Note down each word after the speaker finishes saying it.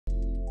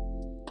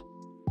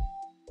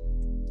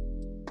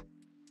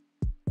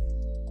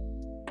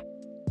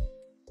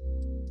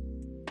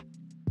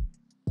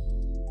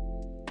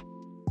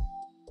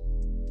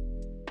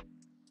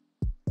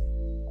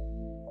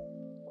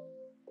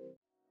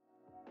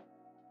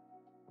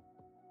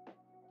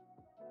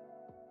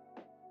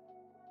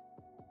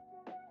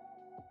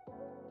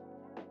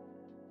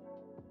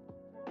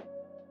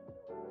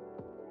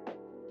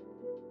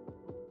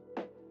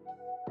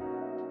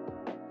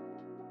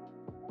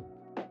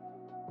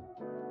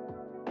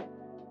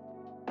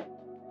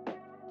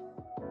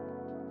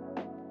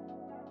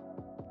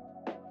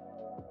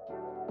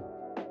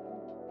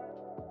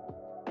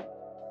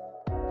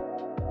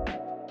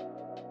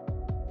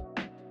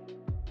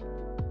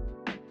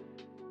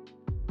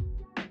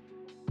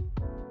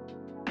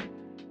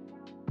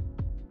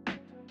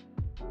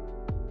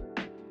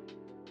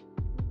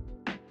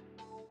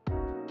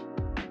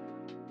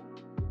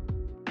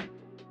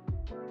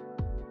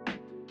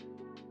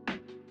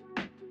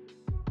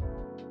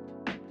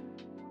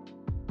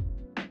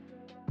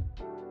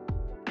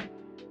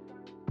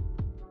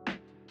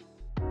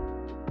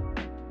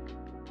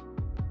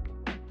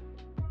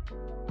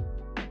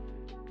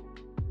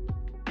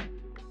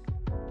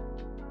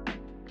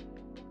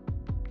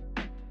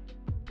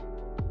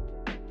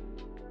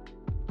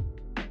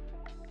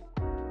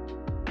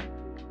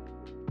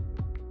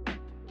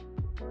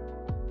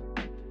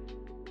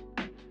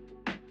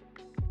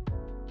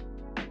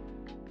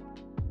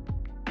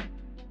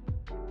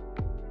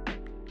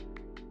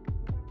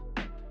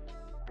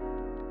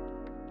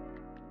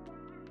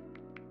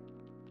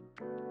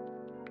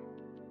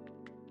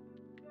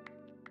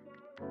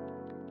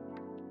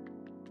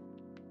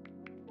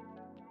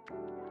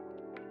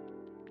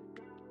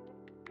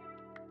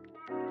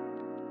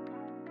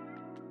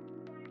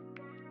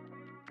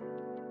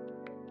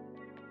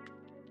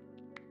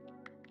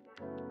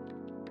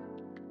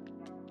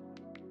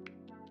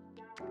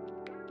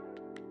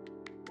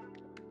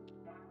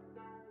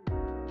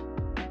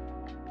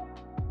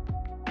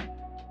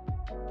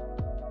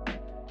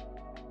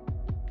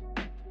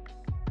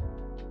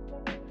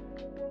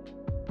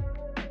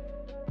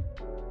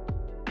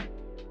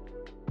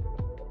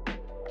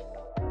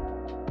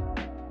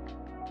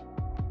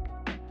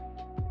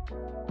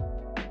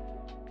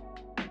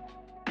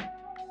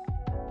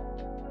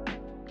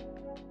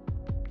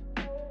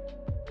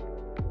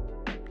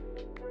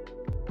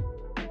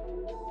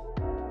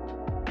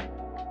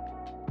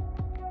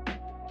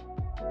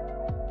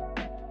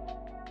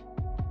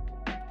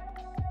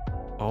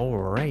All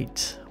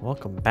right,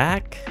 welcome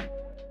back.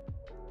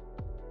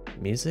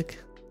 Music.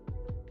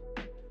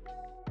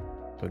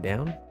 Go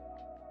down.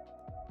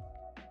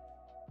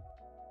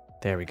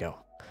 There we go.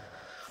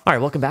 All right,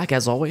 welcome back.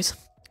 As always,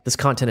 this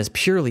content is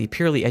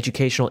purely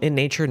educational in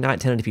nature, not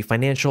intended to be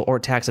financial or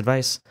tax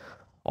advice.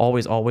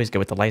 Always go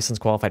with the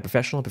licensed qualified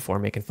professional before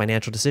making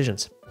financial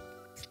decisions.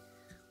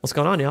 What's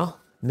going on, y'all?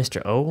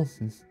 Mr. O.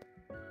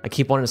 I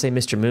keep wanting to say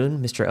Mr. Moon.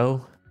 Mr.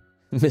 O.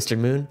 Mr.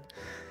 Moon.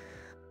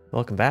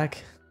 Welcome back.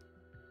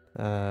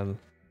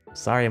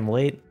 Sorry I'm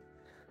late.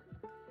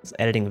 I was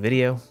editing the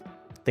video. I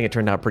think it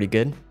turned out pretty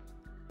good.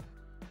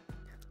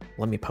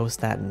 Let me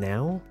post that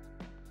now.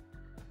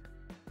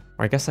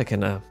 Or I guess I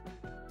can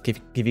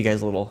give you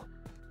guys a little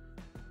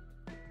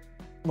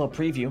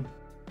preview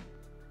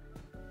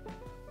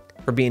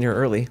for being here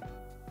early.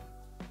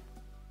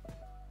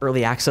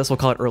 Early access, we'll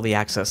call it early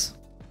access.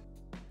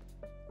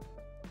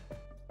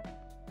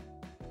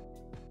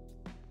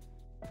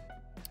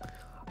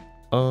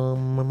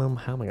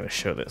 How am I gonna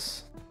show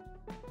this?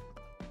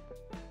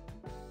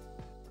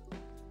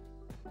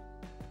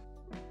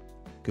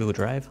 Google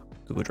Drive.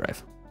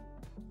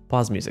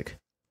 Pause music.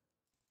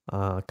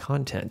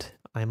 Content.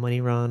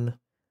 iMoneyRun.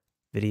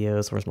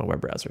 Videos. Where's my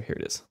web browser? Here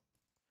it is.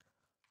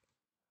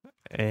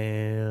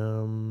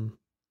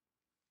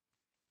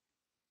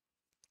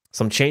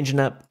 So I'm changing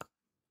up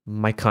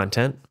my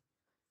content.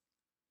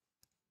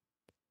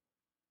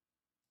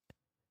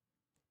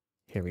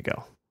 Here we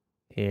go.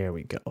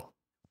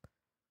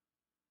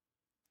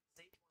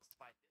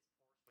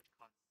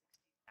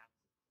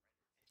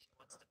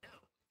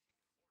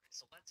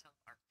 So let's help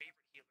our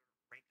favorite healer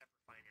rank up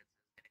her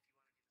finances. And if you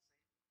want to do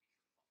the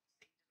same,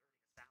 be sure to follow. Sage is earning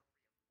a salary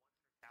of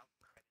 100,000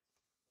 credits.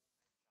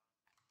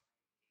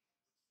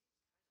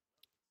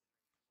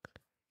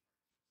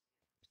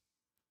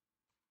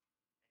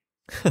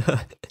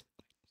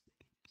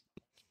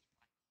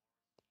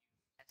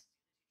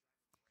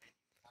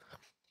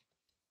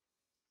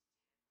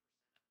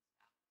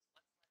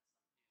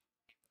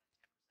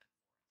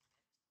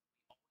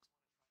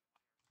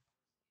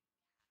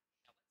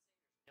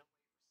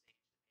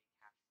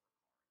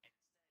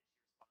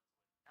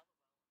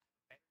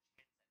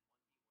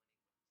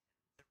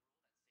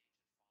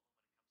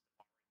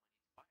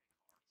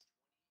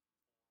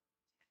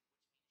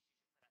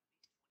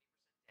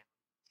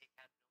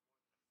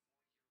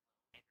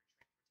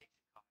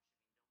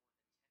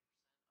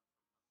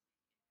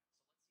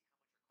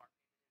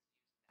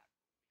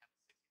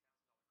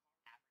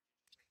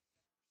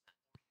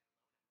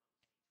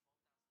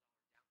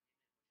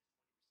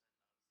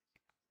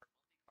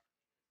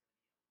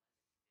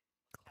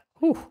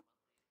 Whew.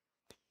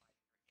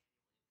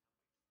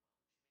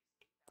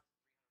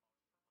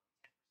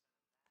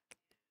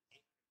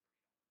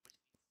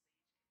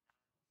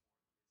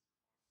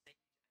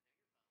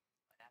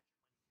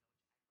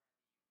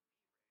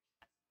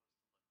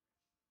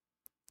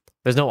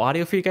 There's no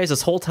audio for you guys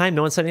this whole time?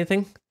 No one said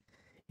anything?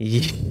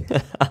 Yeah.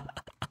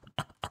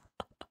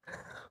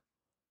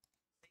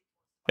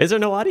 Is there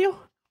no audio?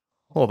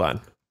 Hold on.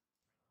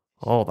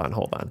 Oh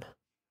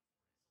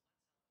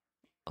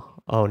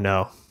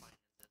no.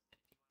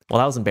 Well,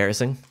 that was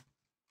embarrassing.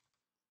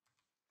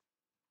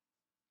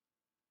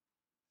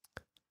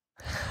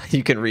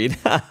 You can read.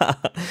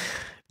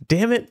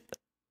 Damn it.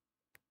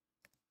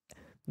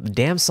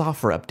 Damn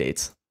software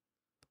updates.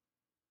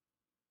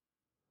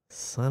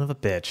 Son of a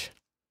bitch.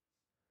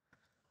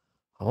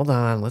 Hold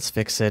on, let's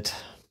fix it.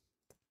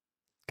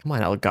 Come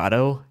on,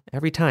 Elgato.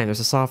 Every time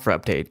there's a software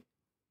update,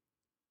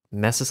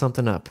 messes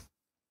something up.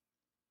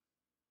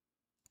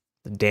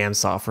 The damn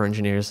software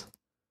engineers.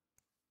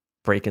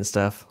 Breaking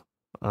stuff.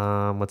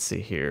 Let's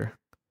see here.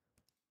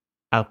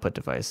 Output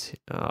device.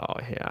 Oh,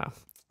 yeah.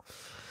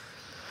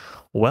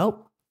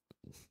 Well,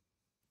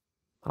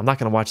 I'm not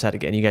going to watch that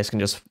again. You guys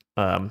can just,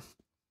 you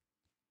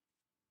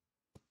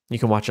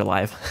can watch it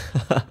live.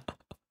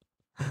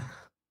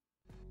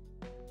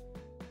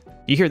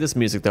 You hear this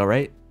music though,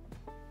 right?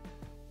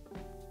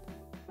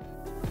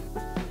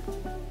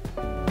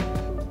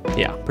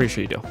 Yeah, pretty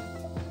sure you do.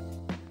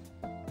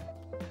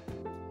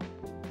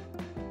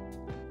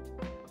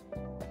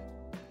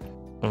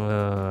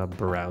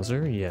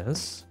 Browser,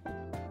 yes.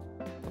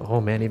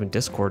 Oh man, even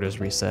Discord is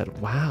reset.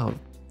 Wow.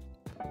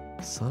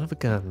 Son of a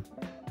gun.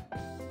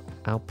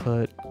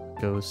 Output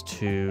goes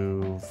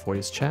to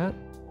voice chat.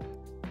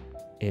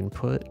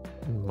 Input,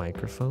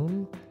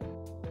 microphone.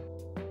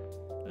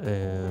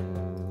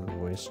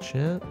 Voice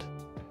chat.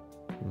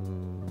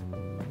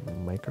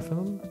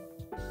 Microphone.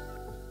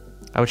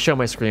 I would show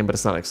my screen, but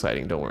it's not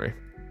exciting, don't worry.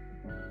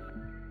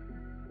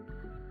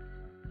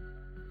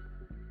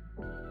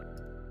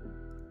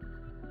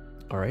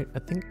 All right, I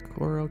think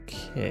we're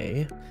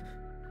okay.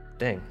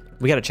 Dang,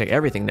 we gotta check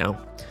everything now.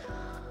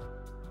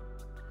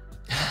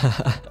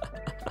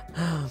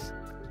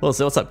 Well,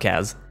 so what's up,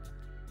 Kaz?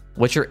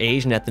 What's your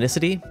age and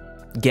ethnicity?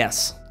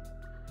 Guess.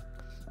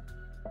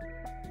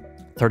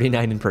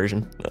 39 in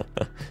Persian.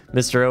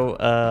 Mr.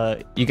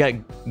 O, you got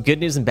good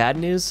news and bad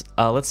news?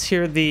 Let's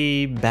hear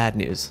the bad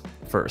news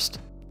first.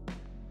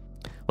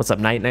 What's up,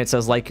 Night? Night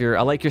says,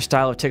 I like your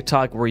style of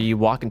TikTok where you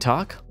walk and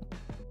talk.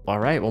 All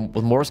right, well,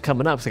 more's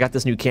coming up. So I got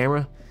this new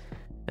camera,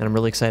 and I'm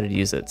really excited to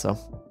use it. So,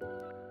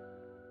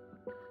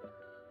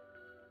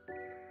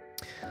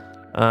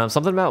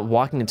 something about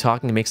walking and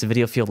talking makes the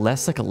video feel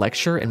less like a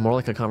lecture and more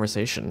like a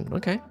conversation.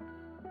 Okay,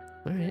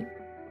 all right.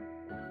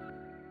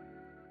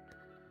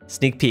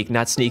 Sneak peek,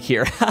 not sneak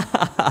here.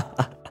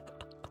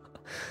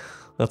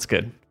 That's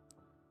good.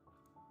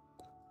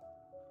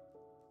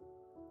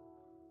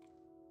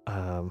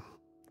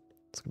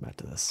 Let's go back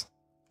to this.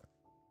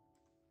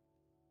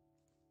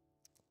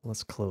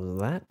 Let's close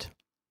that.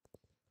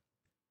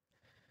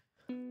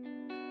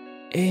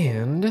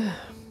 And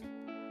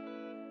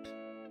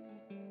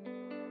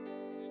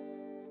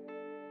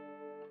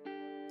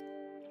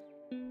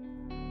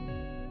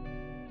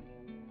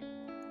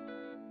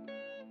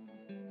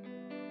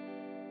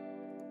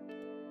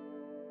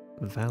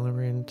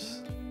Valorant.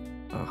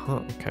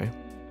 Okay.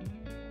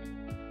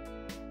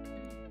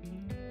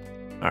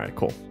 All right,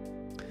 cool.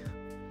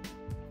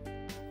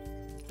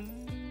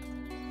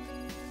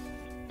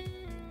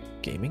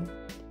 Gaming.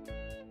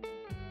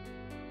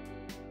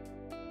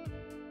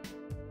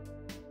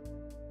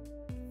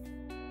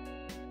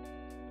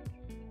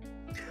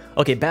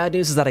 Okay, bad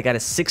news is that I got a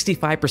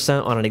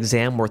 65% on an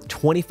exam worth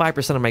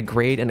 25% of my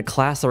grade in a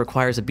class that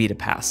requires a B to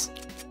pass.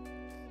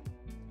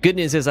 Good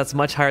news is that's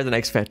much higher than I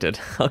expected.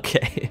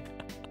 Okay.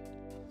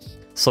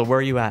 So where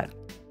are you at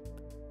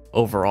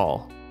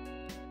overall?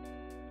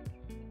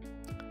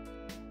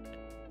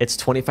 It's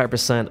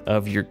 25%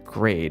 of your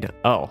grade.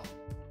 Oh.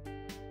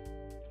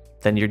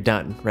 Then you're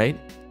done, right?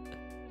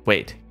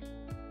 Wait.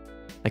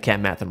 I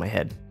can't math in my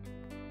head.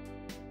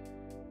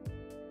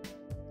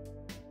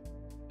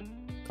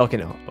 Okay,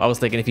 no. I was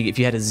thinking if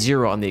you had a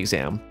 0 on the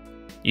exam,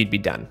 you'd be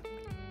done.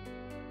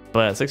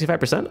 But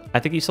 65%? I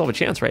think you still have a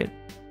chance, right?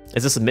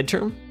 Is this a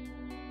midterm?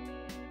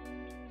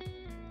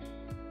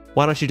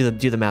 Why don't you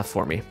do the math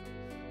for me?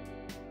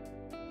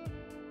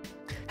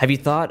 Have you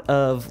thought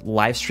of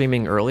live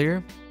streaming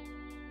earlier?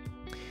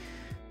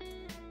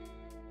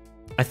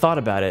 I thought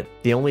about it.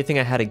 The only thing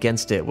I had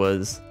against it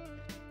was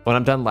when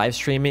I'm done live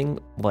streaming,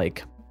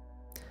 like,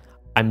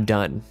 I'm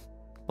done.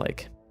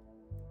 Like,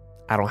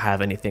 I don't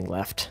have anything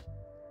left.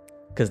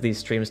 Because these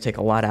streams take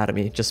a lot out of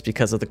me just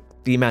because of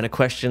the amount of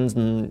questions,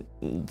 and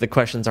the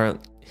questions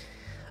aren't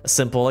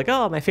simple, like,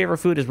 oh, my favorite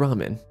food is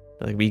ramen.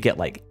 Like, we get,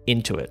 like,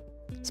 into it.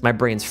 So my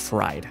brain's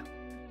fried.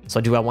 So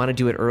do I want to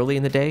do it early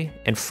in the day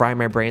and fry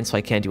my brain so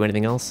I can't do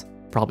anything else?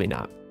 Probably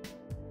not.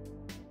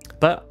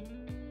 But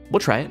we'll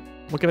try it.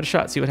 We'll give it a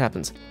shot, see what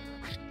happens.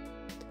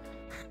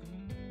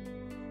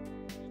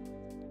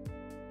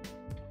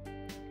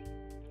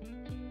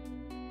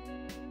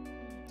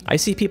 I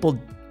see people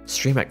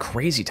stream at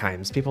crazy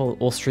times. People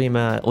will stream,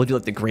 will do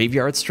like the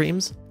graveyard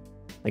streams.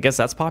 I guess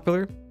that's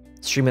popular.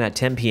 Streaming at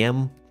 10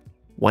 p.m.,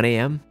 1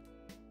 a.m.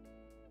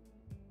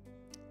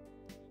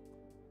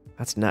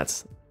 That's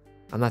nuts.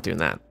 I'm not doing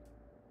that.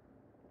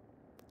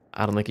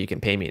 I don't think you can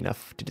pay me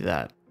enough to do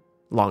that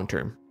long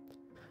term.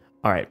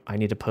 All right, I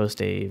need to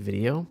post a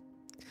video.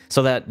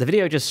 So that the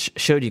video I just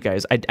showed you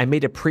guys, I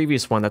made a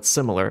previous one that's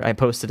similar. I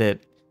posted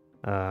it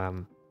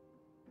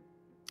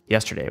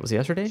yesterday. Was it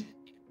yesterday?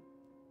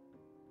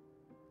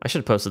 I should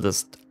have posted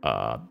this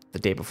the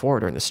day before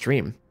during the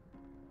stream.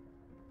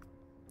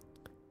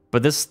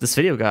 But this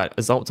video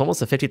it's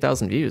almost at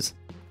 50,000 views.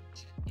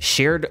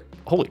 Shared,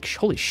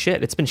 holy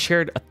shit, it's been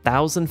shared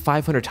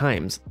 1,500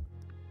 times.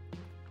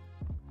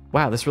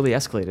 Wow, this really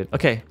escalated.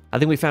 Okay, I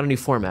think we found a new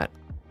format.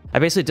 I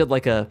basically did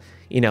like a,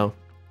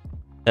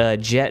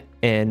 Jet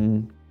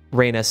and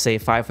Reyna say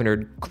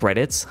 500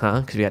 credits,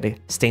 huh? Because we had to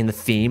stay in the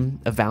theme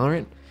of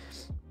Valorant.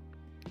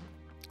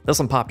 This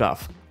one popped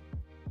off.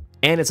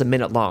 And it's a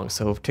minute long,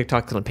 so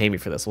TikTok's gonna pay me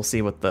for this. We'll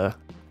see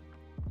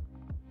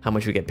how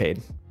much we get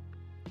paid.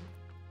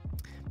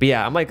 But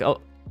yeah, I'm like,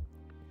 oh,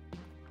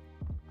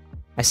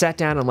 I sat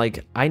down, I'm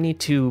like, I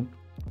need to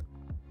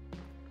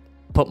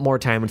put more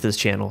time into this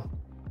channel.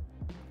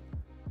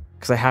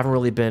 Because I haven't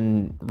really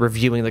been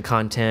reviewing the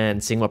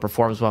content, seeing what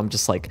performs well. I'm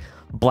just like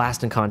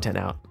blasting content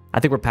out.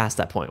 I think we're past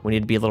that point. We need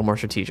to be a little more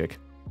strategic.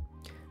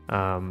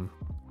 But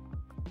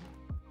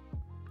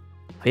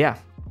yeah,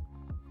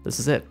 this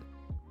is it.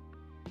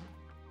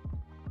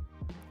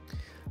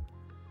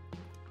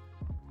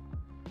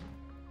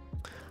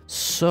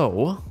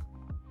 So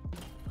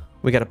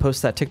we got to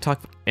post that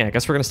TikTok. Yeah, I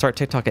guess we're going to start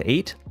TikTok at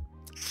 8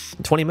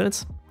 in 20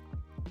 minutes,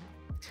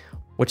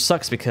 which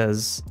sucks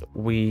because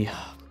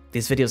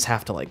these videos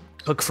have to like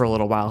cook for a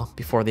little while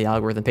before the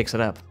algorithm picks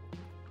it up.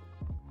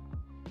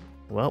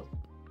 Well,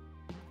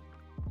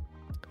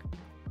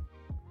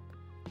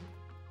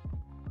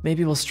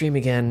 maybe we'll stream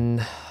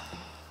again.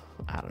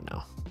 I don't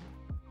know.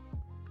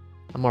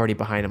 I'm already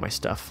behind on my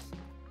stuff.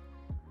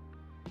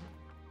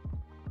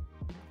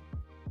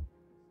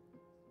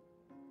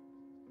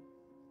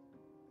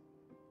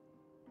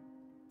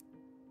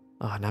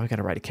 Oh, now we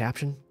gotta write a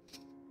caption.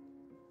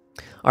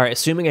 All right,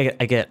 assuming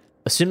I get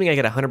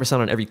 100%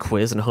 on every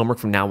quiz and homework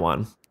from now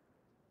on.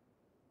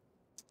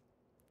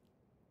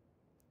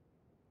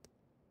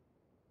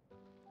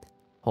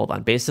 Hold Hold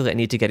on. Basically, I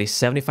need to get a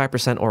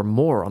 75% or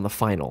more on the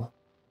final,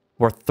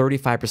 or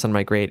 35% of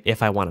my grade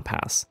if I want to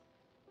pass.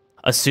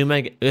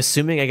 Assuming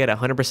I get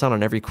 100%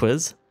 on every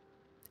quiz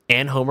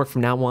and homework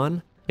from now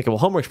on. Okay, well,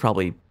 homework's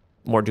probably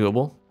more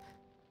doable,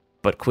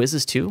 but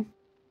quizzes too?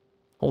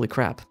 Holy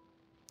crap.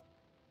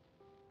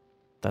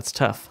 That's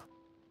tough.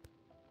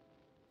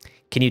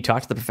 Can you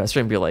talk to the professor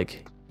and be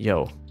like,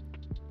 yo,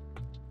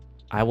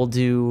 I will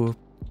do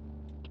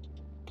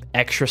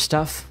extra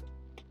stuff?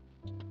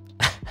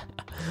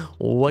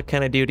 What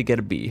can I do to get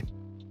a B?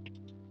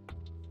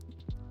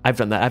 I've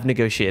done that. I've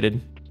negotiated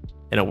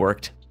and it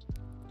worked.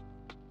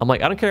 I'm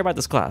like, I don't care about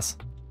this class.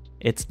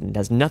 It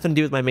has nothing to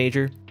do with my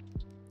major.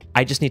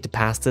 I just need to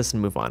pass this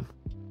and move on.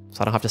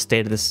 So I don't have to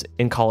stay to this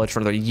in college for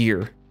another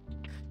year,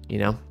 you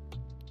know?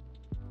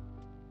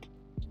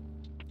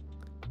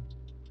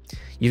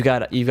 You've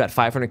got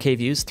 500K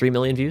views, 3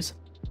 million views.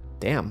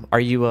 Damn.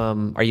 Are you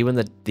in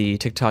the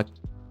TikTok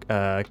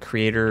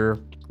creator,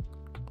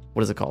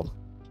 what is it called?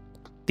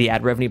 The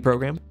ad revenue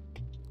program?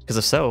 Because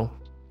if so,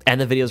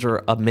 and the videos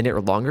are a minute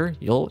or longer,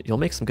 you'll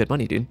make some good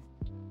money, dude.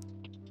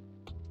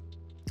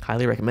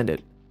 Highly recommend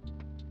it.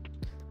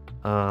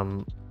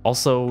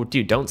 Also,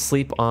 dude, don't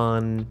sleep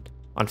on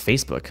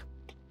Facebook.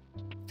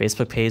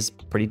 Facebook pays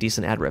pretty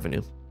decent ad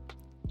revenue.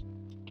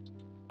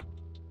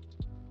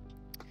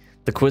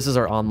 The quizzes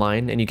are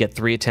online and you get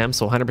 3 attempts,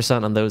 so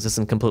 100% on those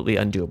isn't completely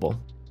undoable.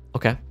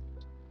 Okay.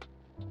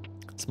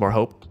 It's more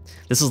hope.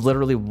 This is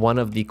literally one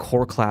of the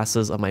core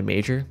classes of my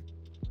major.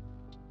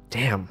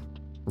 Damn.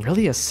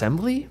 Really?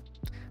 Assembly?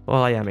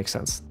 Well, yeah, makes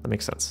sense. That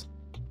makes sense.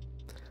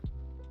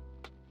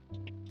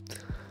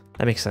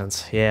 That makes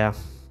sense. Yeah.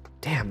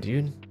 Damn,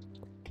 dude.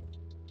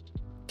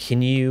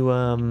 Can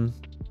you,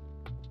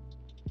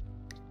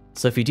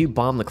 so if you do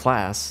bomb the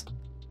class,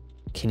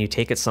 can you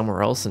take it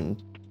somewhere else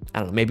and, I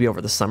don't know, maybe over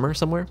the summer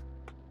somewhere?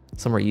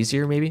 Somewhere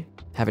easier, maybe?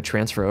 Have it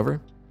transfer over?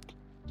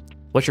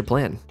 What's your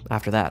plan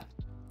after that?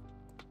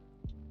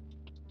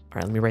 All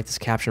right, let me write this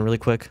caption really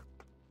quick.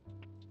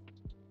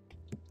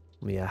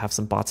 Let me have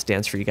some bots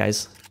dance for you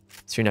guys,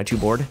 so you're not too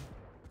bored.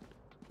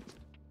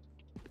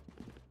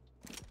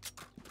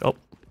 Oh.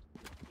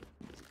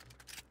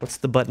 What's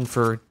the button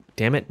for,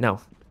 damn it?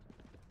 No.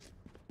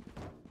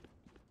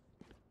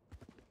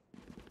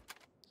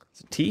 Is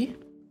it T?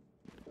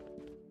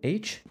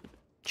 H?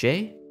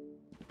 J?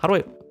 How do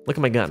I look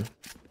at my gun?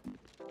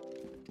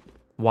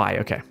 Y,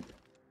 okay.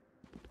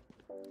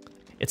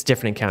 It's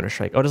different in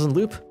Counter-Strike. Oh, it doesn't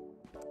loop?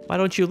 Why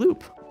don't you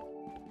loop?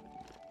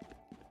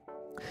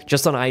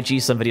 Just on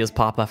IG, some videos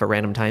pop up at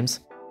random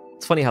times.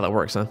 It's funny how that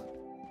works, huh?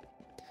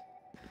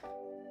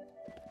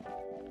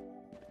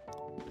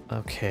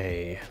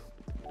 Okay.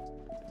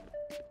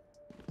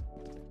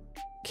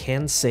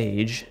 Can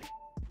Sage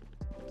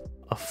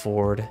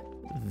afford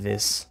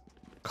this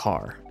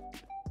car?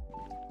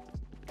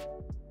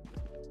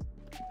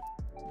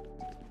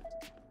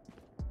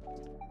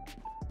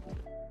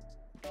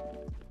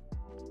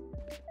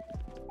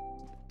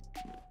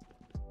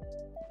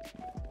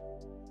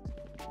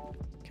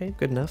 Okay,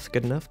 good enough,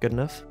 good enough, good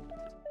enough.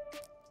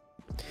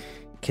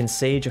 Can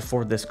Sage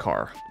afford this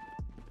car?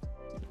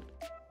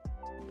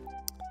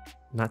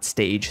 Not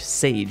stage,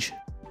 Sage.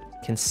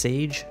 Can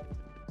Sage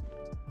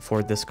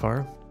afford this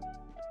car?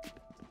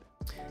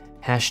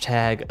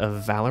 Hashtag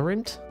of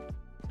Valorant.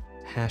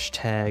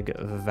 Hashtag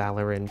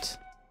Valorant.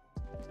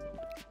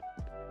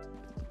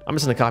 I'm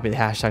just gonna copy the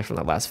hashtag from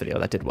that last video.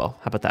 That did well.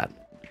 How about that?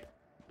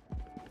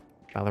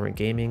 Valorant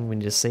Gaming. We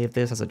need to save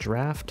this as a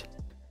draft.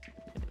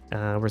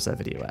 Where's that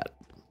video at?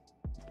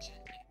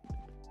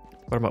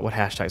 What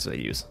hashtags do they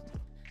use?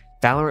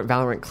 Valorant,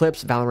 Valorant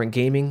Clips, Valorant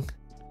Gaming.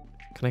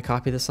 Can I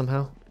copy this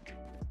somehow?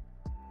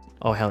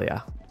 Oh, hell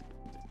yeah.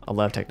 I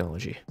love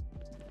technology.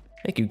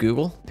 Thank you,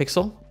 Google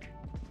Pixel.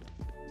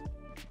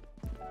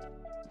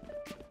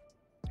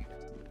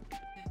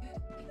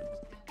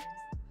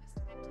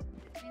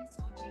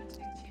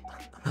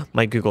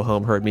 My Google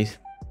Home heard me.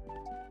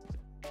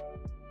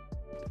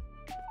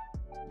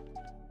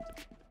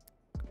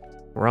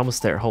 We're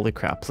almost there. Holy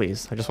crap,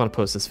 please. I just want to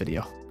post this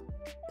video.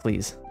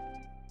 Please.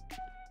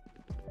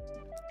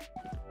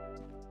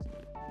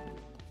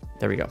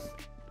 There we go.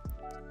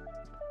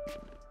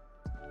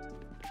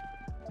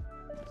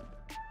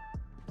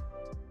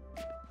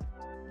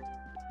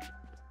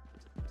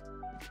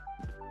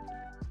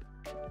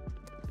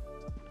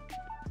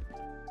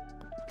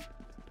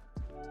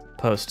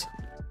 Post.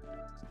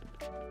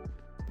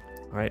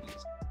 All right.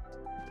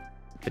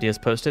 Video's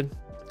posted.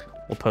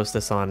 We'll post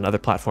this on other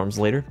platforms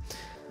later.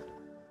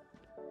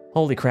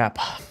 Holy crap.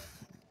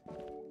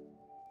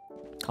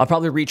 I'll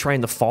probably retry in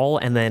the fall,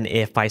 and then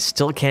if I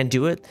still can't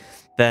do it,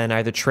 then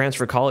either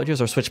transfer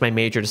colleges or switch my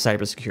major to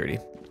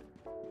cybersecurity.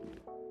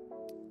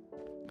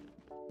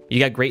 You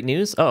got great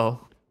news? Uh-oh.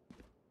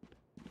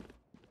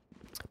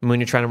 Moon,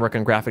 you're trying to work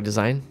on graphic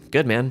design?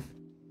 Good, man.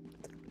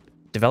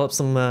 Develop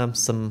some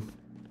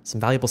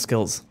valuable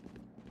skills.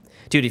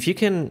 Dude, if you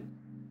can...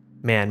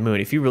 Man, Moon,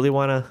 if you really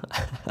want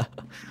to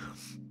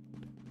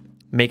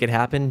make it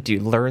happen,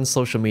 dude, learn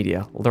social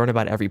media. Learn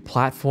about every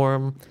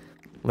platform.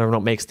 Learn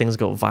what makes things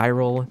go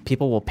viral.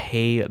 People will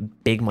pay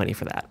big money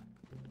for that.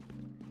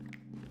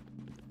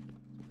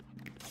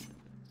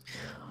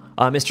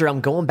 Mr. I'm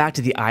going back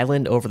to the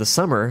island over the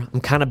summer. I'm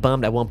kind of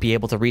bummed I won't be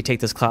able to retake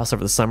this class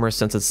over the summer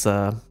since it's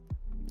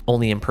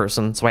only in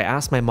person. So I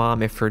asked my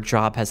mom if her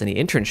job has any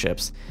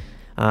internships.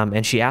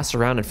 And she asked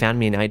around and found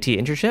me an IT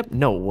internship?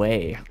 No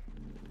way.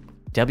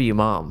 W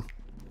mom.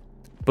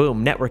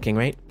 Boom, networking,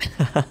 right?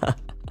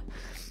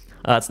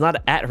 It's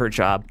not at her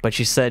job, but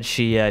she said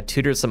she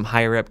tutored some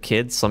higher up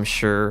kids, so I'm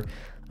sure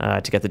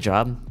to get the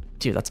job.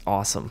 Dude, that's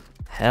awesome.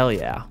 Hell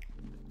yeah.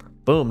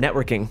 Boom,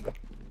 networking.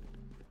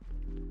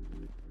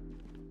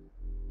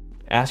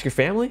 Ask your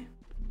family?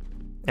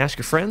 Ask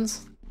your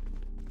friends?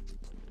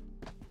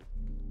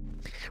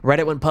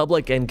 Reddit went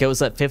public and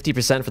goes up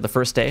 50% for the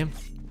first day.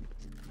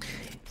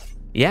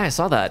 Yeah, I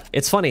saw that.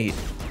 It's funny.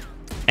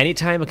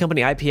 Anytime a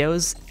company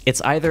IPOs,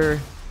 it's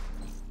either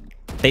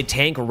they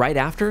tank right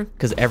after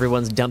because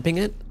everyone's dumping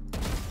it,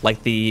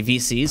 like the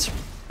VCs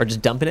are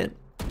just dumping it,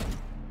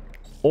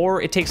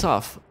 or it takes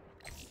off.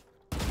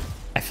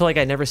 I feel like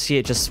I never see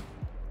it just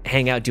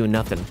hang out doing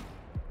nothing.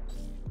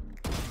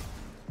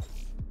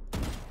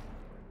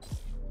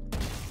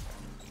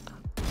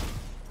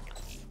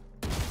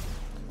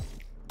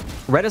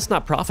 Reddit's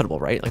not profitable,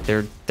 right? Like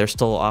they're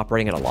still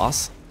operating at a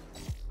loss,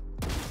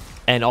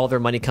 and all their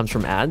money comes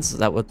from ads. Is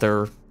that what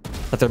their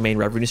main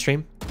revenue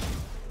stream?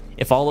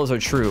 If all those are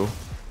true,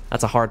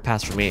 that's a hard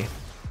pass for me.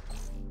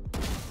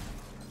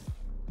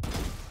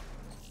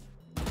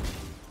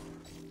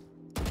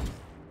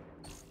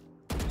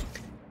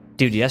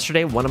 Dude,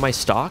 yesterday one of my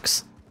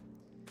stocks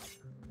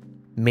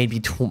made me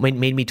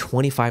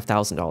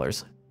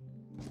 $25,000.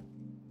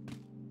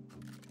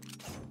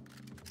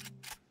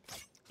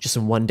 Just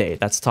in one day,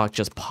 that stock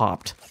just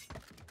popped.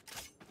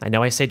 I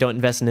know I say don't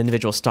invest in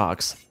individual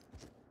stocks,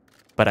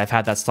 but I've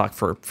had that stock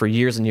for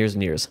years and years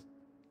and years.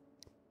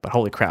 But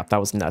holy crap, that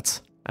was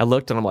nuts. I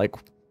looked and I'm like,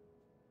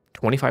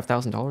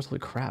 $25,000? Holy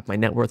crap, my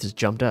net worth has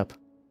jumped up.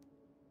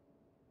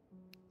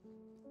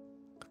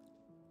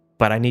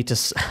 But I need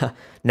to,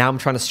 now I'm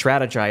trying to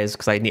strategize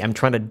because I'm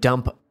trying to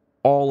dump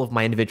all of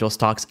my individual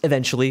stocks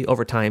eventually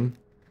over time.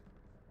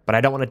 But I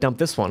don't want to dump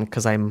this one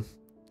because what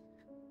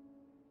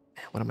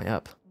am I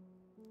up?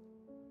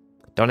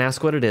 Don't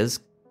ask what it is,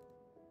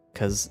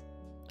 because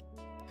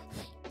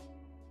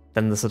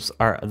then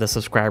the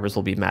subscribers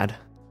will be mad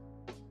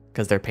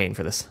because they're paying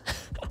for this.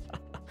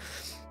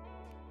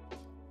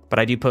 But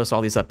I do post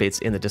all these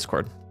updates in the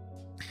Discord.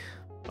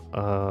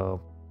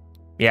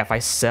 Yeah, if I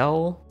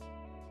sell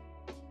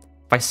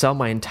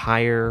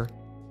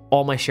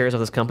all my shares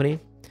of this company,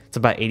 it's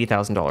about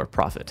 $80,000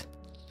 profit.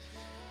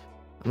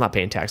 I'm not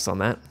paying tax on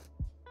that.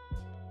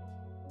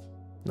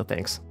 No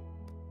thanks.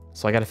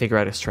 So I got to figure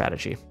out a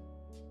strategy.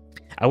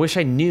 I wish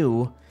I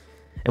knew,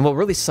 and what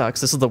really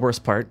sucks, this is the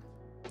worst part,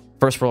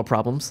 first world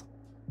problems.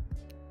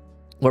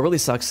 What really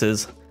sucks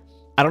is,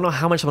 I don't know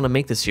how much I'm going to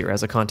make this year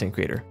as a content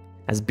creator,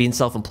 as being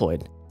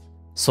self-employed.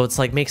 So it's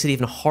like, makes it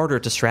even harder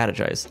to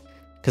strategize.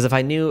 Because if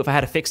I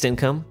had a fixed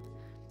income,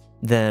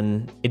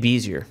 then it'd be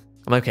easier.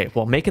 I'm like, okay,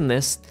 well, making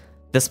this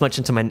much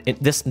into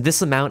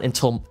this amount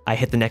until I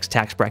hit the next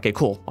tax bracket,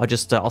 cool.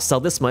 I'll sell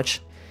this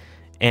much,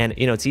 and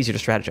it's easier to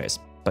strategize.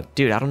 But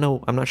dude, I don't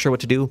know, I'm not sure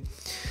what to do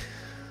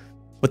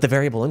with the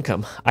variable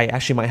income. I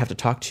actually might have to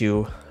talk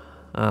to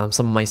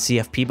some of my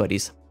CFP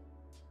buddies.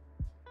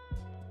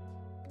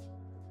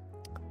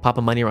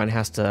 Papa Moneyron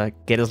has to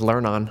get his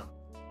learn on.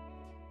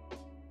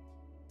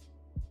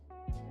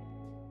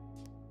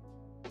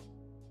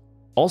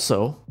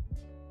 Also,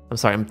 I'm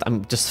sorry,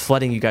 I'm just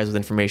flooding you guys with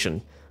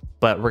information,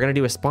 but we're gonna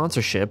do a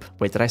sponsorship.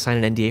 Wait, did I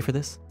sign an NDA for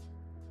this?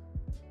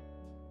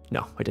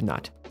 No, I did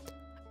not.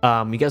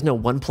 You guys know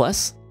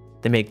OnePlus?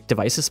 They make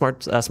devices,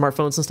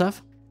 smartphones and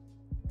stuff.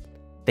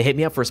 They hit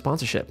me up for a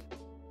sponsorship.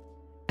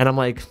 And I'm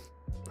like,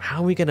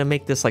 how are we going to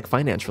make this like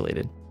finance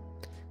related?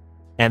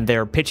 And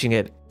they're pitching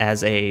it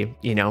as a,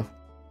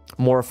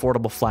 more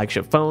affordable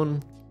flagship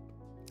phone.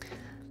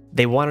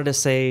 They wanted to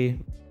say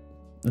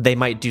they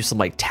might do some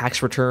like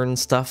tax return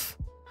stuff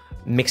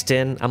mixed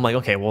in. I'm like,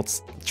 okay, well,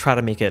 let's try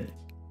to make it.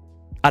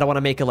 I don't want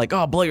to make it like,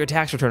 oh, blow your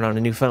tax return on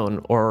a new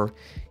phone or,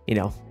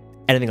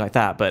 anything like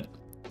that. But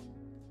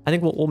I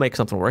think we'll make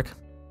something work.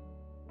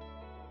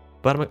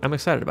 But I'm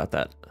excited about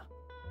that.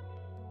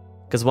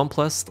 Because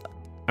OnePlus,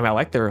 I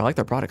like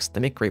their products. They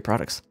make great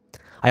products.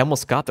 I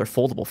almost got their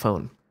foldable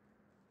phone.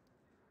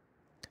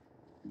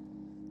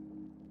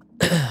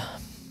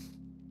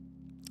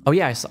 Oh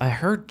yeah, I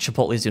heard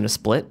Chipotle's doing a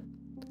split.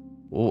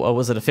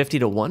 Was it a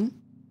 50-1?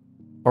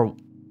 Or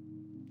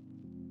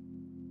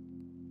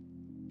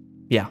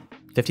yeah,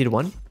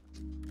 50-1.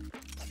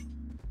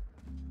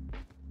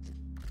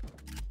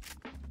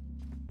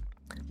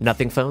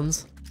 Nothing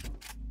phones.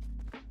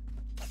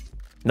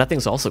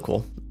 Nothing's also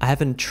cool. I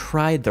haven't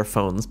tried their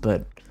phones,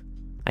 but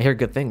I hear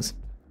good things.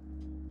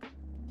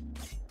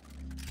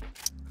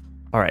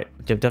 All right,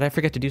 did I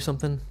forget to do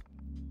something?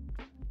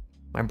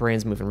 My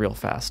brain's moving real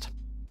fast.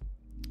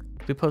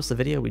 Did we post the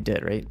video? We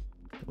did, right?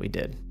 We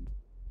did.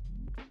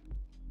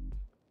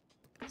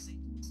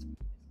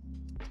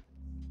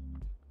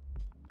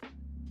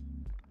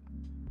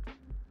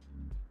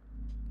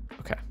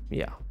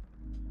 Yeah.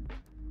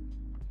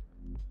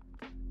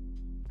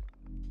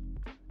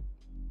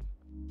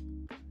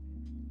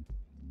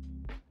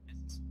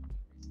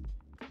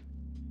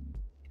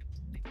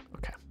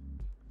 Okay.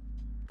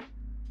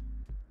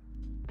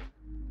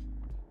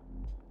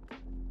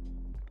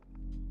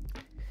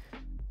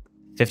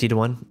 $50 to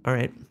 1. All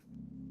right.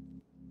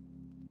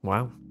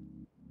 Wow.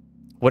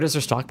 What is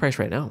their stock price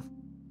right now?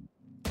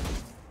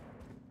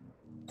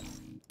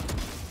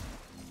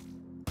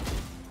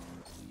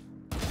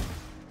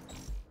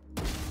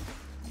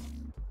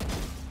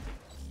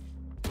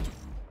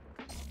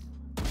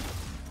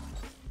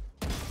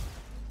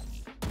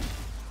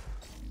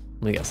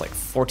 Let me guess, like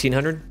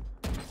 1,400?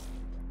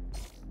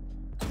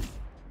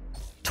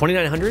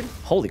 2,900?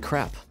 Holy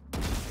crap.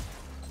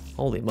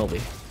 Holy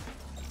moly.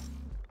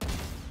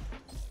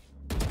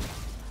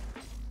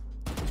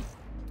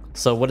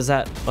 So what is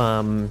that?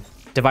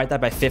 Divide that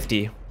by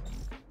 50.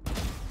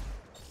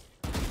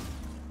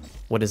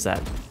 What is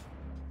that?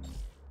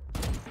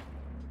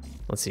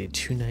 Let's see,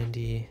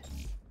 290.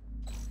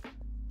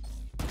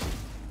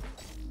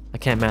 I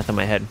can't math in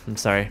my head. I'm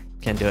sorry.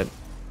 Can't do it.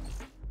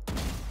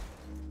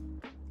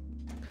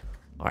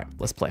 All right,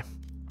 let's play.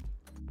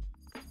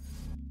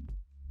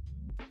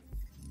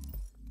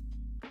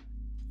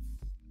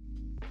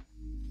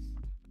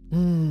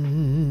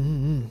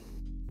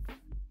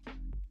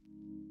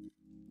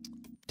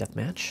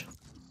 Deathmatch.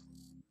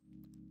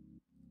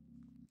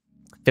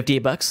 58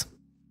 bucks.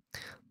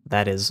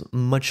 That is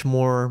much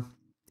more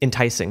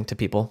enticing to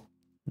people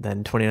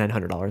than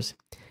 $2,900,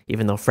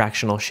 even though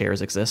fractional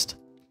shares exist.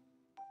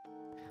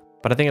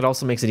 But I think it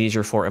also makes it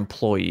easier for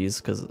employees,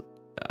 because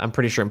I'm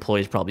pretty sure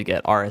employees probably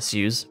get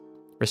RSUs,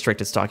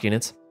 restricted stock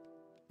units,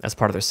 as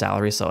part of their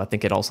salary. So I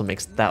think it also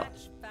makes that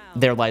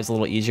their lives a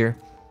little easier.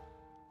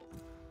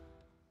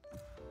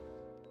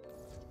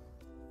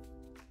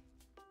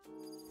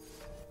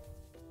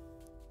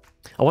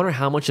 I wonder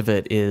how much of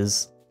it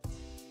is,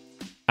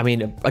 I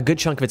mean, a good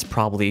chunk of it's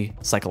probably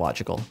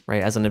psychological,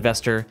 right? As an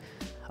investor,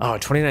 oh,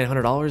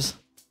 $2,900,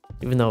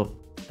 even though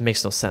it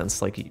makes no sense.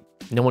 Like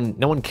no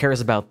one cares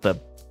about the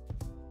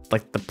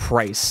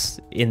price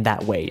in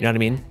that way. You know what I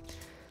mean?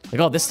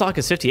 Like, oh, this stock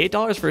is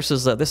 $58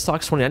 versus this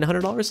stock's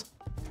 $2,900.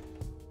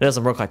 It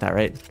doesn't work like that,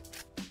 right?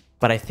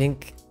 But I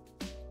think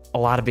a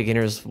lot of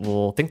beginners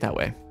will think that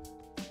way,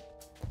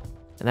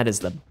 and that is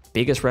the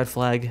biggest red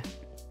flag.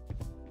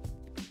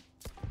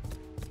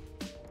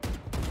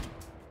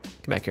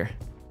 Come back here.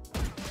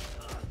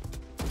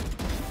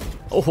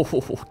 Oh,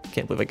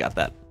 can't believe I got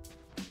that.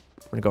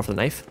 I'm gonna go for the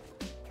knife.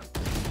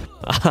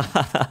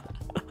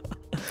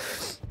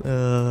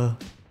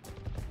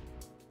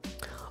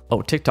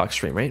 Oh, TikTok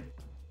stream, right?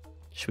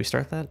 Should we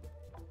start that?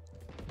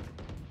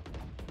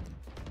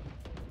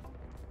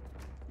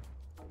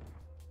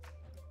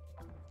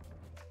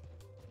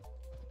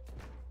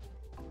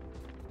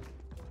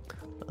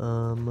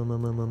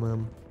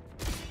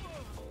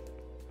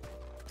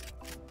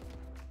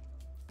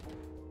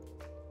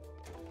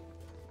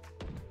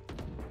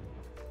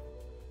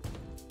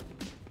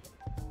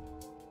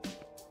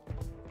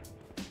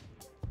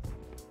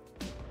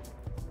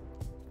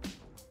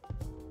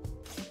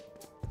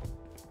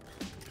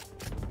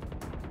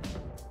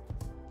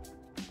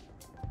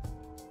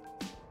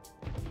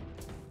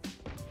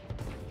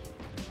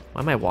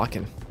 Why am I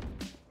walking?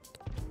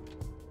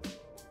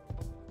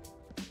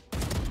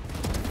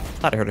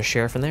 Thought I heard a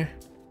sheriff in there.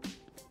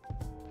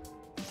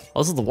 Oh,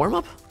 this is the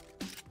warm-up?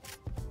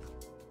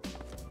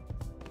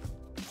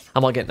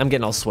 I'm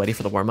getting all sweaty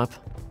for the warm-up.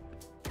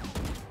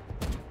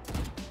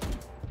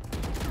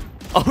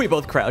 Oh, we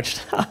both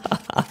crouched.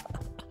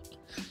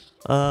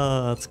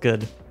 Oh, that's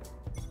good.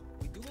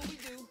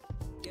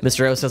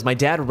 Mr. O says, my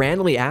dad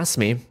randomly asked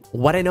me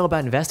what I know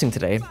about investing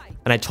today,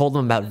 and I told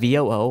him about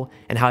VOO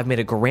and how I've made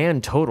a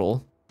grand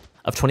total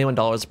of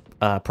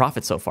 $21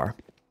 profit so far.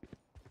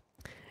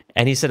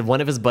 And he said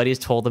one of his buddies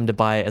told him to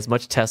buy as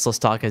much Tesla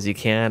stock as he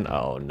can.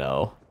 Oh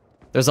no.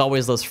 There's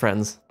always those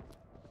friends.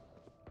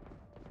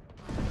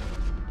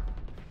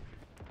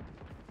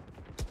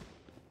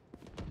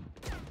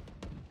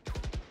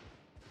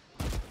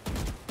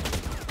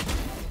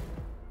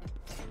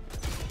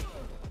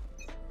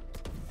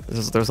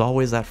 There's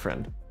always that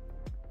friend.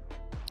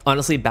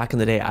 Honestly, back in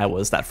the day, I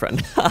was that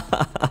friend.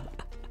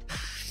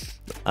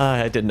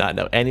 I did not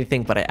know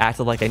anything, but I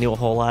acted like I knew a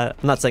whole lot.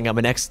 I'm not saying I'm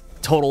an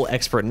total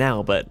expert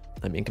now, but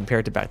I mean,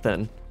 compared to back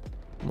then,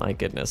 my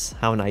goodness,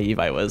 how naive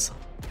I was.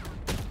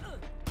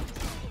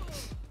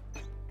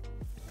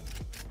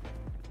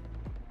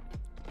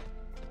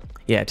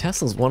 Yeah,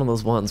 Tesla's one of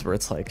those ones where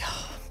it's like,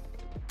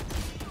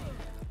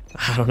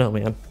 I don't know,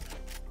 man.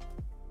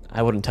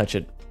 I wouldn't touch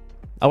it.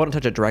 I wouldn't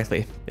touch it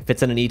directly. If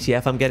it's in an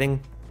ETF I'm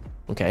getting,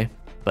 okay,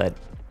 but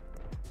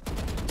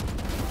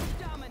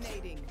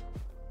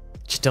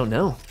just don't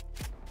know.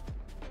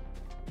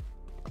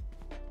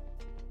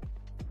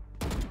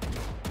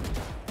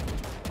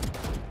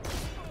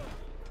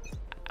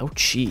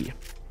 Ouchie.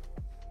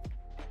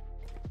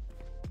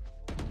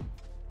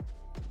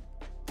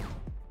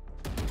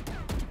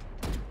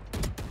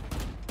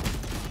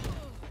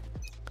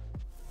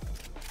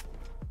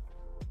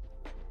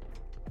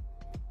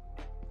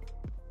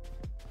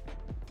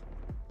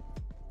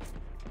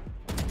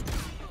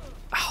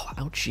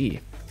 Ouchie.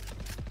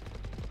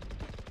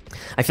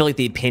 I feel like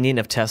the opinion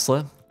of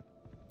Tesla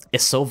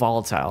is so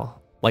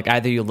volatile. Like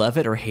either you love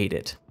it or hate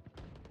it.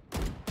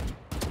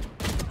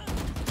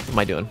 What am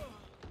I doing?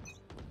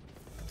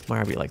 Why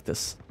are we like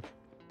this?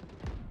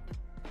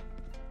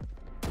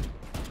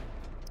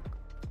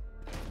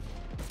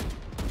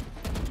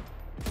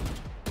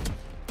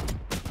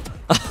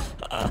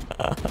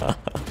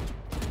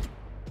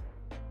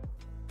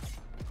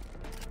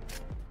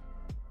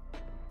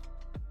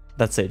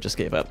 That's it, just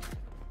gave up.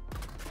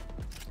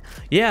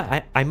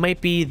 Yeah, I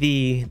might be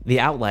the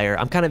outlier.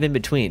 I'm kind of in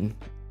between.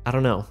 I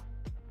don't know.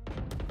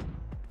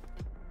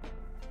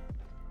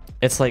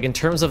 It's like in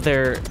terms of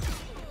their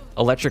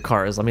electric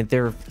cars, I mean,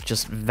 they're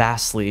just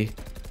vastly,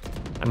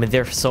 I mean,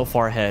 they're so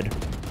far ahead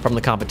from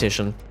the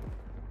competition.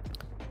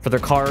 For their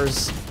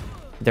cars,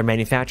 their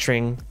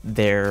manufacturing,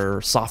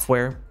 their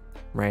software,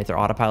 right? Their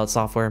autopilot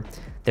software,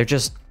 they're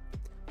just,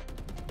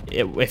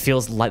 it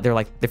feels like they're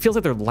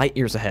light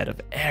years ahead of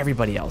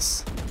everybody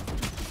else,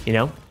 you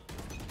know?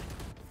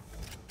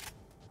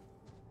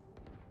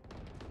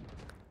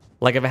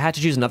 Like if I had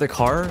to choose another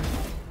car,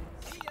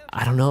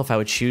 I don't know if I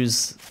would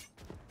choose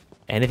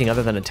anything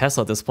other than a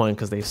Tesla at this point,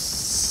 because they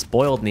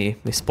spoiled me.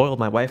 They spoiled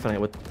my wife and I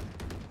with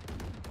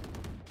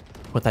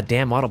that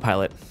damn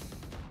autopilot.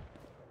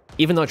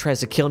 Even though it tries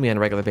to kill me on a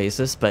regular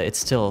basis, but it's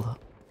still,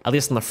 at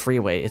least on the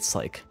freeway, it's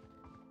like,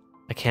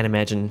 I can't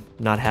imagine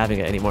not having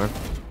it anymore.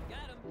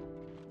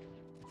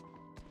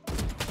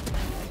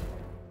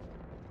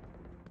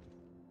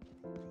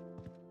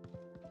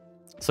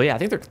 So yeah, I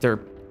think they're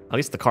at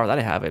least the car that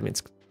I have, I mean,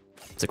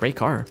 it's a great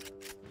car.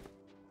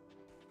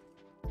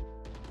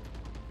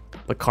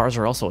 But cars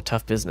are also a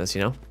tough business,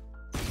 you know?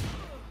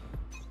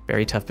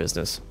 Very tough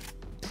business.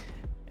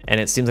 And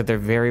it seems like they're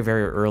very,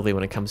 very early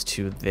when it comes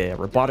to the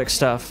robotic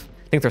stuff.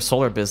 I think their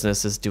solar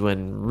business is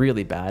doing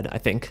really bad, I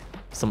think.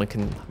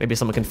 Maybe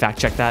someone can fact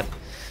check that.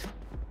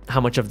 How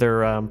much of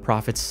their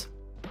profits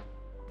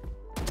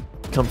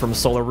come from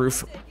solar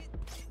roof.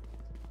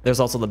 There's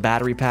also the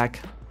battery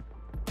pack.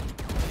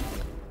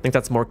 I think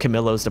that's more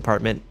Camillo's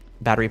department.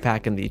 Battery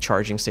pack and the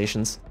charging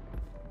stations.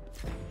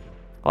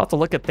 I'll have to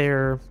look at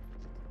the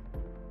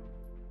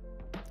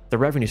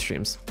revenue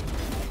streams.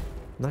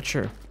 I'm not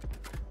sure.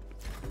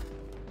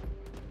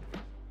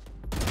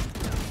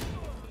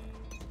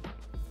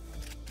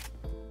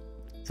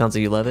 Sounds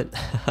like you love it.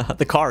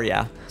 The car,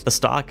 yeah. The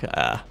stock,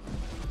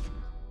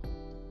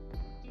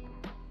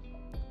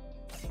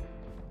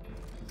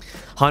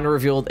 Honda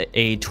revealed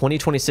a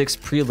 2026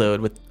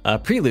 prelude with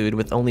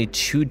only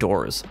 2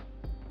 doors,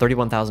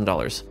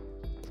 $31,000.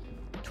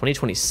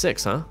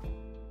 2026, huh?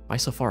 Why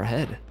so far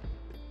ahead?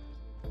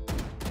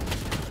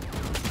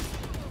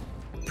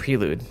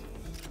 Prelude.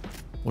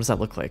 What does that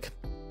look like?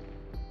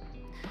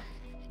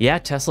 Yeah,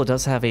 Tesla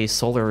does have a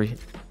solar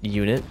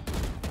unit.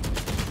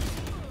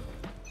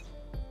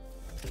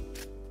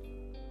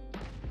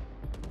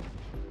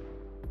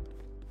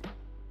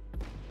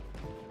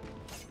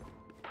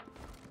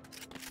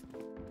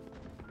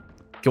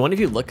 Can one of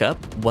you look up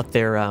what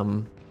their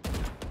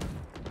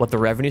what the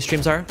revenue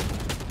streams are?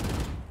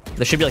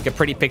 There should be like a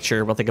pretty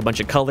picture with like a bunch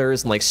of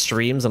colors and like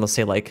streams, and it'll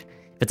say like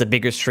if it's a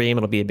bigger stream,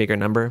 it'll be a bigger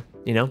number,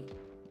 you know?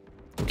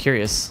 I'm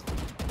curious.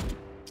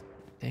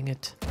 Dang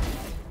it.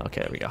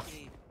 Okay, there we go.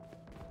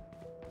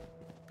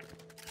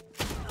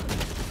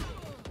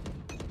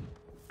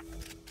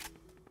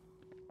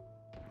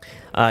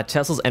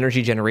 Tesla's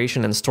energy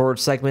generation and storage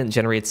segment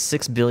generates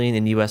 $6 billion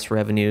in US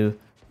revenue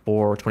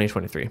for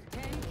 2023.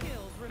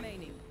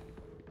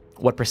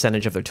 What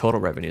percentage of their total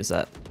revenue is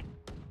that?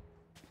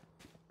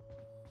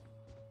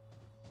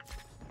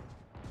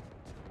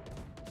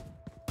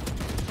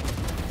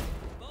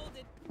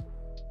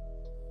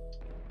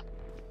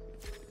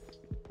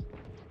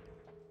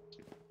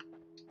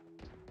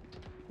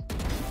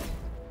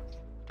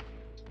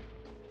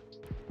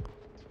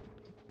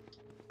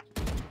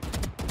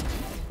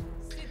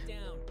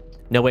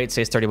 No way, it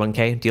says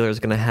 31K. Dealer's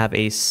gonna have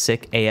a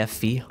sick AF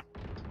fee.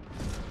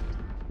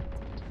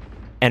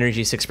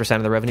 Energy 6%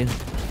 of the revenue.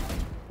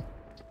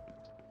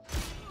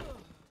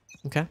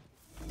 Okay.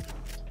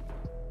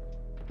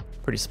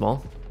 Pretty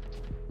small.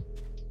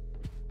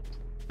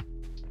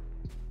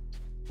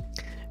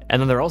 And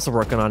then they're also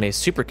working on a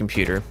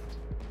supercomputer.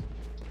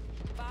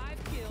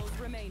 5 kills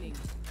remaining.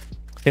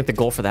 I think the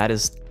goal for that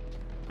is,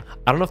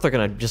 I don't know if they're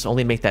gonna just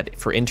only make that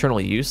for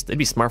internal use. It'd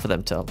be smart for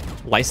them to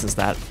license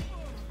that.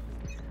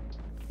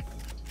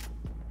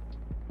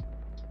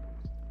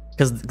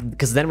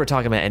 Because then we're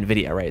talking about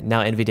NVIDIA, right?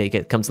 Now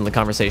NVIDIA comes in the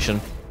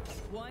conversation.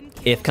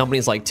 If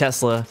companies like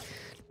Tesla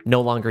no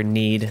longer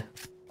need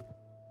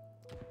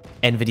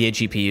NVIDIA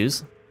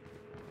GPUs,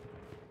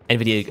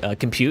 NVIDIA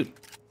compute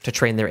to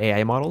train their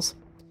AI models,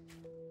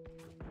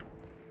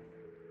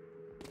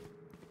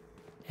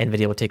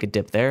 NVIDIA will take a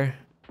dip there,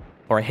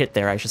 or a hit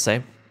there, I should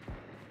say.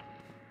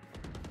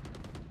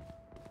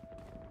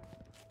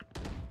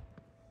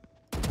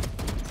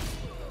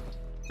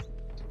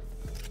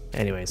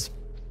 Anyways.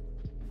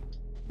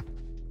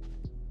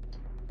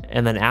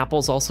 And then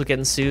Apple's also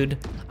getting sued.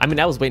 I mean,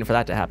 I was waiting for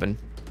that to happen.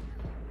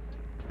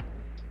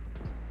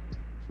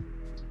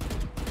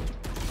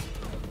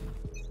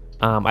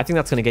 I think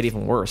that's going to get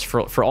even worse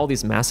for all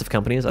these massive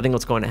companies. I think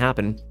what's going to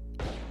happen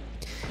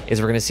is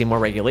we're going to see more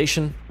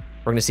regulation.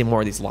 We're going to see more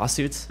of these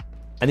lawsuits,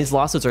 and these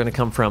lawsuits are going to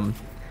come from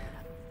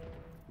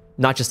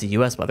not just the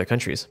U.S. but other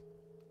countries,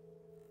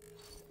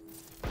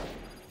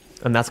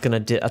 and that's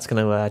going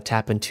to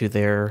tap into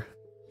their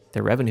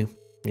revenue.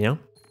 You know.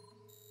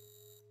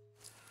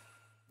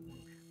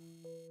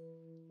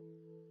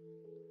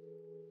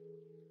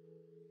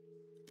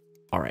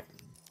 All right.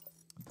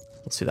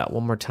 Let's do that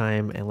one more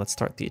time, and let's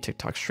start the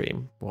TikTok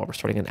stream. Well, we're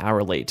starting an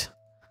hour late.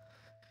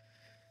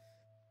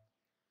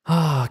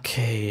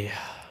 Okay.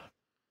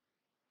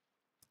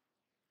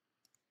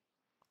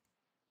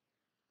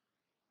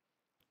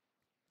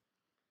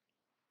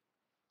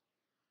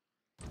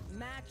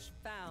 Match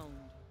found.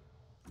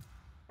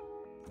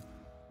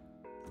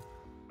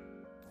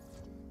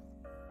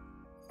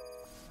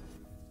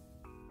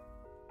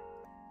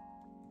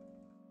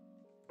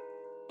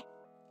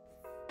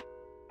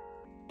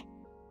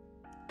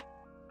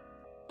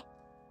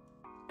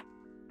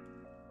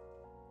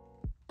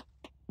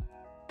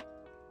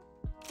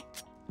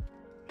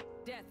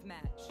 Death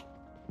match.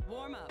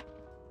 Warm up.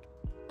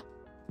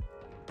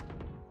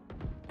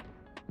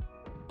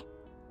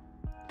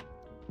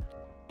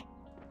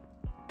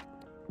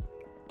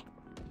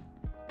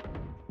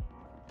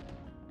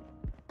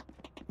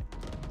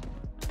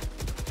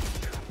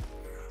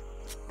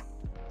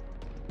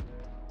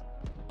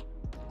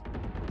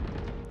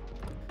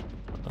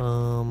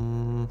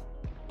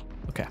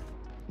 Okay.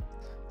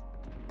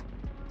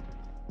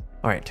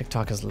 All right,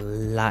 TikTok is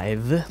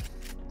live.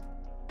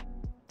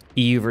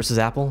 EU versus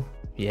Apple,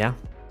 yeah.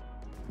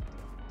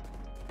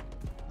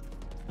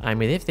 I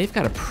mean, they've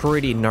got a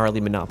pretty gnarly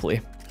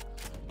monopoly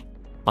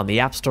on the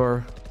App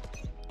Store.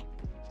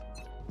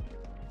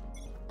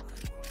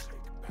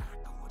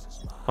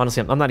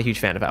 Honestly, I'm not a huge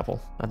fan of Apple.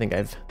 I think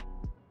I've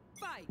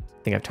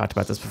talked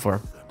about this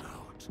before.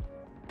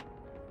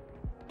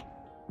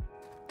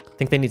 I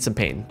think they need some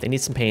pain. They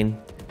need some pain.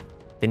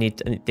 They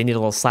need a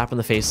little slap in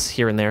the face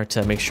here and there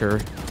to make sure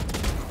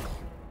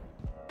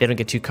they don't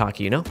get too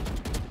cocky, you know?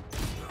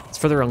 It's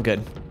for their own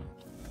good.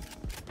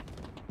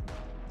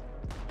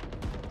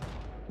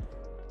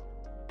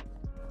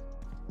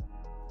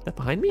 Is that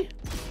behind me?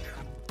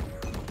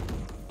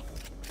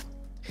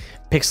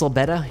 Pixel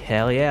beta?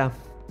 Hell yeah.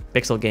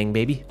 Pixel gang,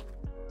 baby.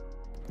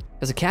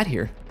 There's a cat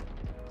here.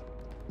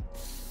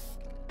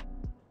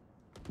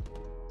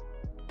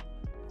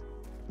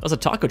 There's a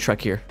taco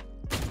truck here.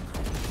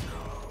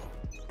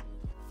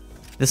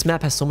 This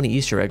map has so many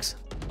Easter eggs.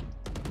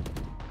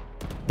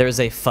 There's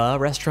a pho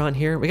restaurant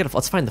here.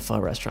 Let's find the pho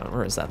restaurant.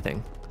 Where is that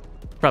thing?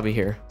 Probably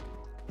here.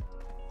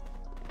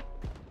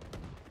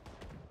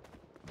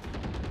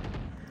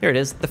 Here it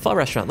is, the pho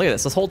restaurant. Look at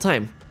this whole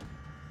time.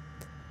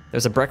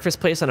 There's a breakfast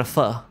place and a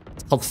pho.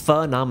 It's called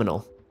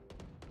Phenomenal.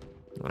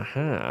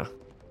 Aha.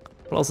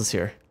 What else is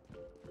here?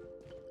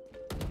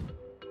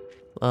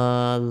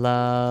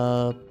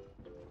 La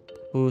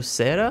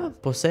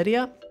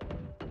Poseria?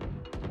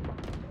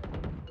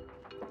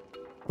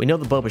 We know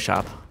the boba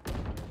shop.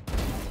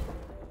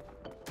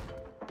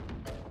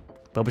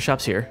 Boba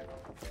shop's here.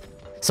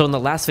 So in the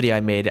last video I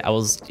made, I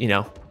was, you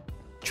know,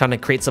 trying to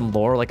create some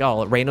lore, like,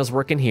 oh, Reyno's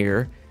working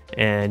here,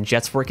 and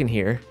Jet's working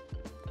here.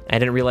 I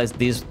didn't realize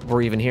these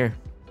were even here.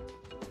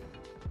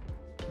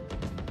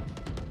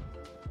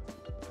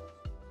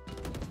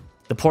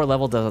 The poor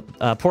level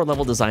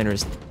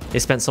designers, they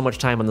spent so much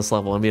time on this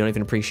level, and we don't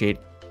even appreciate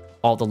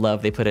all the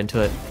love they put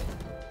into it.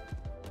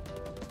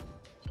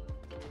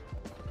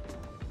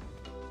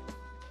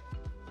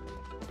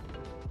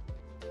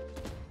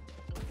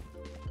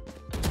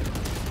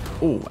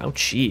 Oh,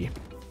 ouchie.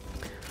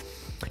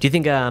 Do you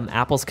think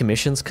Apple's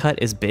commissions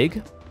cut is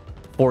big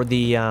for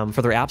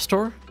their App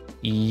Store?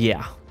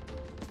 Yeah,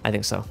 I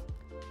think so.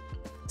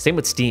 Same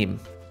with Steam.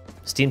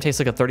 Steam takes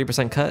like a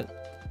 30%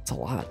 cut. It's a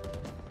lot.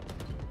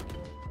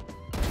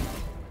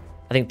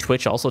 I think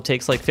Twitch also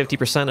takes like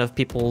 50% of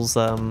people's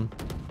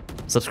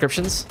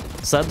subscriptions,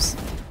 subs.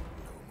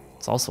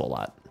 It's also a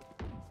lot.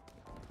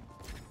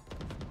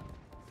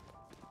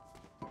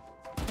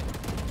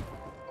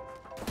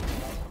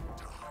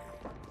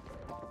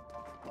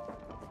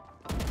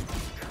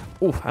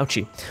 Ooh,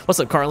 ouchie. What's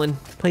up, Carlin?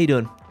 How you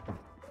doing?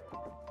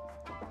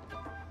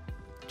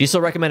 Do you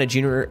still recommend a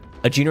junior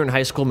in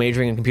high school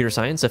majoring in computer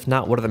science? If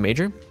not, what are the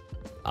major?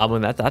 Well,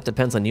 that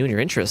depends on you and your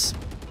interests.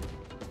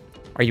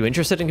 Are you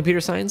interested in computer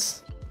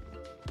science?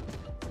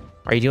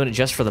 Are you doing it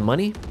just for the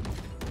money?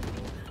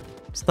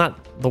 It's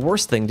not the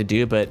worst thing to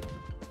do, but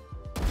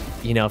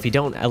you know, if you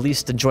don't at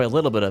least enjoy a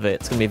little bit of it,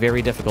 it's gonna be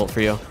very difficult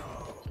for you.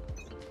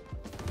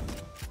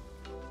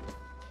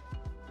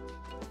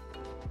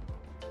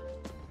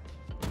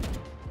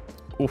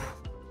 Oof.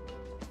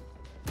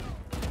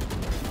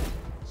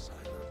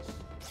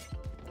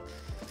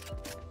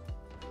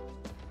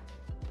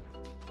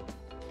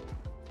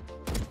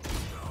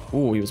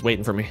 Ooh, he was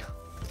waiting for me.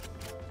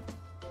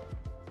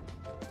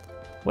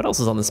 What else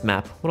is on this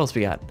map? What else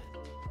we got?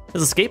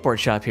 There's a skateboard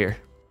shop here.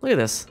 Look at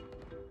this.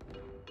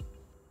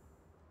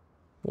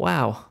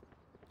 Wow.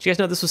 Did you guys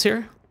know this was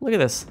here? Look at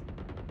this.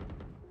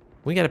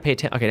 We gotta pay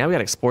attention. Okay, now we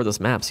gotta explore this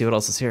map, see what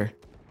else is here.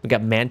 We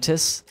got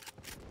Mantis.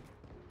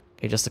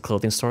 Okay, just a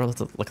clothing store.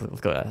 Let's look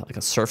like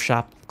a surf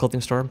shop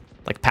clothing store.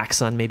 Like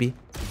PacSun, maybe.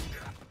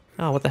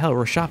 Oh, what the hell?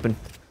 We're shopping.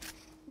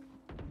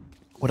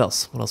 What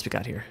else? What else we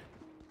got here?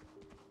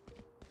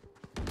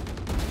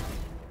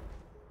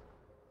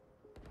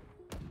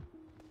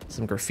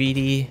 Some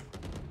graffiti.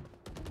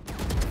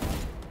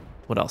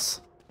 What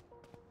else?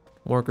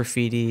 More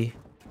graffiti.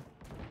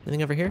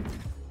 Anything over here?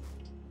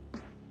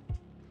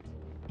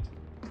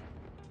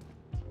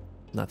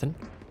 Nothing.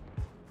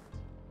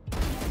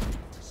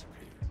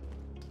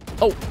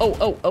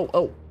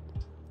 Oh.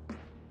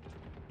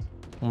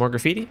 More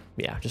graffiti?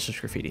 Yeah, just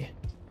graffiti.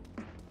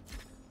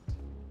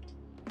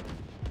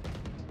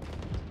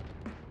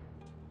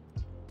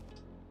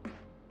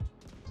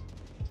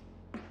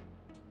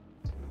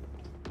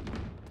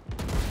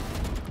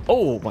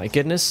 Oh my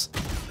goodness.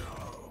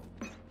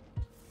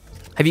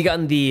 Have you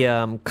gotten the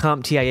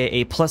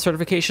CompTIA A+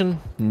 certification?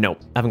 Nope,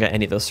 I haven't got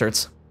any of those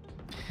certs.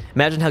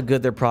 Imagine how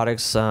good their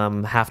products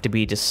have to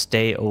be to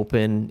stay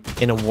open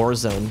in a war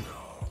zone.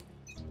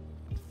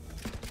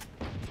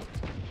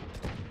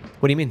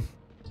 What do you mean?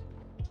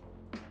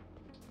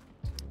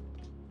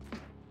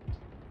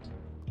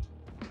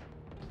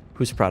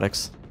 Whose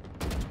products?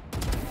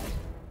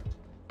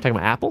 Talking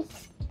about Apple?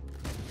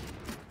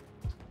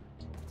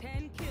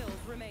 10 kills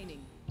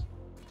remaining.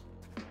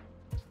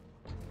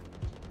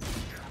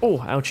 Oh,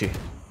 ouchie.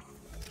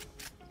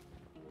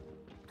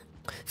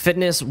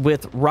 Fitness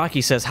with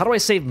Rocky says, how do I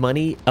save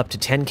money up to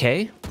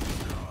 10K?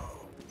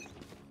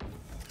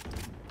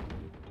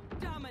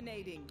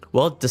 Dominating.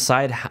 Well,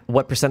 decide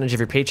what percentage of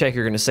your paycheck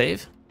you're going to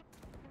save.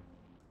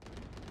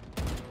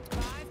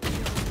 5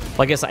 kills.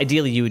 Well, I guess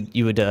ideally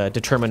you would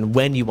determine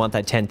when you want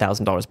that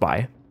 $10,000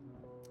 by,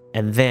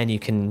 and then you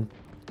can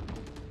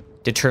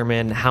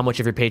determine how much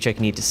of your paycheck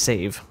you need to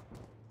save.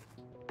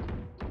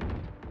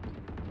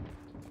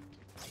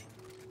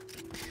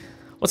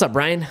 What's up,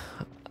 Brian?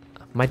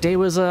 My day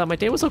was okay.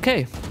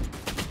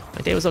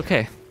 My day was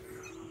okay.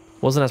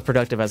 Wasn't as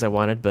productive as I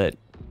wanted, but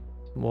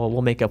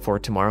we'll make up for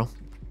it tomorrow.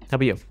 How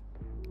about you?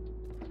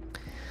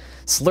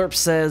 Slurp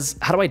says,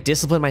 how do I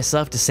discipline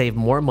myself to save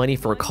more money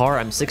for a car?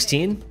 I'm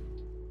 16.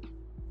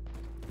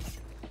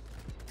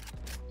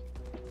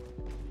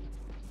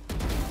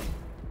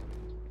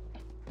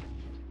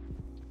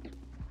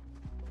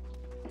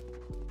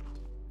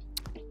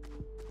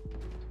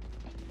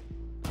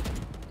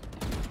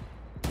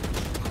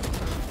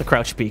 The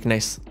crouch peek,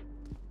 nice.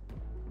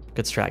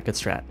 Good strat, good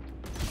strat.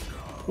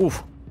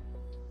 Oof.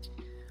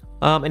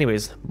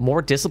 Anyways,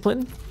 more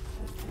discipline.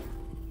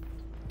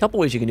 Couple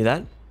ways you can do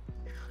that.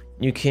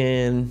 You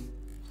can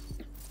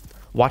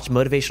watch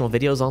motivational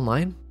videos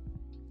online.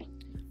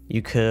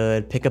 You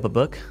could pick up a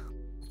book.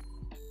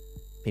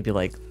 Maybe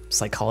like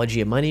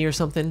Psychology of Money or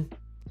something.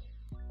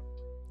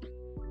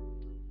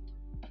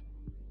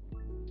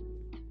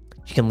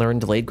 You can learn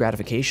delayed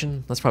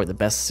gratification. That's probably the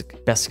best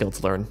skill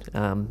to learn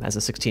as a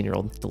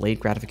 16-year-old. Delayed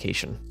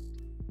gratification.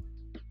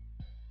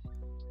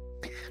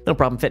 No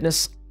problem,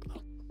 fitness.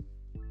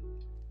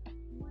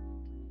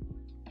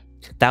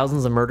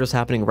 Thousands of murders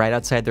happening right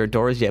outside their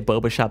doors, yet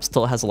Boba Shop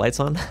still has the lights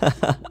on.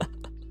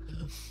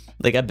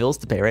 They got bills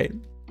to pay, right?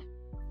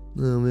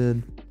 Oh,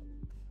 man.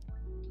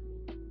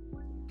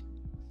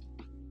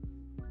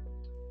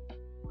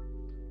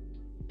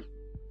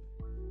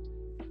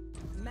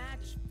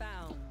 Match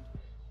found.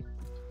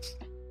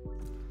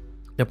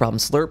 No problem,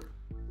 Slurp.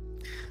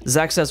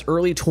 Zach says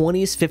early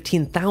 20s,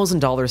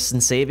 $15,000 in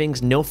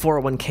savings, no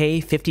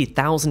 401k,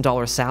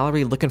 $50,000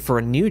 salary, looking for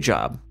a new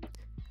job.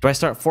 Do I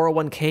start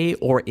 401k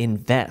or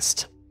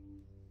invest?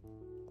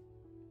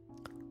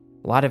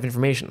 A lot of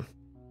information.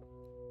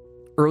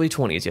 Early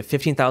 20s, you have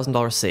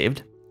 $15,000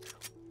 saved.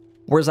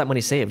 Where's that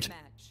money saved? Match.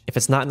 If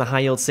it's not in the high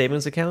yield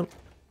savings account,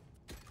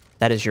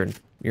 that is your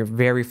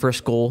very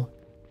first goal.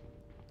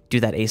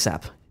 Do that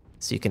ASAP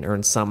so you can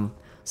earn some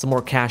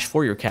more cash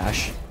for your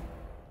cash.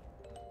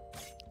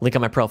 Link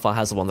on my profile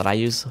has the one that I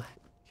use.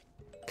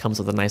 Comes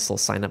with a nice little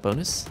sign-up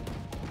bonus.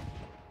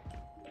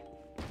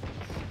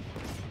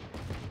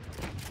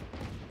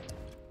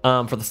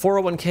 For the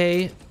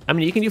 401k, I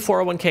mean, you can do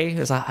 401k.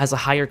 It has a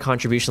higher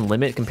contribution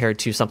limit compared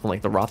to something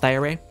like the Roth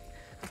IRA.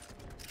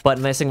 But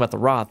the nice thing about the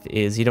Roth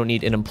is you don't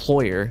need an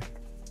employer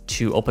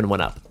to open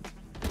one up.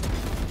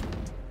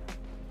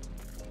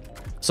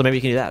 So maybe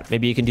you can do that.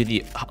 Maybe you can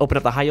do open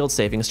up the high yield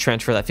savings,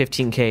 transfer that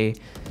 15k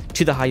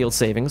to the high yield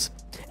savings,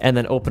 and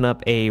then open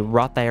up a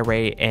Roth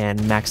IRA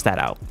and max that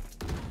out.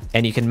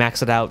 And you can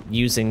max it out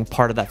using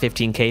part of that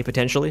 15k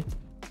potentially.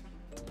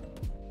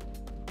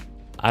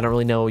 I don't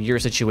really know your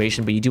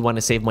situation, but you do want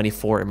to save money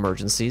for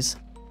emergencies.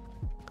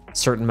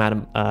 Certain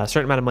amount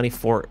of money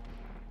for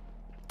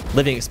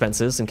living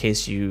expenses in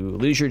case you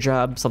lose your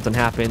job, something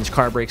happens,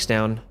 car breaks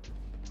down.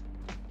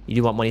 You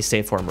do want money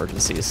saved for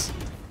emergencies.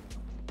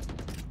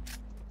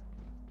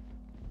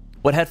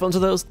 What headphones are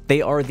those?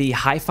 They are the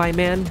Hi-Fi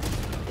Man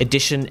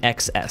Edition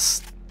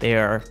XS. They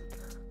are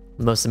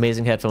the most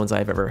amazing headphones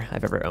I've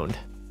ever owned.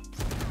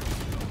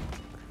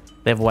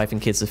 They have a wife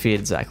and kids to feed,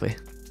 exactly.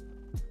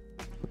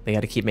 They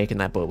got to keep making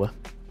that boba.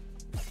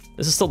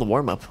 This is still the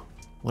warm-up.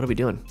 What are we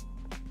doing?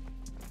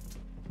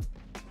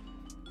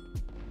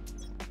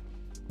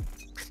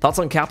 Thoughts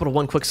on Capital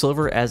One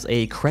Quicksilver as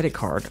a credit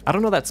card? I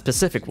don't know that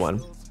specific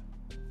one.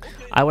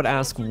 I would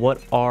ask,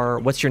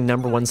 what's your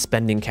number one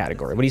spending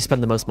category? What do you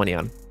spend the most money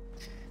on?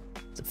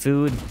 Is it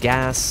food,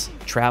 gas,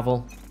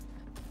 travel?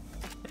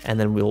 And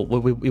then we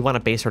want to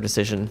base our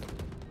decision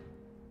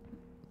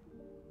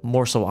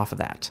more so off of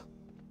that.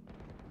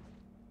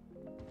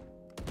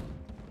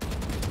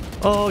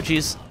 Oh,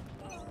 geez.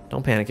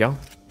 Don't panic, y'all.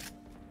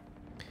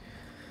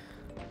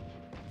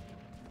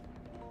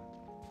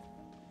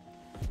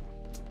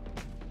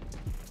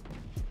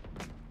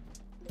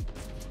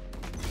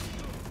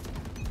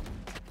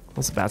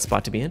 That's a bad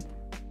spot to be in.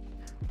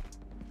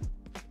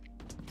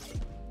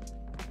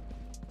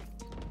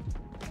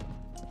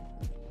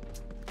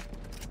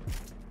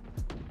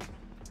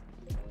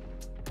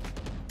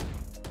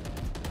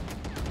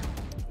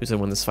 Who's gonna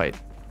win this fight?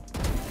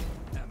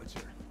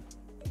 Amateur.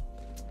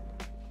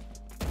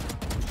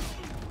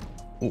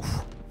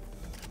 Oof.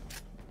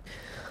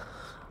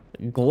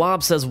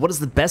 Glob says, what is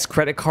the best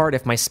credit card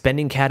if my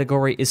spending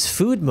category is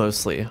food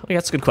mostly? Oh, yeah,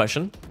 that's a good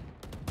question.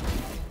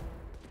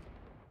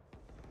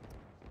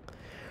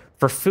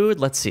 For food,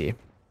 let's see.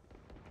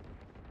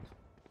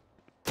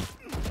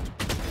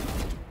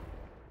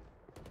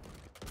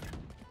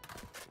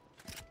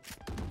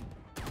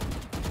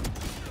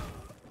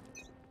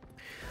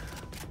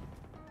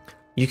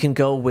 You can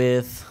go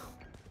with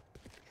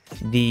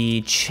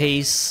the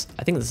Chase,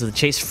 I think this is the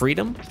Chase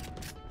Freedom.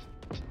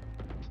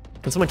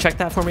 Can someone check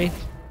that for me?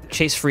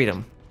 Chase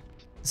Freedom.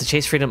 It's the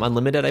Chase Freedom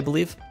Unlimited, I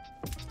believe.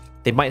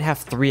 They might have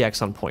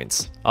 3x on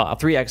points.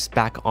 3x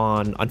back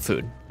on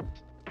food.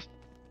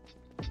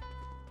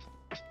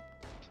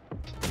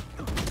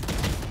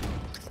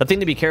 The thing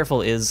to be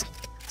careful is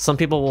some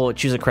people will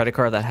choose a credit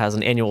card that has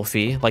an annual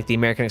fee, like the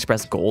American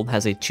Express Gold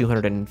has a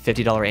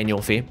 $250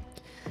 annual fee.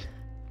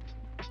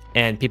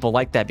 And people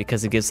like that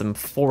because it gives them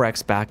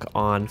 4x back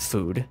on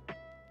food.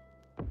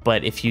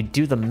 But if you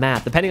do the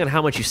math, depending on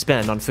how much you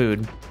spend on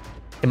food,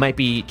 it might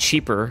be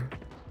cheaper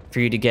for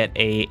you to get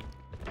a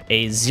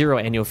 0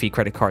 annual fee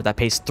credit card that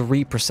pays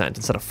 3%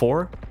 instead of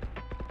 4.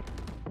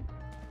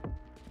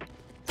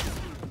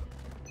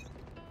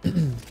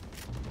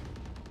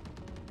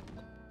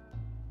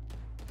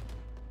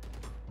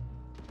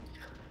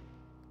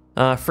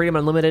 Freedom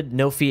Unlimited,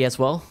 no fee as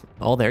well.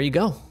 Oh, there you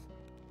go.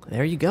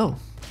 There you go.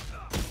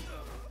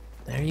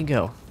 There you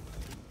go.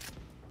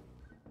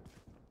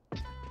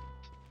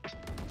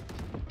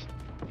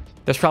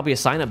 There's probably a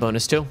sign-up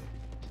bonus too.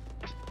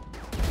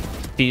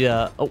 If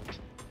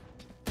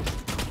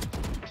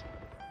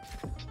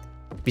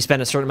you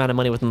spend a certain amount of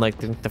money within like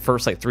the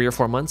first like 3 or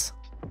 4 months,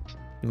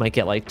 you might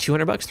get like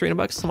 $200,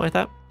 $300, something like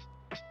that.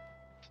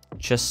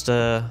 Just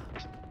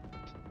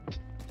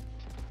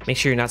make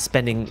sure you're not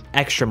spending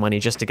extra money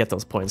just to get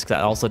those points, because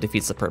that also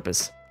defeats the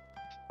purpose.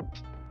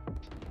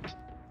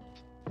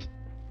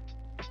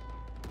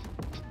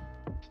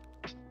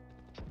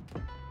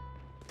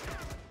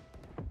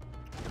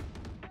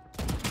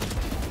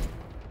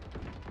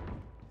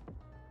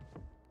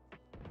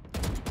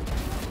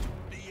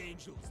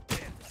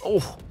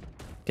 Oh,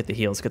 get the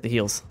heals, get the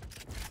heals.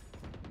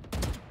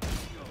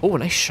 Oh,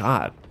 nice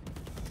shot.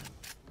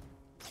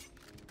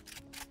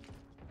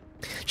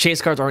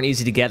 Chase cards aren't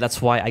easy to get.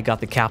 That's why I got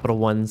the Capital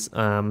One's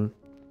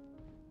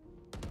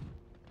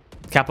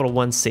Capital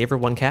One Saver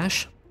One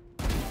Cash.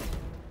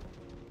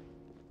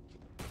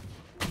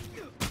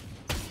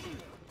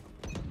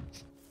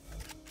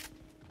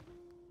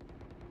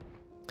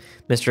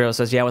 Mr. O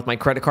says, yeah, with my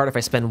credit card, if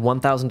I spend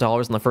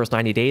 $1,000 in the first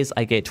 90 days,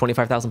 I get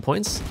 25,000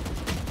 points.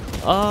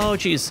 Oh,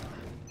 geez.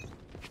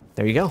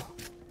 There you go.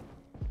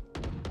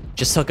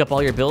 Just hook up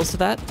all your bills to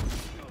that.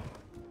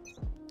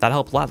 That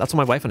helped a lot. That's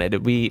what my wife and I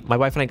did. My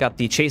wife and I got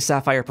the Chase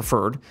Sapphire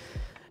Preferred,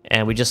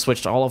 and we just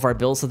switched all of our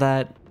bills to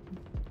that.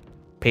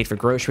 Paid for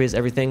groceries,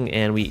 everything,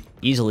 and we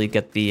easily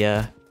got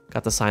the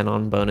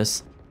sign-on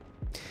bonus.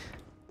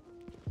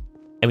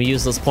 And we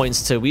use those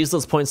points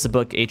to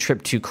book a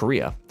trip to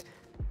Korea.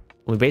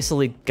 We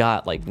basically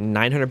got like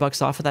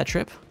 $900 off of that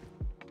trip,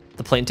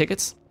 the plane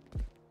tickets.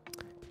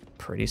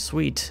 Pretty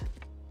sweet.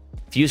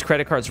 If you use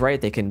credit cards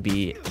right, they can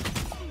be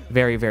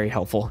very, very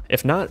helpful.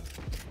 If not,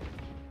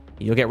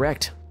 you'll get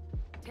wrecked.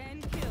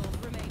 10 kills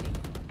remaining.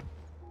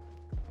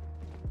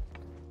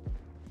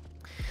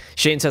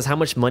 Shane says, how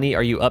much money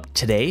are you up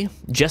today?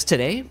 Just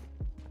today?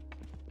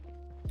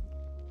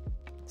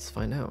 Let's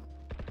find out.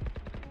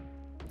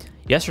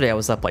 Yesterday I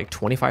was up like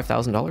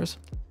 $25,000.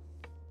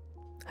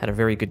 Had a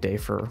very good day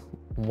for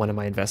one of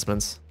my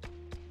investments.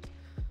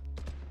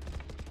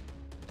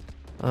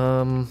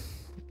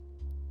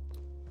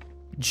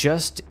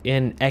 Just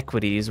in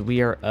equities,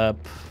 we are up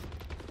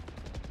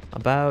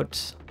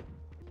about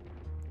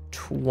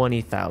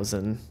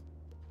 20,000.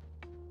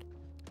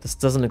 This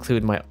doesn't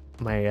include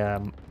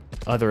my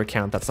other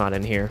account that's not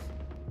in here.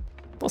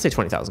 I'll say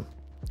 20,000.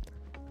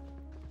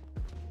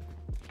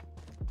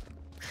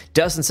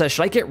 Dustin says,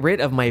 should I get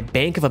rid of my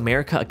Bank of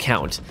America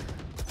account?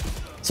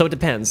 So So it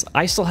depends.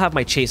 I still have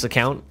my Chase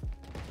account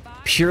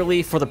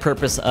purely for the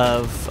purpose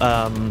of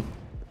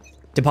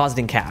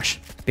depositing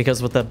cash,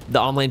 because with the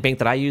online bank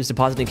that I use,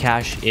 depositing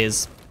cash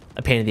is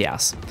a pain in the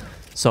ass.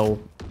 So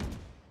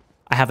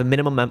I have a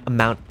minimum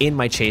amount in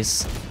my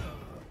Chase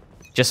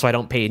just so I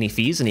don't pay any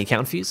fees, any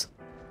account fees.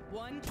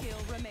 One kill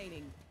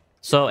remaining.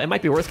 So it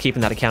might be worth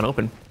keeping that account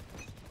open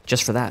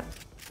just for that.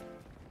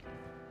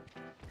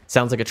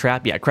 Sounds like a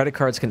trap. Yeah, credit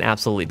cards can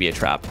absolutely be a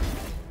trap.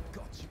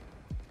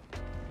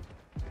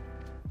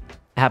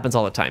 It happens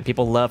all the time.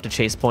 People love to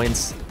chase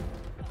points,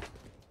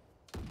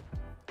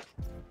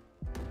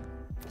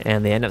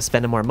 and they end up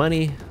spending more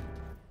money.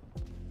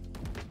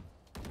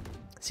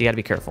 So you gotta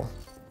be careful.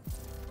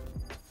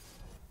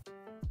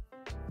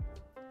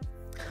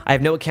 I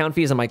have no account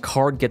fees and my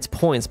card gets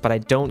points, but I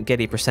don't get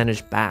a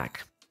percentage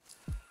back.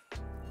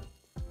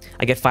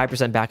 I get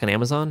 5% back on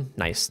Amazon.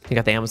 Nice. You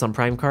got the Amazon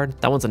Prime card?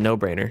 That one's a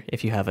no-brainer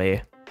if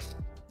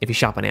you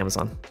shop on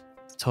Amazon.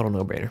 It's a total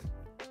no-brainer.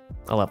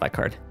 I love that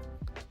card.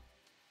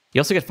 You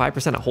also get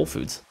 5% at Whole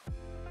Foods.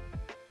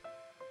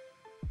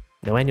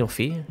 No annual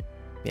fee?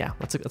 Yeah,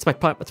 that's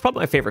probably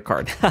my favorite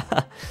card.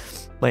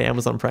 My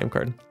Amazon Prime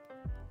card.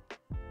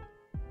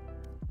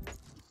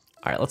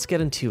 All right, let's get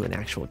into an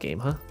actual game,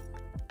 huh?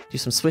 Do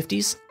some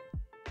Swifties.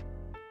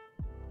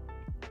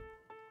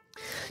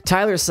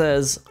 Tyler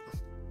says,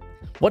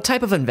 what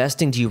type of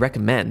investing do you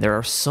recommend? There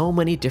are so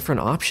many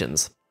different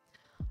options.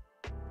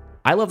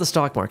 I love the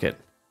stock market.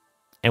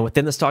 And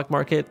within the stock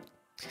market,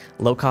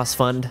 low-cost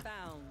fund,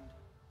 Found.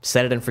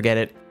 set it and forget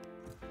it.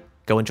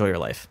 Go enjoy your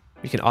life.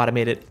 You can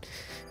automate it.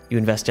 You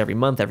invest every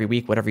month, every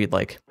week, whatever you'd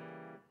like.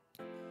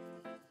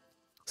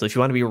 So if you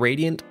want to be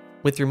radiant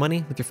with your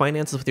money, with your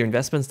finances, with your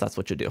investments, that's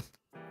what you do.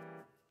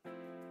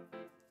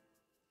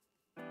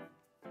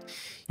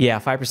 Yeah,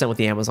 5% with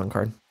the Amazon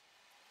card.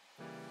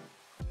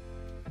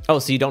 Oh,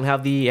 so you don't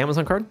have the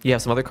Amazon card? You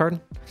have some other card?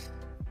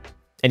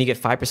 And you get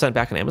 5%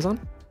 back on Amazon?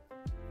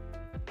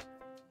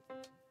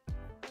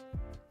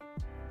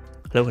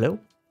 Hello, hello?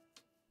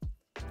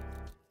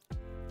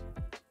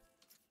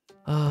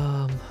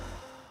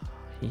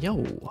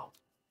 Yo.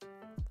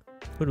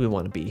 Who do we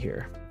want to be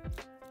here?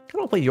 I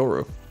want to play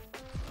Yoru.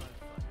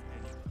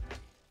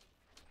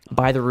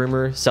 Buy the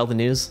rumor, sell the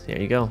news.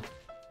 There you go.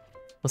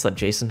 What's up,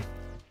 Jason?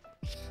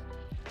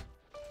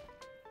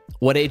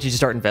 What age did you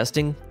start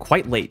investing?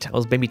 Quite late. I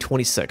was maybe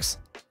 26.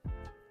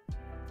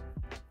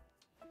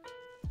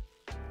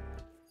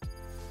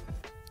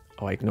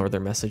 Oh, I ignored their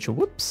message.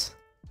 Whoops.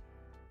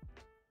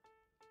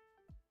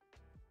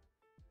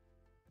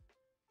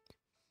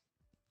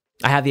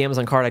 I have the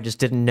Amazon card. I just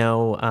didn't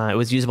know it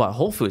was usable at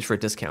Whole Foods for a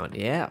discount.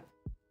 Yeah.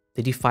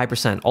 They do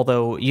 5%.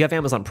 Although you have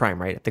Amazon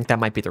Prime, right? I think that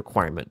might be the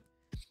requirement.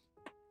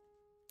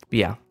 But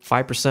yeah,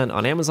 5%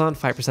 on Amazon,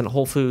 5% at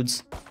Whole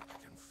Foods. I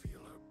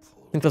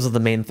think those are the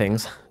main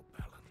things.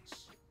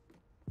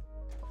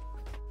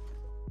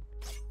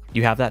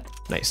 You have that?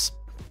 Nice.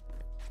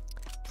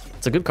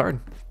 It's a good card.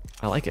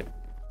 I like it.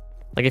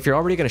 Like, if you're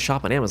already going to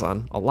shop on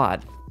Amazon a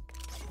lot,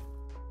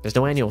 there's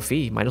no annual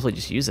fee. Might as well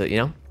just use it, you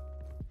know?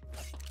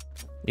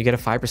 You get a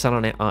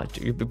 5% on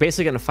you're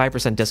basically getting a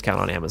 5% discount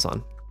on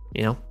Amazon,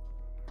 you know?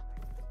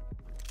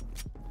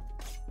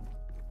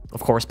 Of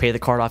course, pay the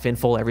card off in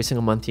full every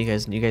single month. You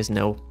guys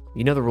know.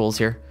 You know the rules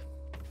here.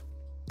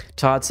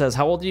 Todd says,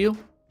 how old are you?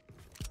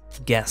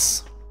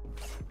 Guess.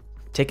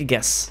 Take a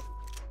guess.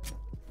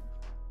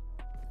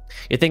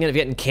 You're thinking of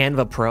getting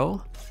Canva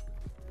Pro?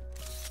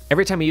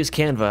 Every time I use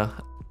Canva,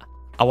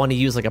 I want to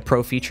use like a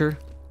pro feature,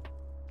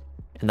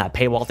 and that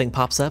paywall thing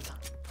pops up.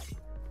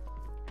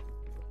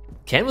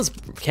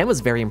 Canva's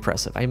very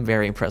impressive. I'm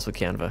very impressed with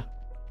Canva.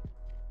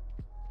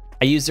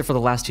 I used it for the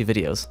last 2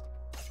 videos.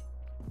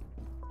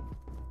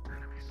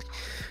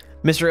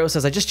 Mr. O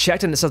says, I just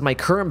checked and it says my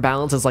current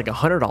balance is like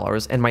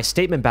 $100 and my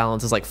statement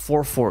balance is like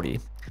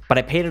 $440, but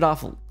I paid it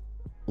off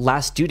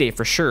last due date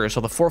for sure, so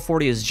the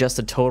 $440 is just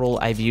the total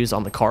I've used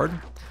on the card.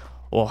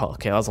 Oh,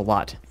 okay, that was a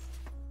lot.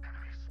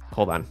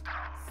 Hold on.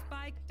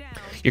 Spike down.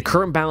 Your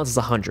current balance is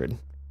 100,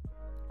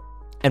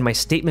 and my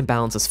statement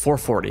balance is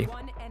 440.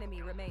 One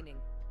enemy remaining.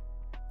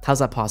 How's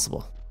that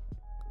possible?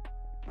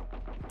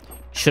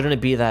 Shouldn't it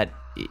be that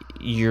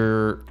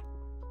your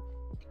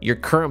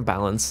current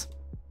balance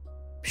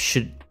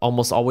should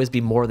almost always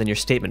be more than your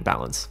statement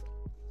balance?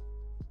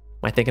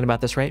 Am I thinking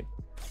about this right?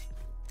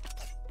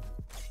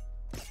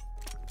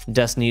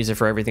 Dustin uses it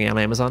for everything on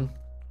Amazon.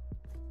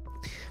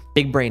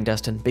 Big brain,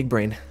 Dustin. Big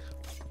brain.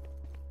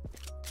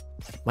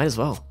 Might as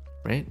well,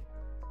 right?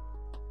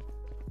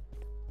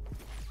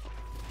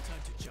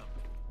 Time to jump.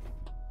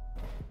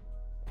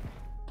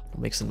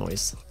 We'll make some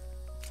noise.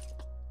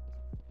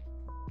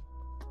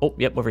 Oh,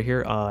 yep, over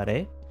here.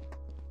 A.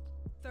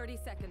 30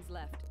 seconds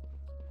left.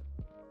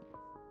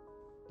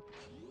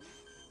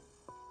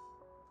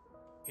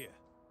 Here.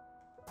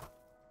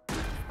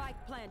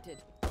 Spike planted.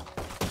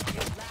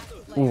 Last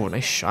player Ooh,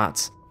 nice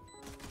shots.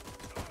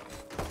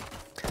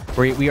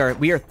 We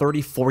are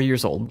 34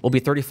 years old. We'll be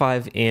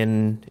 35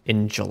 in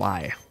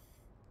July.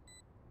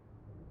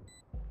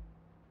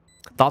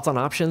 Thoughts on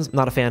options?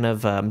 Not a fan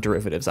of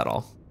derivatives at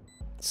all.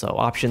 So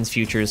options,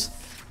 futures,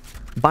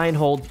 buy and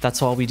hold.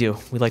 That's all we do.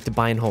 We like to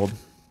buy and hold.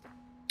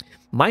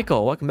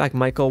 Michael, welcome back,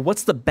 Michael.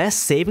 What's the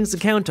best savings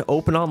account to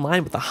open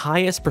online with the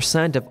highest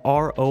percent of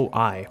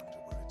ROI?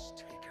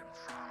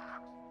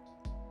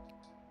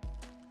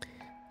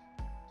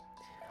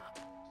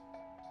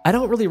 I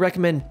don't really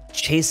recommend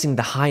chasing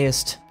the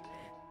highest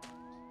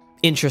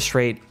interest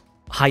rate,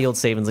 high yield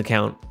savings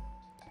account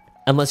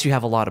unless you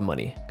have a lot of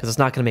money, because it's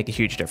not going to make a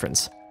huge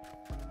difference.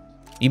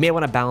 You may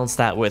want to balance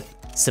that with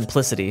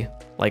simplicity,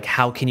 like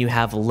how can you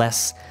have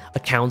less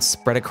accounts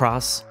spread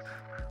across,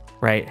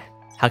 right?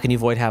 How can you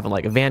avoid having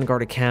like a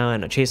Vanguard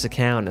account, a Chase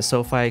account, and a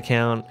SoFi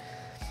account?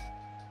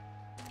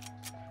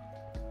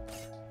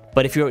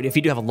 But if you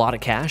do have a lot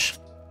of cash,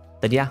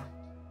 then yeah,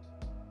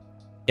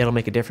 it'll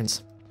make a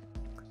difference.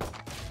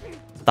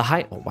 The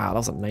high, oh wow, that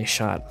was a nice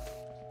shot.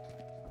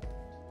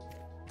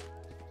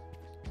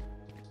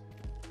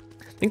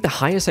 I think the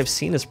highest I've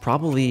seen is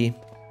probably,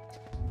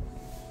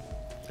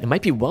 it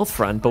might be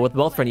Wealthfront, but with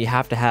Wealthfront you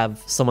have to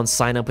have someone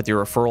sign up with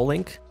your referral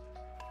link,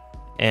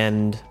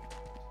 and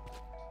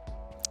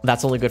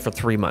that's only good for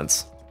 3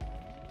 months.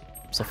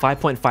 So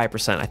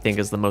 5.5% I think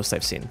is the most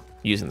I've seen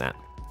using that.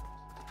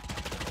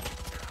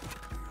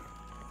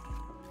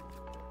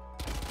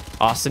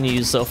 Austin, you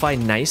use SoFi,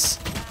 nice.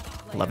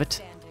 Love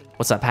it.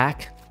 What's that,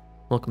 Pack?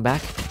 Welcome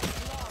back.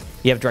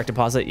 You have direct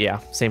deposit? Yeah,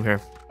 same here.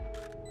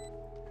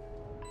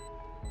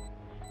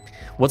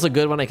 What's a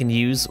good one I can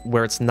use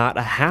where it's not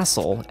a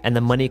hassle and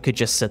the money could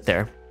just sit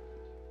there?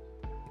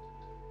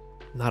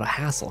 Not a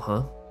hassle,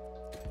 huh?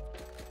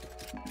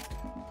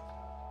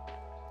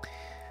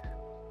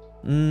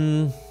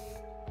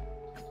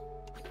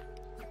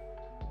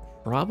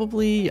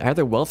 Probably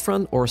either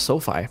Wealthfront or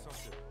SoFi.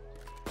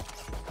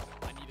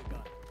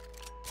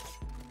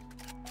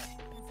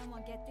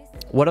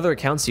 What other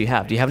accounts do you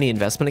have? Do you have any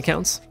investment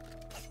accounts?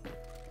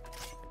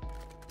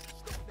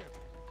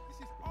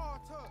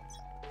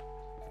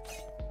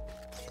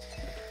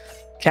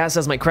 Kaz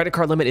says my credit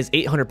card limit is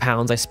 800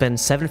 pounds. I spend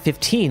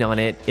 715 on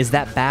it. Is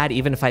that bad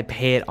even if I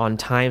pay it on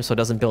time so it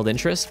doesn't build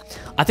interest?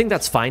 I think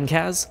that's fine,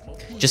 Kaz.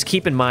 Just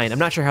keep in mind, I'm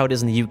not sure how it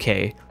is in the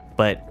UK,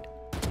 but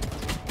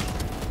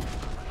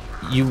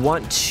you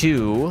want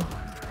to...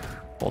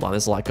 Hold on,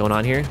 there's a lot going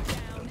on here.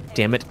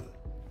 Damn it.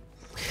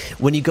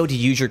 When you go to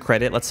use your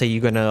credit, let's say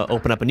you're going to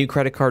open up a new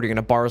credit card, you're going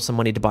to borrow some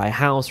money to buy a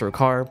house or a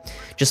car,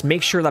 just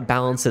make sure that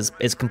balance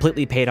is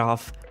completely paid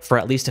off for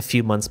at least a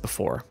few months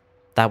before.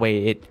 That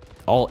way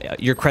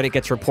your credit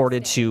gets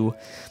reported to,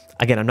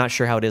 again, I'm not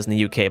sure how it is in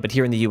the UK, but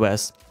here in the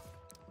US,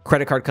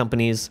 credit card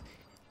companies,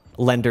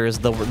 lenders,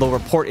 they'll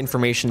report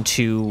information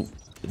to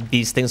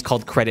these things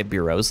called credit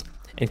bureaus,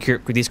 and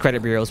these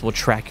credit bureaus will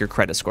track your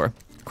credit score,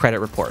 credit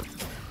report.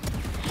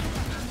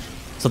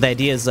 So the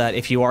idea is that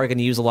if you are going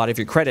to use a lot of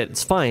your credit,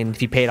 it's fine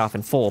if you pay it off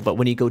in full, but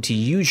when you go to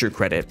use your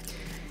credit,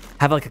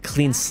 have like a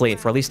clean slate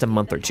for at least a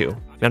month or two. You know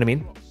what I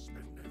mean?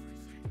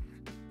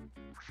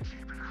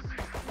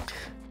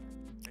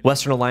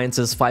 Western Alliance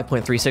is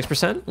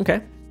 5.36%.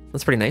 Okay,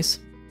 that's pretty nice.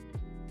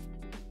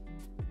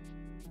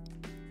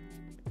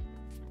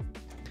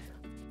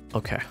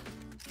 Okay.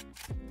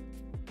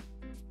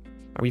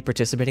 Are we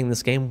participating in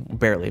this game?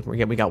 Barely.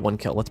 We got 1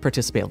 kill. Let's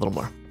participate a little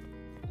more.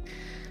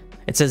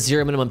 It says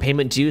 0 minimum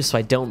payment due, so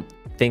I don't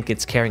think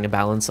it's carrying a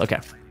balance. Okay.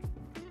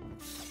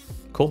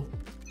 Cool.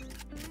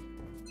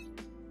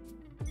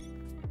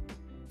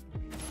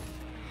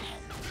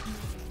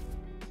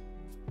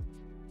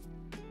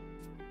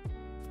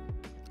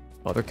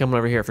 Oh, they're coming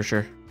over here for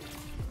sure.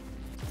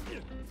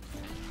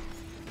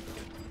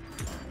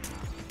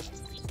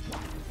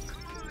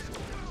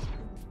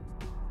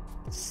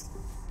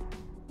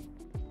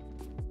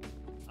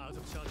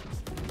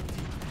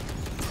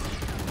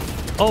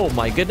 Oh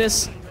my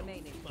goodness.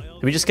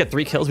 Did we just get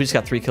 3 kills? We just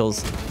got 3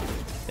 kills.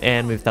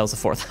 And that was the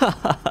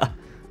 4th.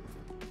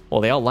 Well,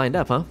 they all lined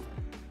up, huh?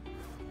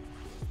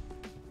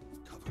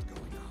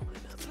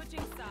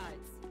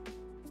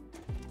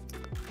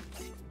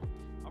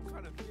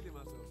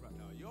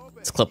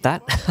 Let's clip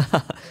that.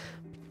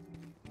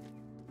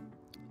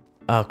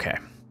 Okay.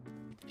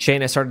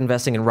 Shane, I started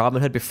investing in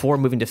Robinhood before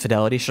moving to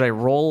Fidelity. Should I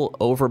roll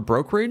over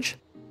brokerage?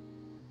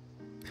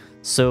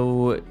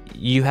 So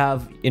you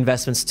have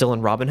investments still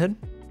in Robinhood,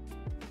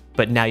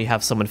 but now you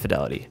have some in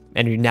Fidelity,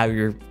 and now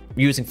you're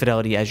using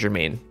Fidelity as your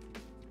main.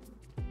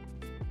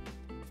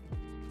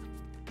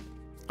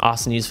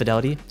 Austin used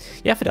Fidelity.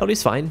 Yeah,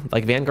 Fidelity's fine.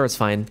 Like Vanguard's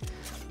fine.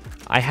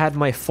 I had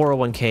my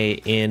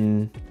 401k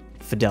in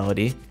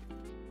Fidelity,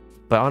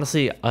 but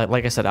honestly,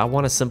 like I said, I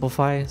want to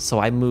simplify, so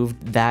I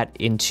moved that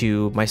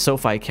into my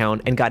SoFi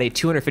account and got a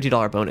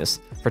 $250 bonus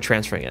for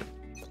transferring it.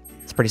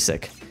 It's pretty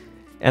sick.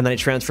 And then I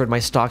transferred my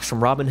stocks from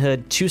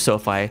Robinhood to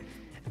SoFi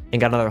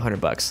and got another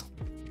 $100.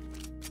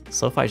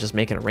 SoFi's just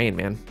making it rain,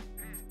 man.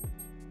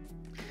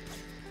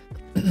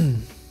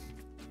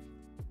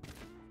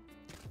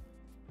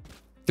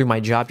 Through my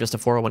job, just a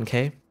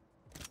 401k.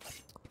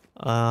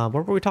 What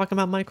were we talking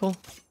about, Michael?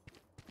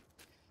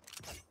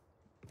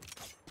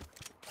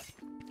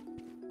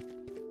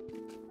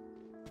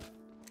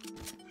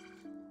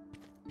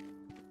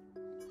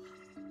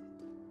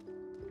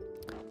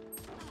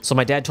 So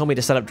my dad told me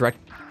to set up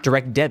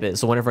direct debit.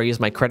 So whenever I use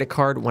my credit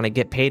card, when I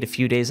get paid a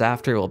few days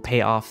after, it will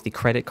pay off the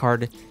credit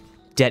card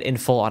debt in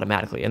full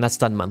automatically. And that's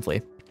done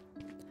monthly.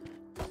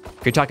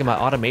 If you're talking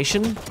about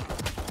automation,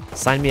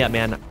 sign me up,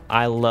 man.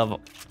 I love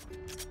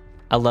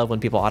when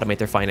people automate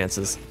their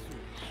finances.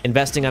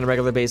 Investing on a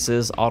regular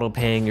basis, auto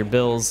paying your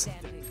bills.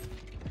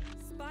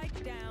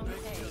 Spike down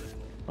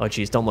A. Oh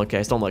geez, don't look,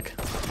 guys, don't look.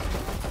 All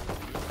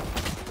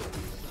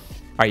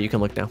right, you can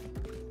look now.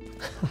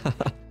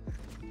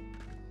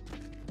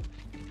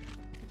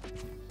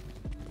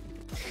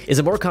 Is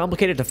it more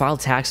complicated to file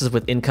taxes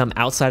with income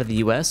outside of the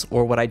US,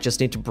 or would I just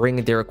need to bring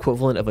their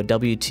equivalent of a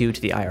W-2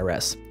 to the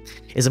IRS?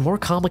 Is it more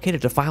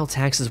complicated to file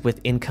taxes with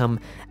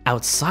income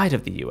outside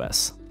of the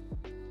US?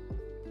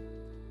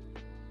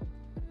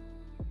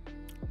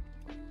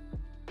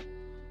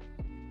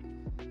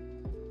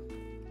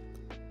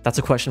 That's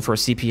a question for a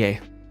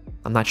CPA.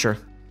 I'm not sure.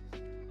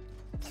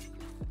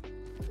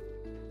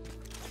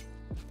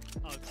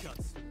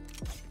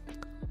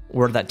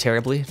 Worded that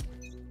terribly.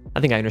 I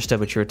think I understood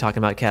what you were talking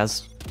about,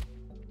 Kaz.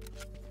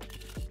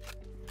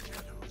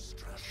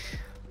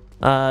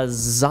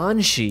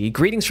 Zanshi,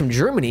 greetings from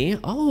Germany.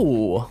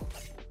 Oh,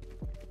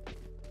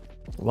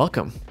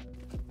 welcome.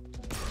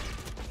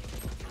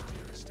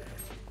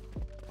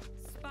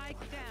 Spike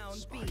down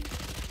B.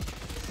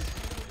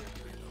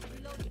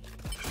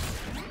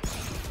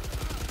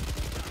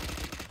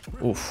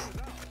 Oof.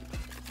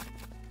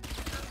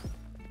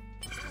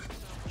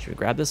 Should we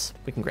grab this?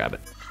 We can grab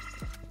it.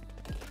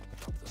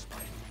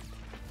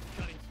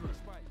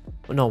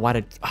 Oh, no, why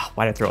did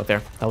I throw it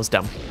there? That was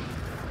dumb.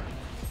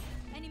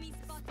 Enemy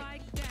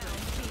spike down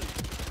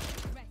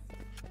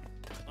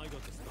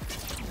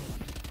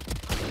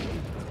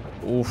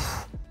B.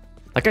 Oof.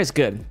 That guy's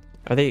good.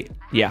 Are they?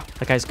 Yeah,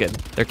 that guy's good.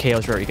 Their KO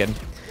is very good.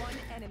 One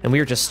enemy. And we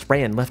were just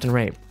spraying left and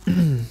right.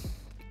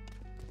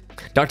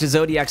 Dr.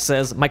 Zodiac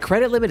says, my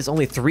credit limit is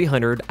only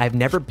 300. I've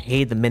never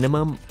paid the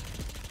minimum.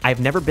 I've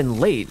never been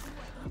late,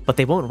 but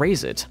they won't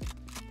raise it.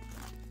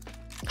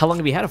 How long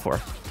have you had it for?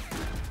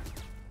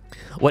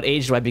 What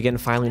age do I begin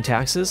filing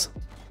taxes?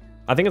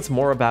 I think it's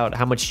more about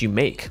how much you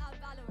make.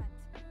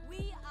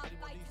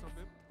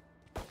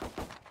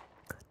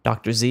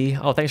 Dr. Z.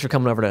 Oh, thanks for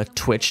coming over to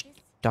Twitch,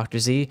 Dr.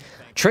 Z.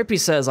 Trippy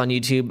says on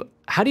YouTube,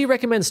 how do you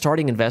recommend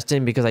starting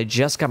investing? Because I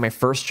just got my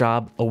first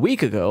job a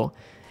week ago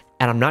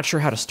and I'm not sure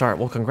how to start.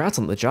 Well, congrats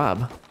on the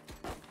job.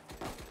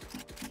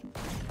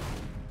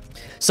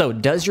 So,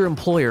 does your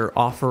employer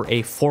offer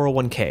a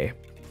 401k?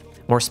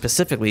 More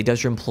specifically,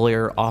 does your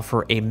employer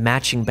offer a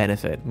matching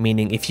benefit?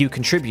 Meaning, if you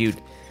contribute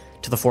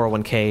to the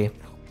 401k,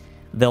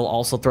 they'll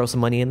also throw some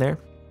money in there.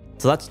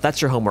 So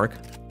that's your homework.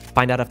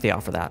 Find out if they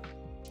offer that.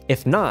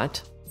 If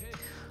not,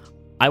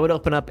 I would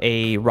open up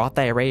a Roth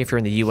IRA if you're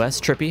in the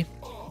US, Trippy.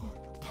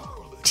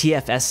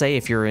 TFSA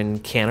if you're in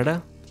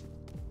Canada.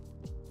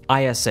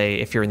 ISA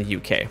if you're in the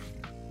UK.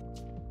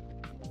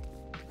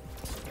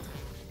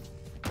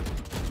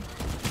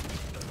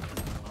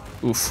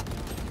 Oof.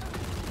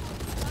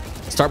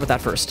 Start with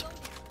that first.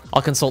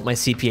 I'll consult my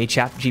CPA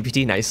chat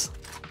GPT. Nice.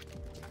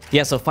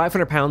 Yeah, so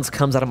 500 pounds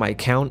comes out of my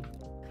account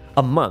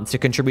a month to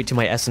contribute to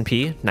my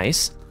S&P.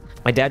 Nice.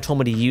 My dad told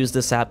me to use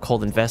this app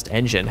called Invest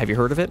Engine. Have you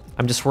heard of it?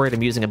 I'm just worried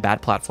I'm using a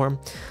bad platform.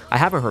 I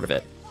haven't heard of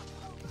it.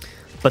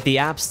 But the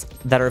apps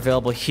that are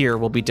available here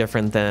will be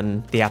different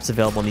than the apps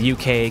available in the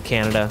UK,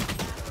 Canada.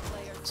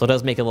 So it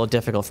does make it a little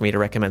difficult for me to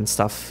recommend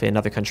stuff in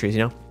other countries,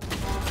 you know?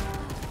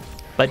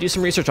 But do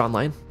some research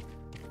online.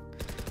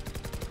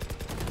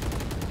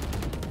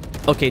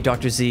 Okay,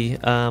 Dr. Z.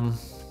 I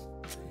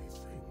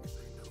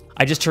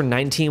just turned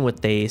 19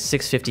 with a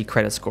 650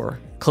 credit score,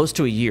 close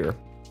to a year.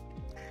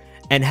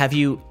 And have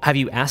you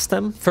asked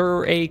them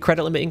for a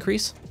credit limit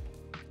increase?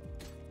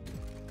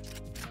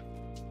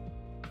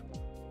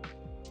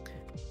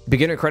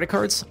 Beginner credit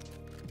cards?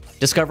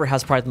 Discover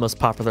has probably the most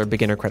popular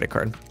beginner credit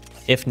card.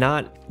 If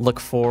not, look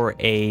for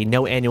a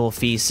no annual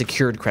fee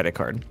secured credit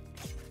card.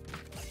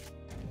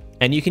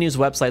 And you can use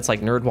websites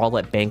like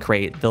NerdWallet,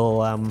 Bankrate.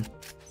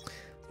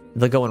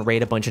 They'll go and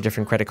rate a bunch of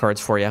different credit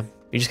cards for you.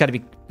 You just got to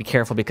be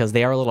careful because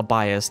they are a little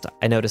biased.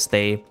 I noticed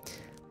they'll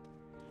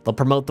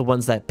promote the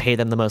ones that pay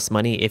them the most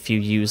money if you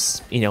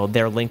use,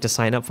 their link to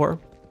sign up for.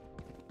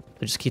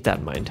 So just keep that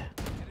in mind.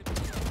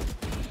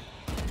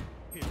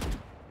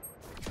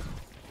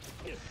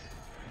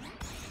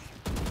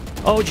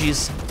 Oh,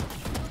 geez.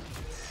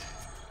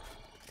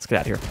 Let's get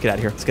out of here. Get out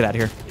of here. Let's get out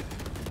of here.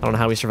 I don't know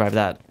how we survived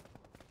that.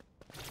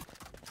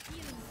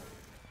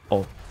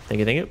 Oh, thank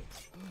you, thank you.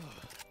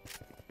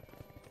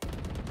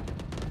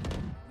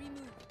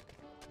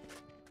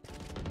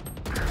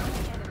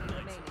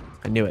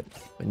 I knew it.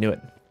 I knew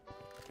it.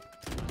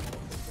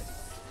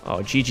 Oh,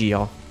 GG,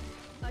 y'all.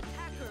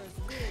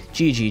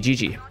 GG,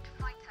 GG.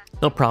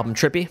 No problem,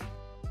 Trippy.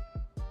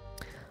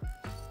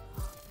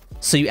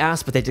 So you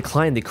asked, but they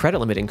declined the credit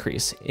limit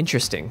increase.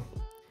 Interesting.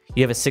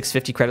 You have a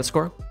 650 credit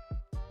score?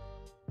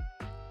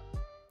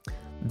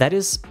 That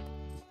is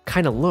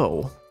kind of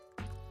low.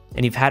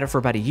 And you've had it for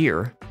about a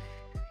year.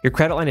 Your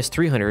credit line is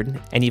 300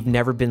 and you've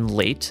never been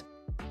late.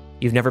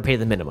 You've never paid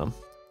the minimum.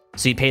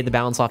 So you pay the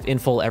balance off in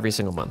full every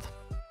single month.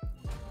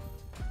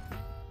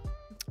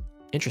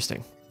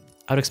 Interesting.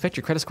 I would expect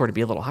your credit score to be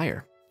a little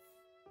higher.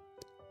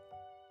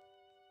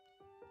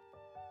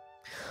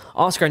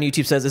 Oscar on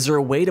YouTube says, is there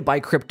a way to buy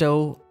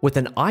crypto with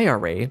an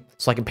IRA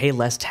so I can pay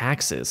less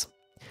taxes?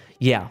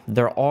 Yeah,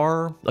 there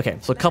are. Okay,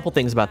 so a couple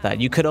things about that.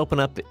 You could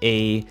open up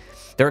there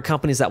are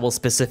companies that will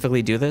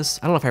specifically do this.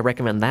 I don't know if I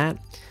recommend that.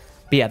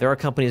 But yeah, there are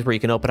companies where you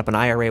can open up an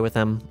IRA with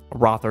them,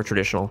 Roth or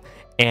traditional,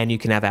 and you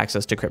can have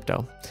access to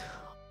crypto.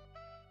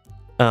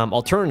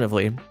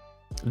 Alternatively,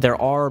 there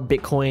are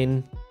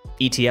Bitcoin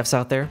ETFs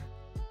out there.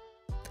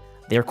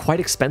 They're quite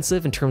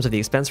expensive in terms of the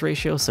expense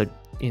ratio, so,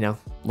 you know,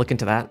 look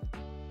into that.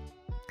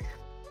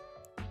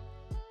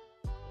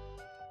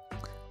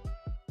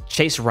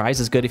 Chase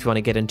Rise is good if you want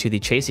to get into the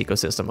Chase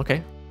ecosystem.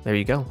 Okay, there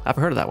you go. I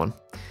haven't heard of that one.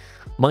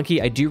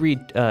 Monkey, I do read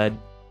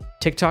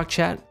TikTok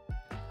chat.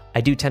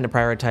 I do tend to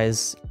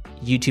prioritize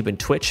YouTube and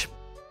Twitch.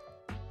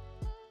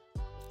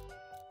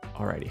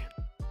 Alrighty.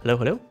 Hello,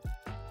 hello.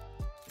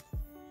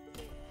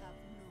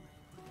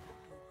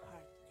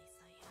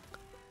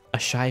 A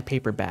shy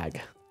paper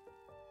bag.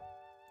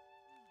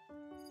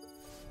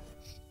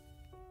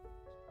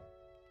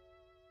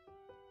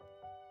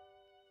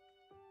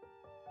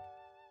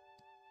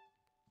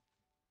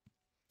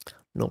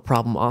 No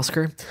problem,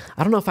 Oscar.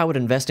 I don't know if I would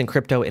invest in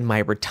crypto in my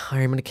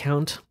retirement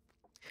account.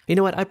 You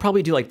know what? I'd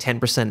probably do like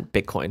 10%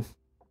 Bitcoin.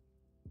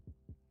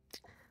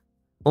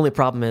 Only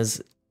problem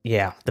is,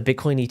 yeah, the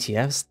Bitcoin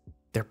ETFs,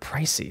 they're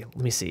pricey.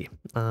 Let me see.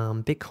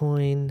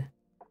 Bitcoin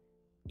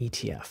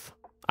ETF.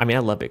 I mean, I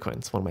love Bitcoin.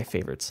 It's one of my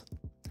favorites.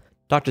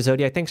 Dr.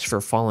 Zodiac, thanks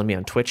for following me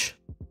on Twitch.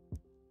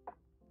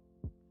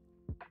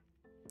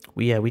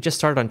 We just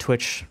started on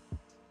Twitch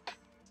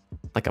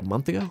like a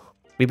month ago.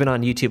 We've been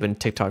on YouTube and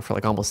TikTok for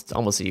like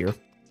almost a year.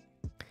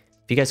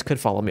 If you guys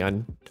could follow me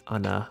on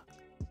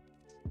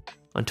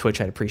Twitch,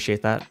 I'd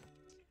appreciate that.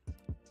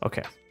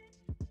 Okay.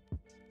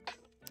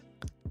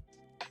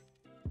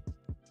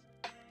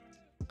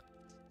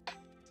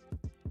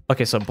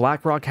 Okay, so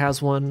BlackRock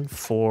has one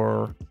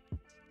for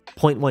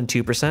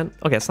 0.12%.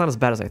 Okay, it's not as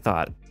bad as I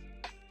thought.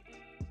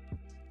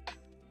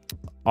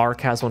 ARK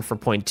has one for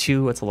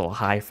 0.2. It's a little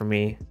high for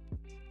me.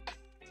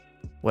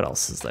 What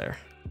else is there?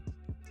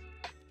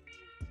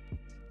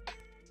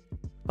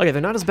 Okay,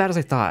 they're not as bad as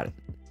I thought.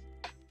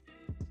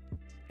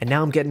 And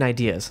now I'm getting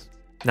ideas.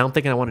 Now I'm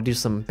thinking I want to do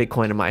some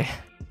Bitcoin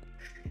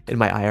in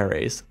my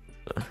IRAs.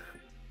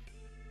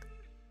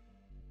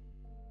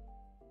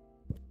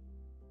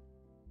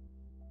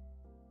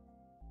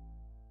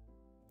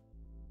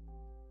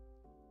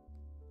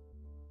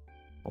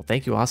 Well,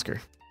 thank you,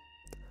 Oscar,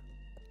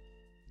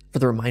 for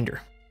the reminder.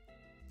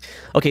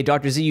 Okay,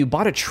 Dr. Z, you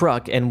bought a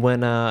truck, and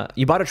when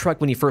you bought a truck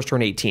when you first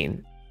turned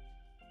 18.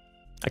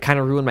 I kind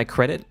of ruined my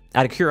credit.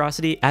 Out of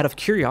curiosity,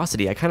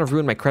 I kind of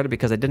ruined my credit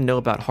because I didn't know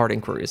about hard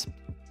inquiries.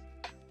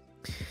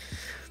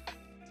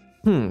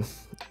 I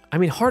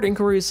mean, hard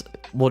inquiries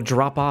will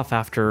drop off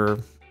after...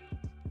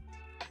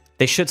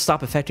 They should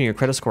stop affecting your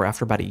credit score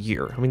after about a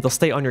year. I mean, they'll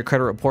stay on your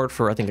credit report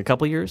for, I think, a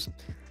couple years.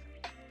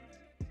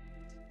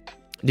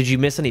 Did you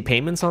miss any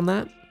payments on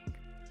that?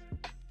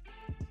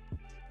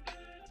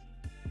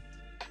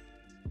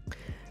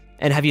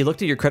 And have you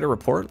looked at your credit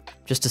report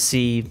just to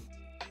see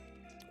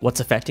what's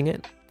affecting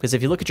it? Because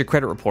if you look at your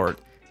credit report,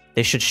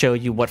 they should show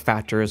you what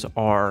factors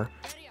are,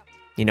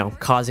 you know,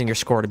 causing your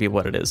score to be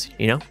what it is,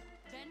 you know?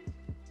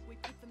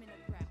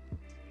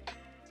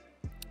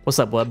 What's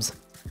up, Webs?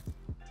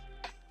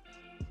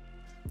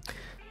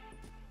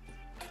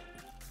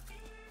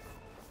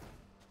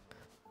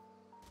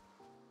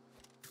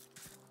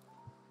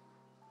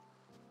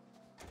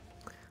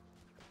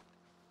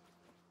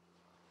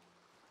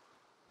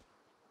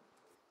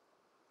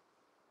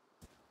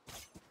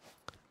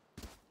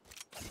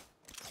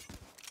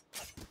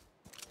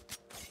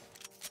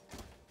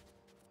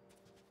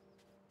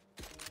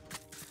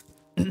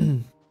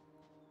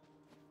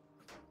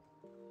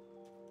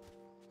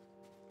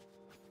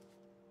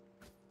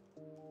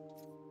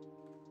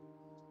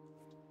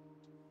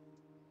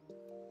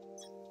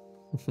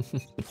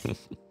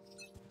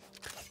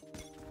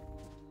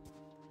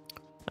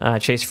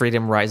 Chase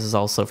Freedom rises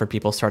also for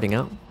people starting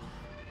out.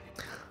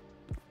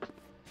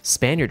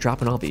 Span, you're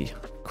dropping all the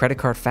credit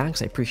card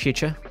facts. I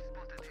appreciate you.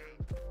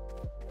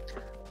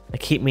 I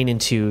keep meaning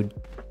to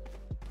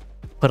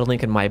put a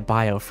link in my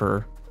bio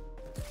for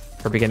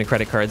beginning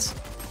credit cards.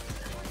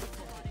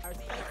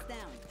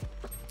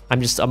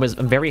 I'm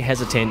very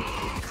hesitant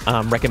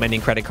recommending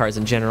credit cards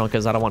in general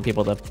because I don't want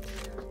people to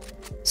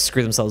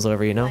screw themselves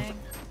over, you know?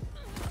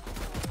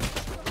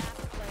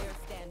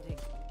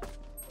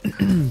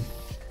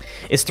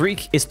 Is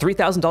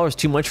 $3,000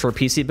 too much for a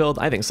PC build?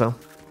 I think so.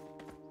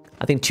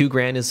 I think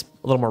 $2,000 is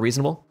a little more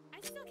reasonable.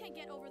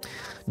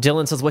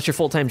 Dylan says, "What's your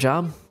full-time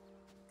job?"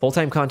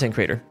 Full-time content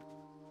creator.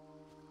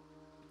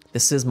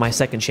 This is my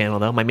second channel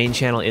though. My main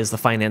channel is the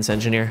Finance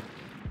Engineer.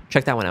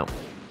 Check that one out.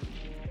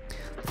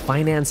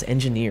 Finance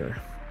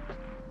Engineer.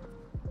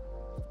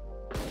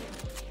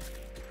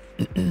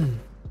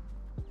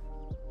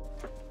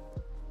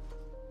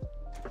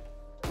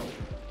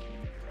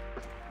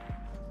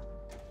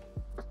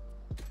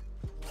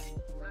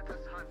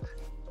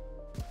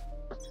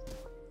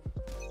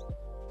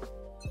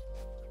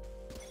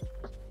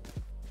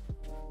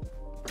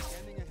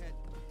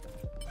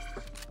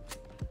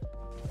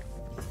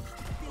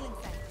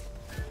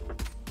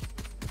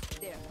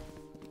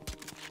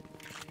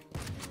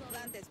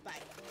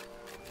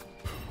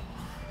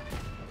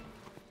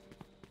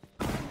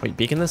 Are you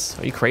beaking this?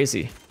 Are you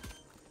crazy?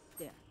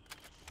 There.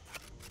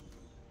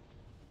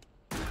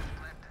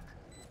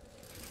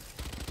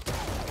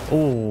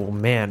 Oh,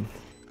 man.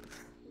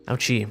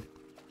 Ouchie.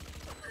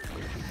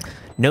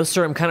 No,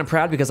 sir, I'm kind of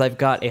proud because I've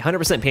got a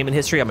 100% payment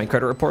history on my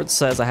credit report.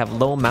 Says I have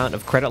low amount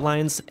of credit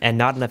lines and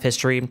not enough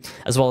history,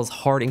 as well as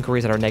hard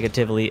inquiries that are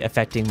negatively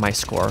affecting my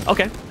score.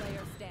 Okay. Player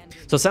standing.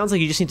 So it sounds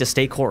like you just need to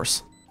stay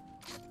course.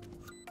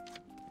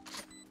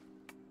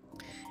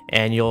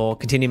 And you'll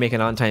continue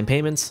making on-time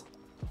payments.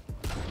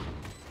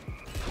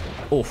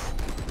 Oof.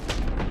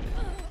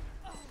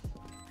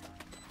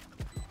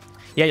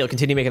 Yeah, you'll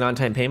continue making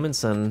on-time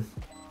payments and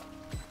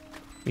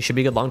you should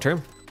be good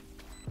long-term.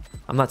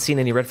 I'm not seeing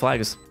any red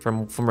flags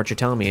from what you're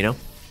telling me, you know?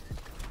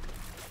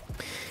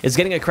 Is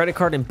getting a credit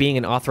card and being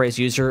an authorized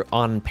user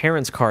on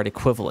parents' card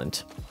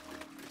equivalent?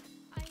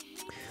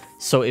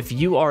 So if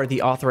you are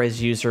the authorized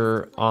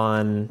user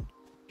on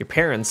your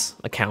parents'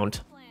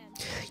 account,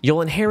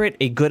 you'll inherit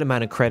a good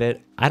amount of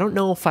credit. I don't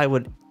know if I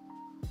would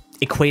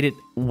equate it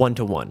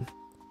one-to-one.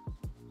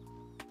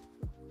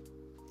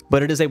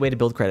 But it is a way to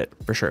build credit,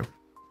 for sure.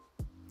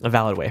 A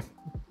valid way.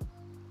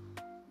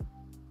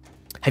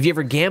 Have you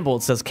ever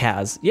gambled, says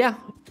Kaz. Yeah,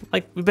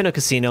 like we've been to a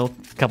casino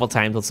a couple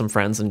times with some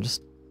friends and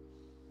just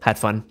had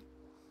fun.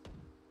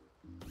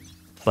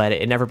 But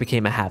it never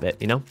became a habit,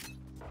 you know?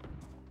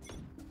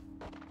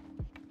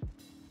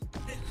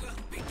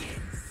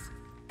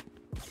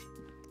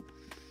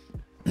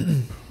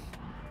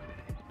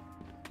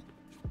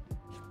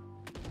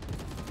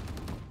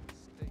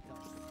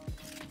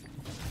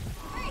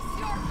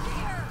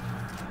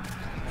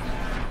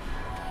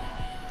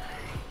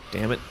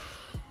 Damn it.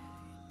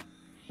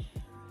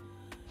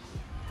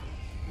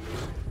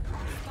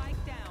 Spike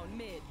down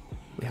mid.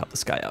 We help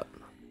this guy out.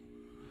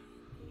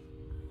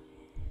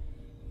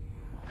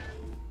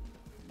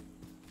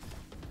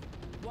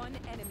 One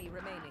enemy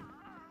remaining.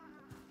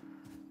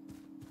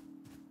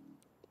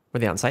 Were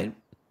they on site?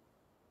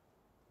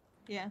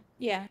 Yeah.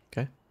 Yeah.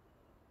 Okay.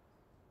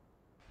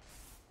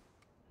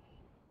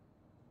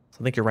 So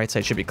I think your right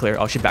side should be clear.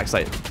 Oh, she back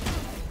side.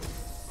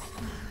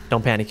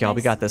 Don't panic, y'all.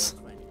 We got this.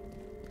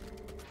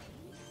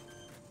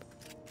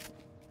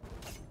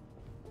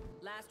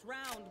 Last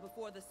round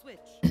before the switch.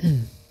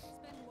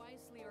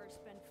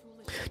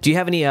 Do you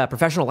have any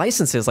professional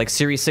licenses like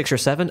Series 6 or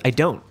 7? I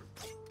don't.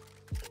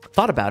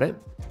 Thought about it.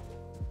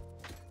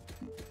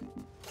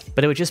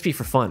 But it would just be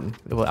for fun.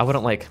 I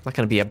wouldn't like, not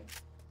gonna be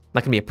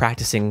a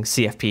practicing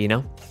CFP, you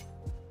know?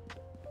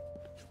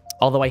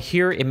 Although I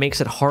hear it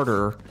makes it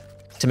harder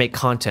to make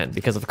content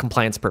because of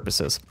compliance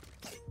purposes.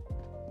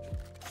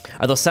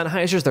 Are those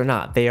Sennheisers? They're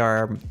not. They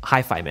are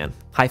Hi-Fi Man.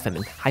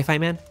 Hi-Fi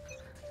Man?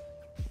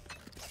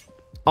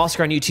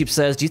 Oscar on YouTube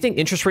says, do you think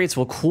interest rates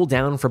will cool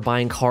down for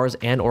buying cars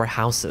and or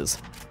houses?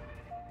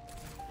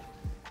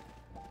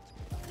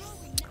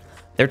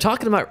 They're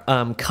talking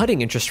about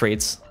cutting interest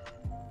rates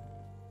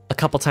a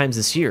couple times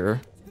this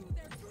year,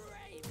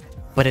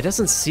 but it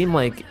doesn't seem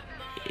like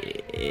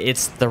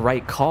it's the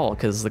right call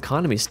because the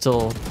economy's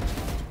still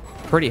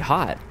pretty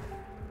hot.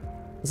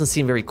 Doesn't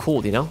seem very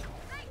cool, you know?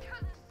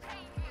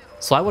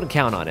 So I wouldn't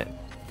count on it.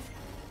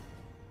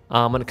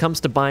 When it comes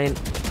to buying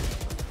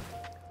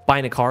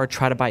a car,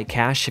 try to buy it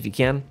cash if you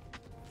can.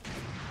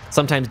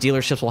 Sometimes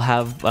dealerships will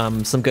have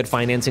some good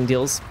financing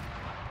deals.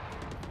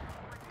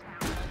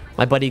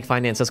 My buddy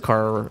financed his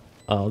car,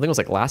 I think it was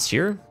like last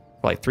year,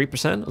 for like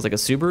 3%. It was like a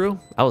Subaru.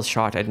 I was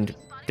shocked. I didn't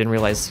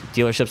realize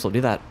dealerships will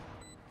do that.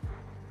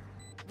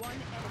 One enemy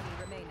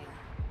remaining.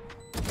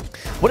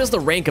 What is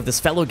the rank of this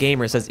fellow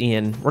gamer, says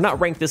Ian. We're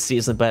not ranked this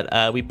season,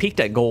 but we peaked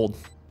at gold.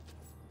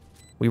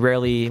 We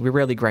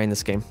rarely grind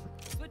this game.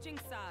 Switching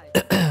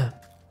sides.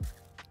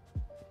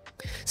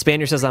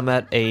 Spaniard says I'm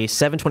at a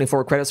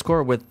 724 credit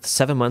score with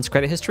 7 months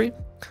credit history.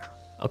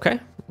 Okay,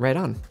 right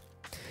on.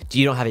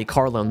 You don't have a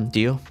car loan, do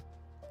you?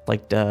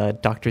 Like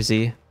Dr.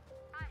 Z?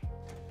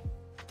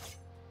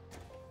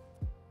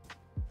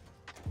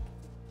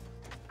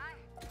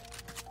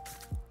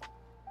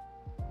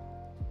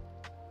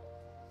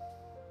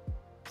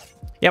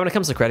 Yeah, when it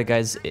comes to credit,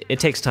 guys, it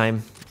takes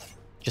time.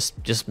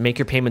 Just make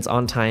your payments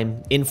on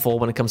time, in full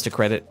when it comes to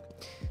credit.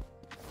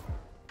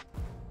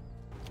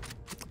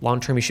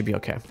 Long term, you should be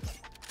okay.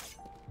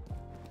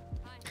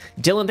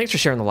 Dylan, thanks for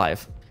sharing the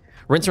live.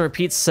 Rinse and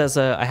Repeats says,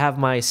 I have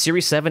my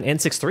Series 7 and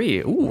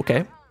 6.3. Ooh,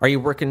 okay. Are you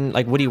working,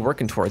 like, what are you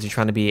working towards? Are you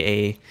trying to be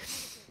a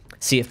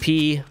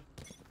CFP?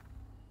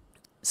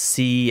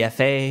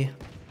 CFA?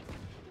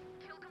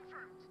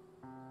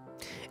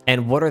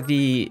 And what are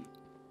the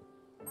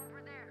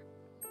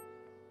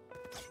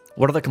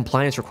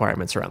compliance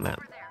requirements around that?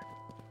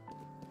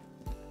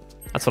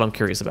 That's what I'm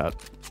curious about.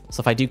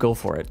 So if I do go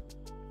for it,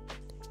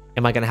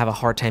 am I going to have a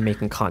hard time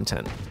making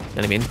content? You know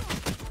what I mean?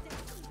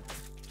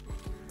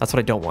 That's what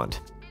I don't want.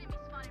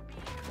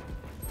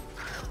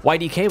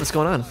 YDK, what's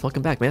going on?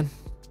 Welcome back, man.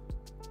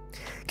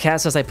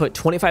 Kaz says I put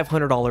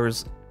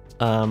 $2,500,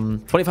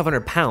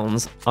 2,500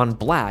 pounds on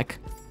black,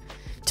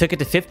 took it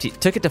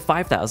to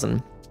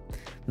 5,000.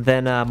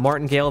 Then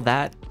martingale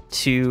that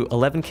to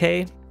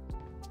 11K,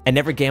 I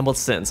never gambled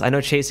since. I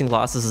know chasing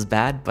losses is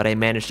bad, but I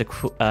managed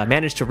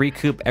to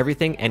recoup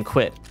everything and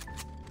quit.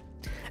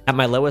 At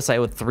my lowest, I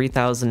owed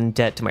 3,000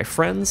 debt to my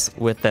friends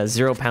with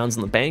 £0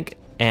 in the bank,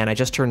 and I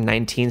just turned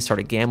 19,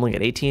 started gambling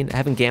at 18. I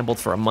haven't gambled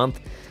for a month,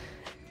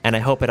 and I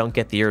hope I don't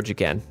get the urge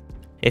again.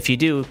 If you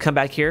do, come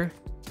back here.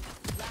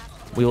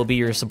 We will be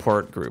your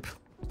support group.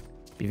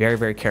 Be very,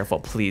 very careful,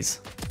 please.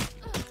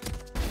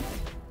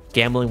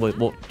 Gambling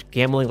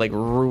like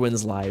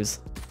ruins lives,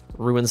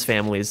 ruins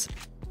families.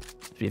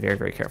 Be very,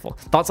 very careful.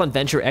 Thoughts on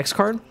Venture X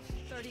card?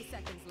 30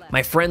 seconds left.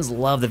 My friends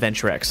love the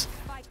Venture X.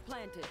 Spike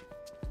planted.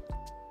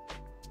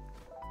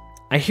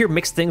 I hear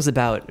mixed things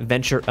about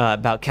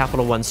about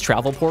Capital One's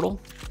travel portal.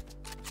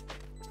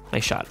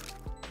 Nice shot.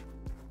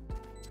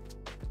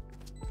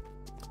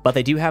 But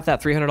they do have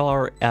that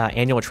 $300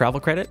 annual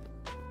travel credit,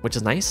 which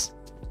is nice.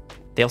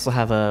 They also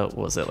have what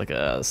was it, like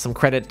some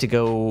credit to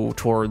go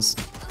towards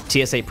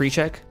TSA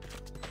pre-check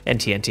and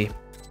TNT.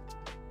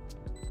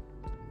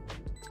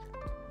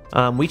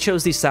 We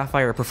chose the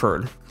Sapphire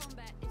Preferred.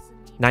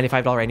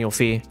 $95 annual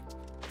fee.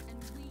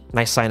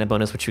 Nice sign-up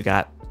bonus, which we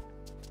got.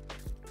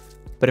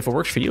 But if it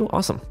works for you,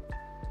 awesome.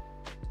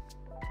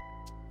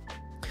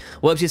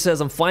 Websy says,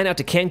 I'm flying out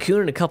to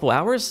Cancun in a couple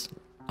hours.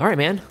 All right,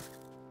 man.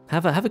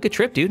 Have a good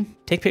trip, dude.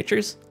 Take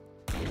pictures.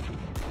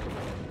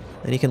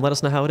 And you can let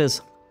us know how it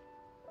is.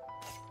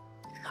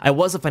 I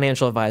was a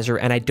financial advisor,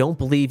 and I don't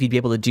believe you'd be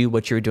able to do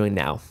what you're doing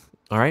now.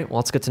 All right, well,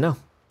 it's good to know.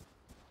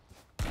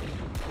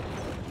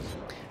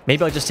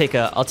 Maybe I'll just take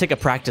a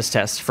practice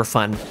test for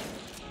fun,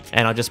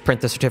 and I'll just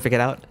print the certificate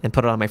out and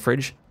put it on my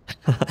fridge.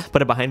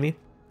 Put it behind me.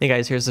 Hey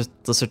guys, here's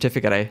the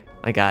certificate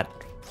I got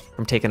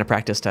from taking a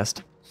practice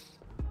test.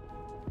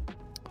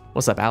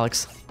 What's up,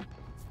 Alex?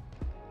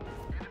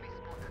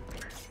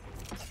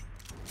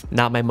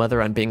 Not my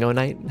mother on bingo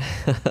night.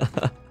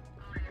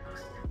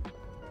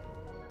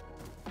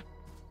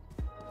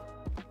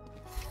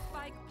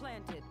 Spike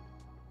planted.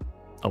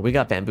 Oh, we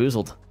got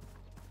bamboozled.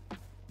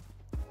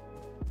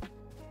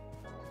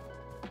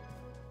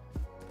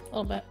 A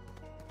little bit.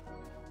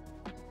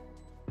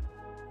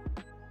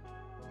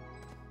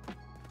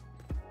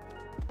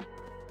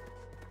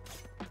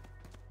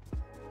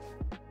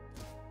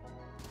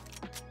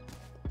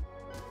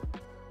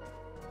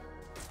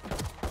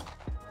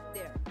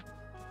 There.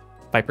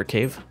 Viper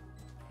Cave.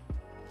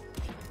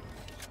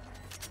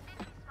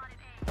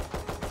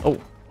 Oh,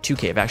 2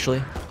 cave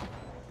actually.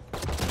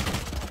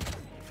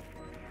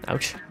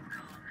 Ouch.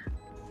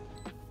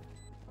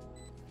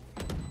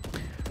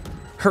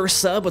 Her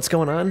sub, what's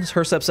going on?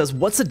 Her sub says,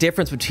 what's the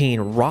difference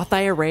between Roth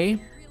IRA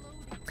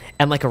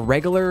and like a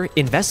regular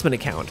investment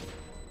account?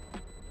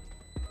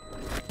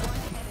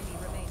 Enemy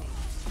remaining.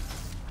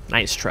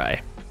 Nice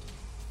try.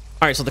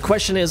 All right, so the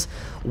question is,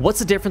 what's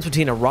the difference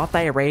between a Roth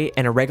IRA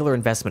and a regular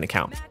investment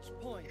account? Match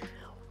point.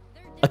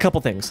 A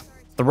couple things.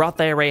 The Roth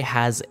IRA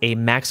has a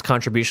max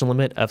contribution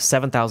limit of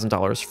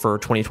 $7,000 for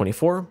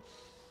 2024.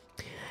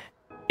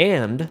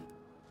 And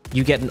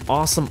you get an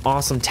awesome,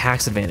 awesome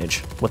tax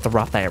advantage with the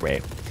Roth IRA.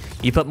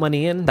 You put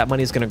money in, that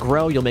money is going to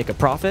grow, you'll make a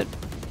profit.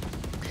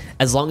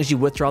 As long as you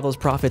withdraw those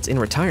profits in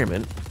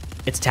retirement,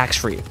 it's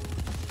tax-free.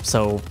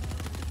 So,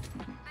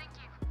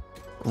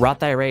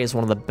 Roth IRA is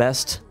one of the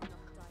best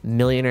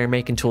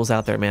millionaire-making tools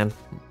out there, man.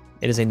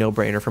 It is a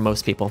no-brainer for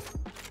most people.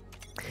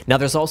 Now,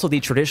 there's also the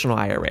traditional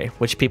IRA,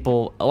 which a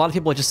lot of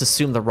people just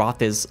assume the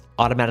Roth is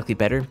automatically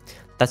better.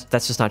 That's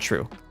just not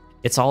true.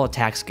 It's all a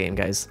tax game,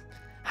 guys.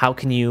 How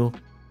can you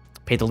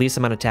pay the least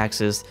amount of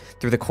taxes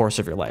through the course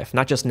of your life?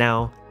 Not just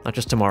now, not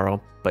just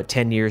tomorrow, but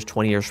 10 years,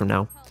 20 years from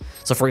now.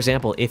 So for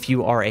example, if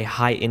you are a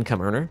high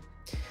income earner,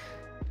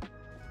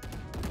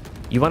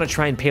 you want to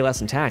try and pay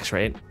less in tax,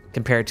 right?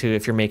 Compared to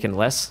if you're making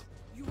less.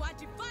 You want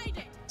to find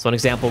it. So an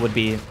example would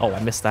be, oh, I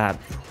missed that.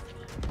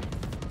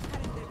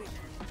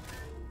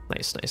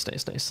 Nice, nice,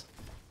 nice, nice.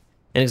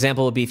 An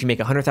example would be if you make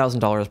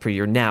 $100,000 per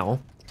year now,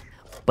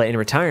 but in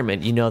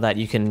retirement, you know that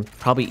you can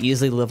probably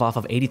easily live off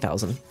of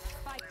 $80,000.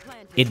 Spike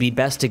planted. It'd be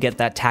best to get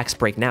that tax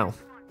break now,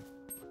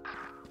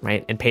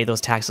 right? And pay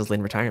those taxes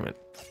in retirement.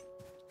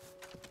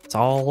 It's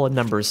all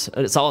numbers.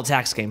 It's all a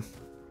tax game.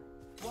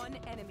 One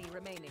enemy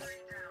remaining.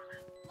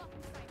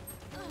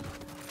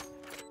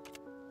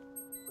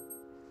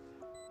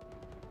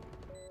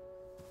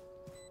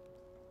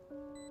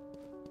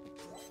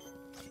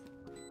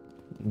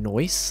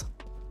 Noise?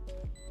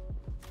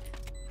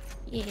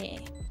 Yeah.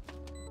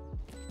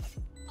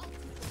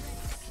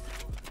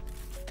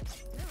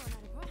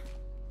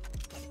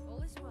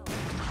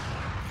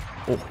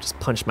 Oh, just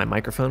punched my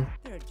microphone.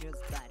 They're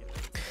just batteries.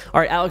 All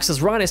right, Alex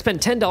says, Ron, I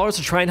spent $10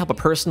 to try and help a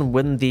person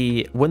win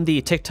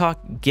the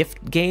TikTok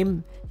gift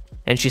game,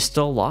 and she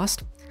still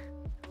lost.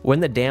 Win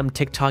the damn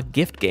TikTok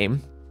gift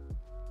game.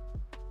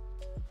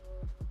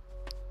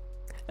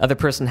 Other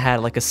person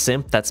had like a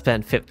simp that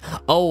spent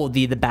oh,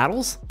 the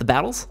battles? The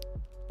battles?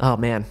 Oh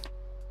man.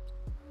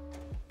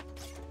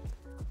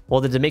 Well,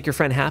 did it make your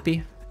friend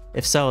happy?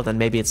 If so, then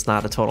maybe it's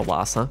not a total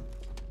loss, huh?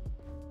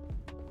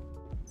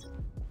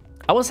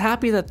 I was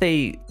happy that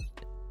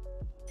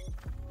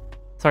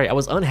I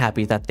was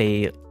unhappy that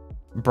they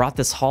brought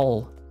this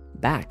haul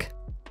back.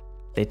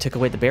 They took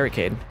away the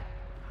barricade.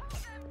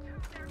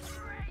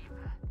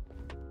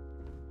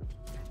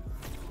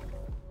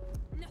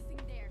 Nothing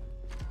there.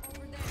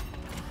 Over there.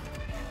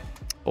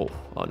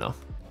 Oh no.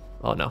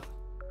 Oh no.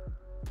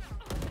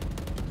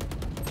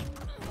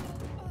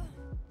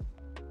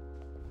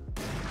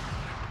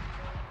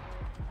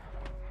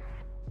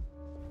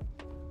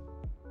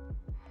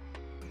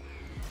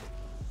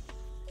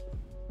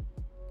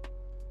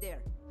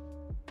 There.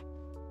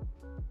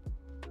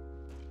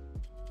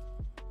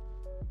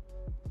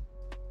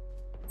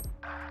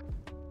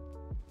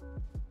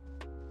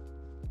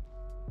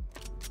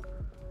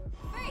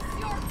 Face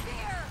your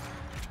fear.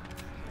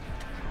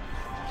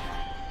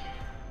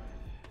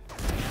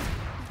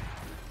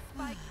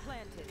 Spike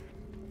planted.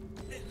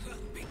 The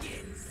hunt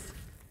begins.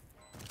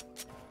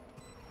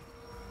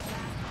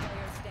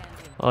 Player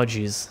standing. Oh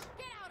jeez.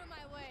 Get out of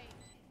my way.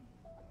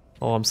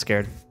 Oh, I'm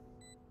scared.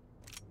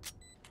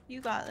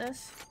 You got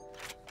this.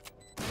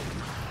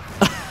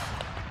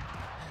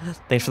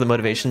 Thanks for the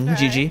motivation, Alright.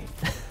 GG.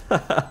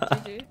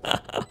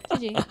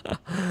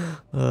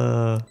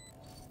 GG.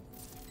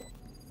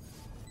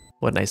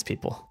 What nice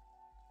people.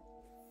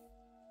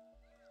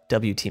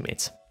 W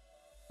teammates.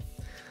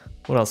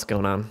 What else is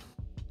going on?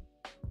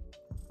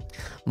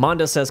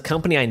 Mondo says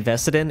company I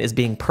invested in is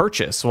being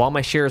purchased, so all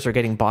my shares are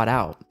getting bought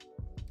out.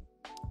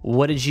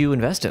 What did you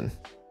invest in?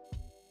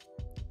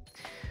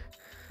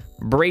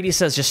 Brady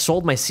says just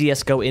sold my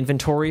CSGO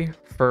inventory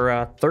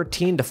for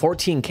 13 to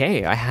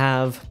 14K. I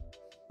have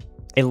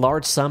a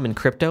large sum in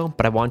crypto,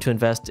 but I want to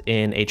invest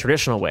in a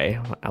traditional way.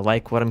 I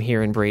like what I'm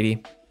hearing,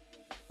 Brady.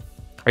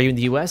 Are you in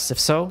the US? If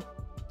so,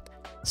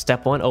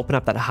 step one, open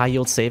up that high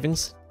yield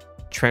savings,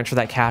 transfer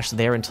that cash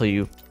there until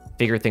you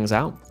figure things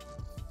out.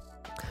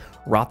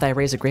 Roth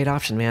IRA is a great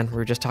option, man. We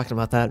were just talking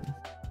about that.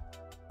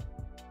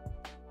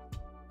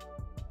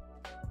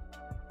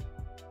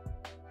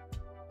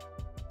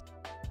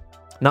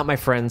 Not my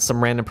friend,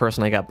 some random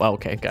person I got. Oh,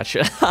 okay,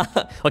 gotcha.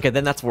 Okay,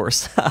 then that's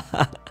worse.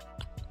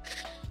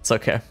 It's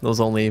okay. It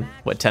was only,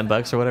 what, 10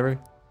 bucks or whatever?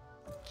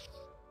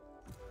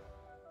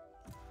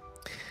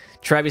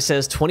 Travis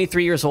says,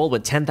 23 years old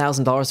with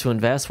 $10,000 to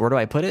invest. Where do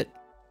I put it?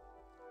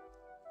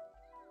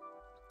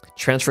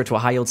 Transfer it to a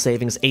high yield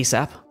savings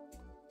ASAP.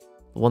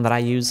 The one that I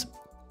use.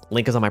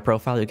 Link is on my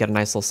profile. You'll get a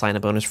nice little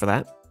sign-up bonus for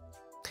that.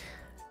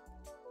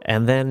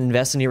 And then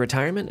invest in your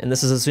retirement. And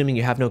this is assuming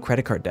you have no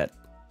credit card debt.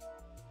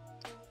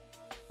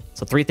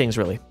 So 3 things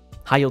really.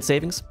 High yield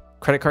savings,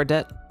 credit card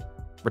debt,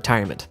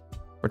 retirement.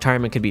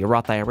 Retirement could be a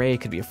Roth IRA,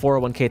 it could be a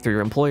 401k through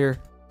your employer.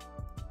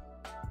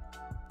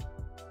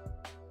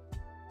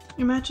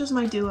 Your match is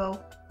my duo.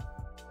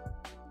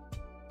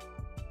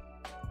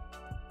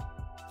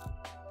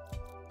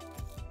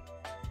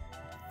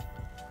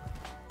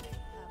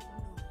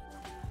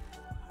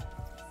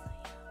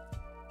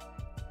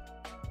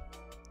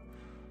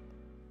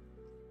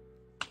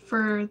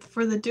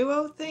 For the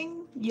duo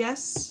thing,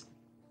 yes.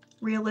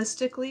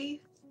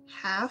 Realistically,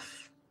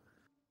 half.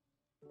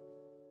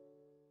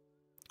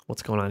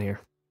 What's going on here?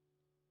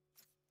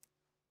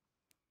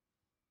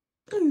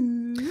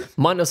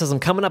 Mondo says, I'm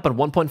coming up on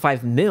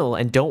 1.5 mil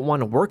and don't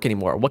want to work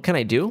anymore. What can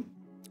I do?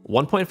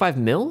 1.5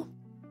 mil?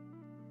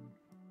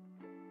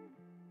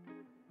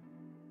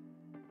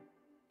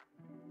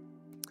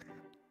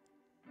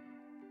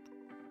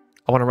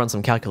 I want to run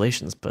some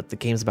calculations, but the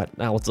game's about...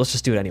 let's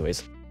just do it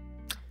anyways.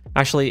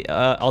 Actually,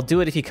 I'll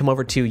do it if you come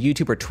over to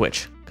YouTube or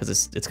Twitch, because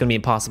it's going to be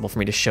impossible for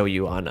me to show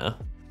you on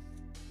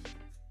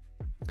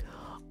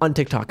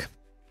TikTok.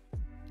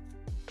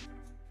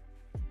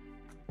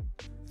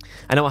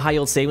 I know a high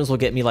yield savings will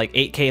get me like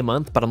 8K a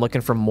month, but I'm looking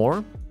for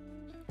more.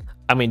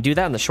 I mean, do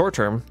that in the short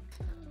term,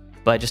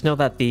 but just know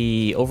that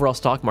the overall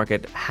stock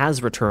market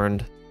has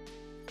returned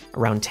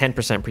around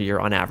 10% per year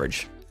on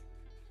average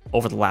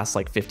over the last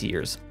like 50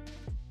 years.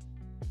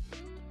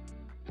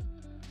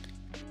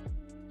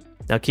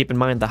 Now keep in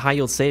mind the high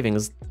yield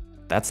savings,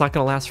 that's not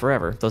going to last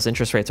forever. Those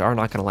interest rates are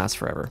not going to last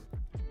forever.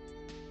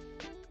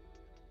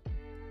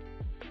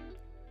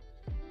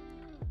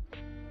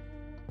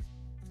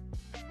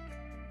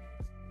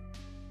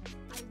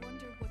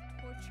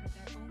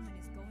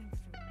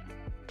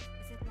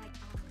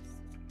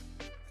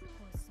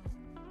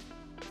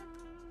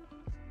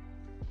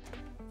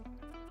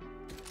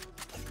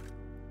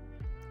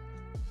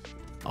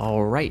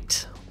 All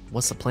right,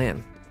 what's the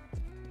plan?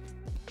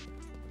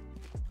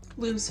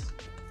 Lose.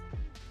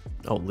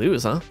 Oh,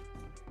 lose, huh?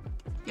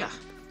 Yeah.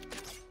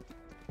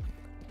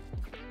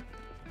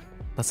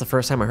 That's the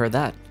first time I heard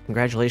that.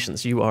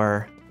 Congratulations, you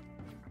are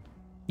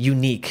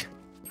unique.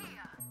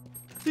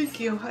 Thank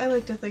you. I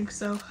like to think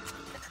so.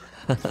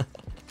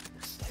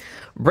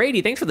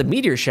 Brady, thanks for the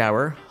meteor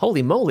shower.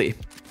 Holy moly.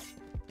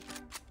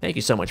 Thank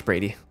you so much,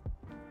 Brady.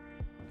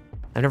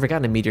 I've never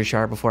gotten a meteor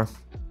shower before.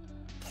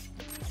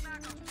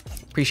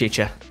 Appreciate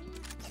you.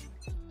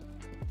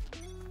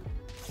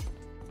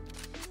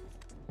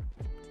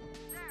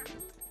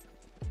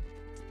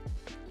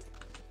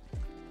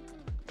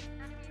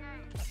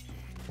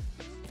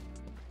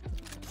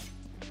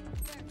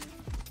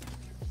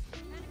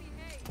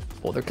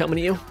 Oh, they're coming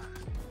to you.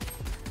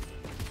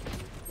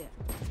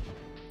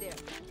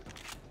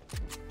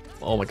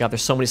 Oh my god,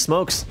 there's so many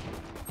smokes.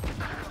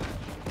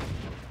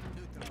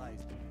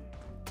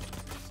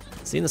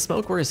 Is he in the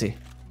smoke? Where is he?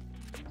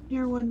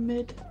 Near one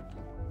mid.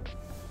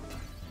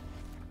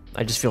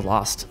 I just feel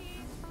lost.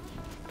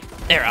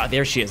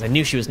 There she is. I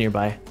knew she was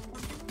nearby.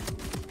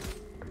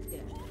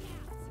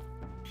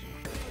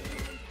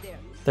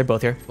 They're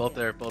both here. Both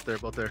there, both there,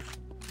 both there.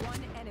 One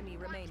enemy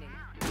remaining.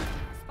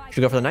 Should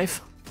we go for the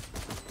knife?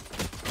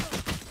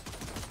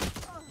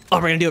 Oh,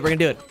 we're gonna do it. We're gonna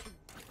do it.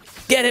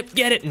 Get it.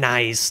 Get it.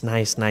 Nice.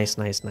 Nice. Nice.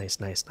 Nice. Nice.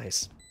 Nice.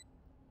 Nice.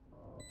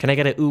 Can I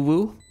get a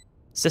ooh-woo,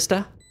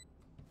 sister?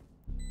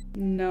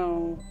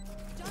 No.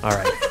 All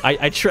right.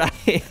 I tried.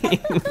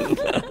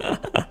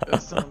 That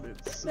sounded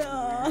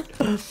so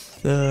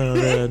Oh,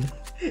 man.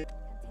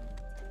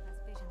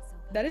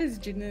 That is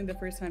genuinely the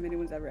first time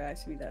anyone's ever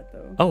asked me that,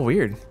 though. Oh,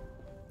 weird.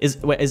 Is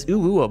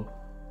ooh-woo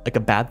like a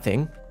bad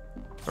thing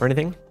or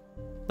anything?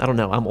 I don't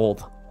know. I'm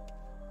old.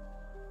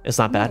 It's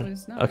not bad? No,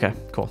 it's not. Okay,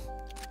 cool.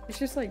 It's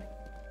just like,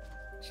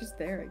 it's just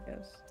there, I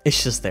guess.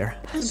 It's just there.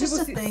 It's just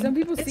a thing. Some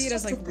people It's see it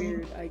as just a like thing.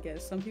 weird, I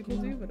guess. Some people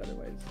do, but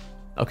otherwise.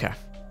 Okay.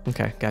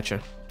 Okay,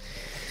 gotcha.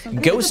 Some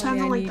people Ghost- say,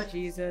 Depends on, I like, need the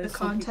Jesus.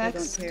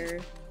 context. Some people don't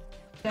care.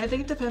 Yeah, I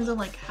think it depends on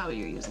like how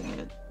you're using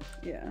it.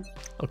 Yeah.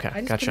 Okay,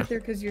 I just put gotcha. it there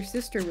because your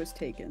sister was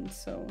taken,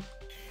 so.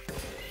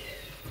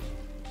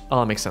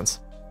 Oh, that makes sense.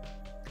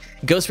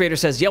 Ghost Raider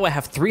says, yo, I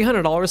have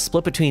 $300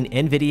 split between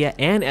NVIDIA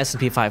and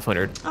S&P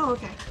 500. Oh,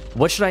 okay.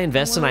 What should I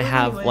invest in? I Well,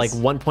 have like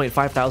anyways.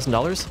 $1.5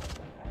 thousand.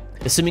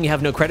 Assuming you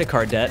have no credit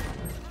card debt.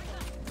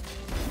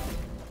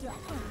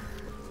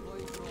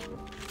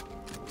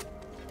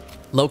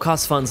 Low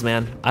cost funds,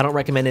 man. I don't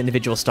recommend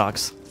individual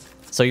stocks.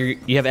 So you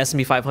have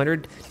S&P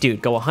 500?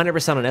 Dude, go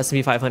 100% on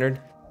S&P 500.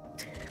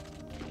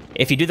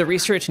 If you do the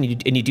research and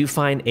you do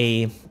find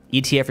a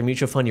ETF or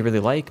mutual fund you really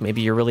like,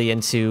 maybe you're really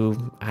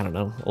into, I don't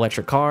know,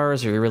 electric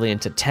cars, or you're really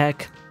into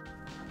tech.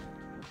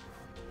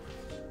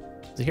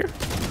 Is it here?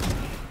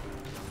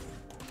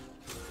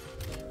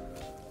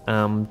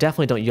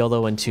 Definitely don't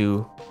YOLO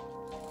into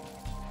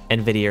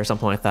NVIDIA or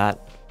something like that.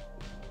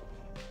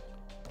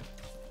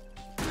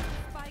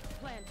 Spike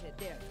planted.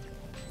 There.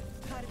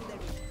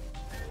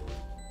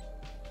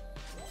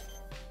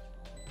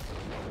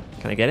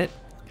 Can I get it?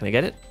 Can I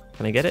get it?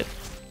 Can I get it?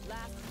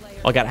 Last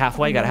player. Oh, I got it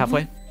halfway, got it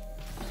halfway.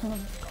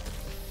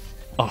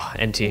 Oh,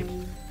 NT.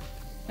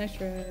 Nice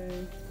try.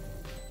 If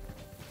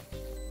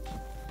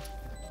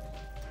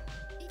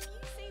you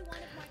see one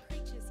of my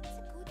creatures, it's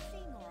a good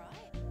thing,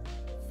 alright?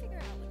 We'll figure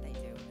out what they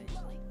do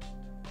eventually.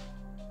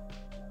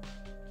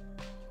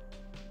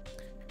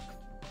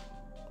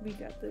 We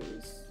got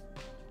this.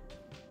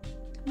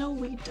 No,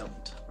 we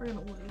don't. We're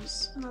gonna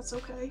lose, and that's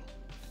okay.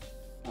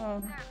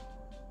 Oh.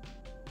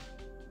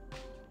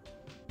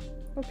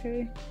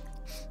 Okay.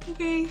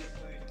 Okay.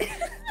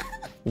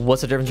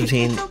 What's the difference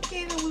between It's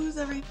okay to lose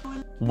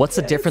everyone. what's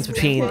the difference it's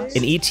between okay.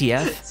 an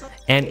ETF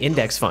and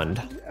index fund?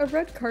 A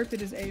red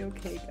carpet is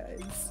a-okay,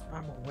 guys.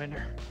 I'm a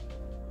winner.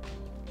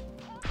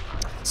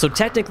 So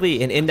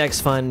technically, an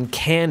index fund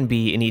can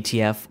be an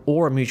ETF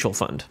or a mutual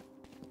fund.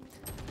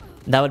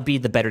 That would be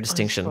the better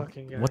distinction.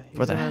 fucking guy. What?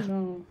 Where the I heck? don't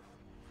know.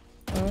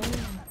 Oh,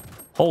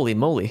 Holy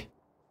moly!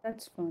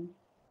 that's fun.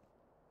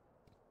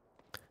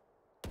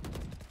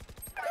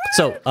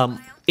 So,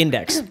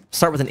 index.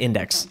 Start with an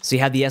index. So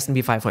you have the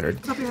S&P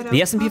 500. Pop your head The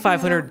out. S&P Pop your head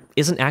 500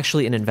 isn't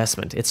actually an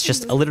investment. It's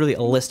just literally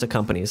a list of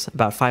companies,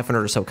 about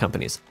 500 or so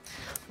companies.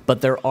 But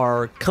there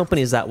are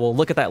companies that will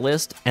look at that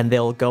list and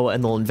they'll go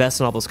and they'll invest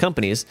in all those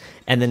companies,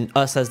 and then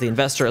us as the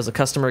investor, as a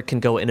customer, can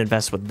go and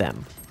invest with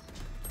them.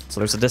 So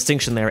there's a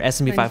distinction there.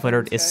 S&P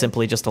 500 is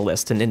simply just a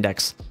list, an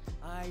index,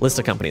 list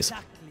of companies.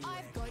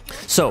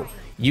 So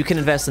you can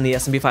invest in the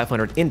S&P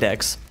 500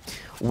 index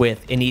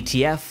with an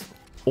ETF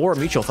or a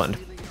mutual fund.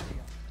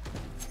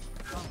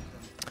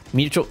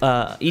 Mutual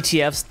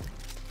ETFs,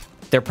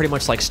 they're pretty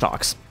much like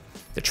stocks.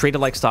 They're treated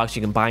like stocks.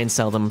 You can buy and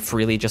sell them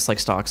freely, just like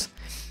stocks.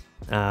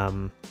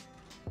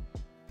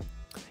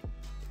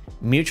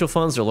 Mutual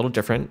funds are a little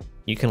different.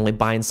 You can only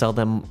buy and sell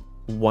them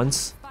once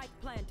Spike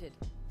planted.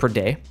 per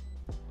day.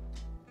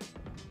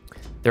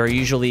 There are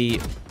usually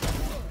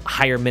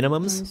higher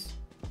minimums Nice.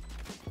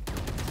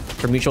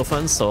 for mutual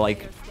funds. So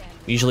like,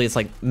 usually it's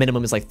like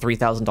minimum is like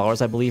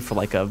 $3,000, I believe, for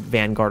like a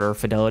Vanguard or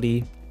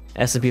Fidelity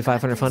S&P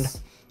 500 fund.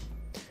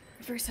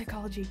 Reverse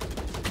psychology.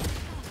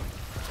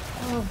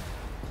 Oh,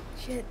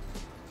 shit.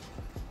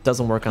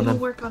 Doesn't work on It'll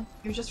them. work on.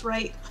 You're just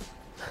right.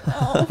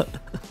 Last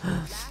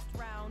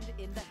round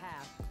in the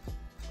half.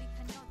 We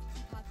cannot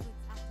keep our goods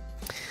out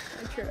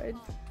of I tried.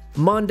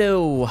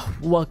 Mondo,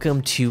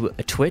 welcome to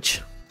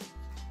Twitch.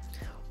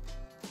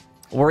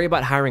 Worry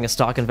about hiring a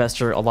stock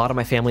investor. A lot of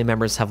my family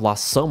members have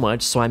lost so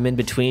much, so I'm in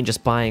between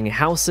just buying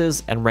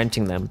houses and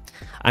renting them.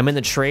 I'm in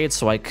the trade,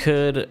 so I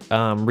could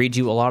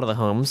redo a lot of the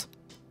homes.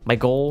 My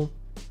goal,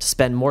 to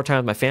spend more time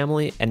with my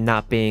family and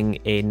not being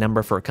a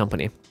number for a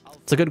company.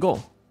 It's a good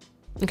goal.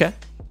 Okay.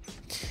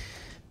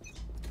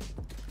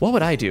 What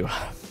would I do?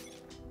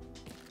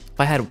 If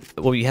I had,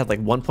 well, you had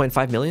like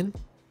 1.5 million?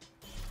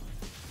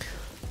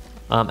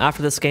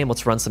 After this game,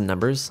 let's run some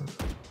numbers.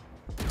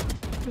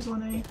 There's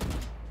one A.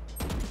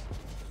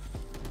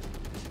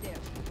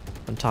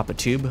 On top of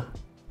tube.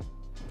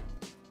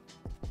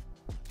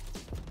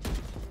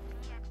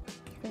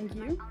 Thank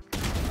you.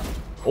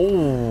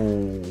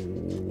 Oh.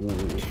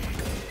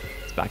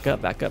 Let's back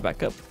up, back up,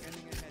 back up.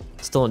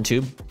 Still in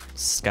tube.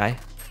 Sky.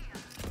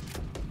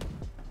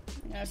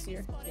 Yeah, I see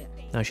her. Yeah.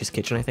 No, she's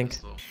kitchen, I think.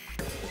 Pistol.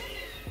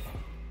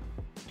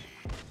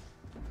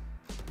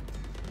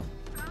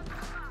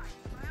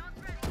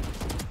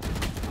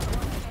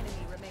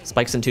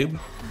 Spikes in tube.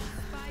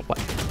 What?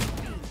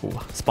 Ooh,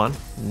 spawn.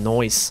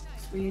 Nice.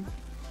 Sweet.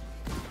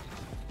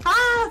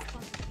 Ah!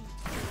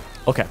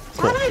 Okay,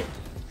 cool. Damn it!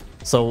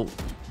 So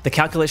the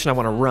calculation I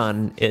want to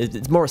run is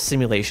it's more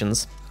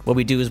simulations. What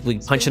we do is we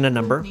punch in a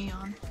number.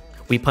 Neon.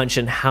 We punch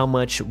in how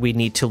much we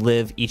need to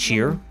live each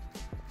year,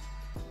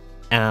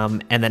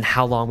 and then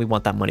how long we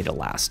want that money to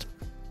last.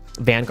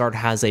 Vanguard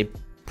has a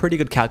pretty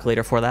good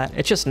calculator for that.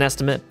 It's just an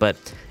estimate, but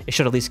it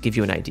should at least give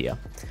you an idea.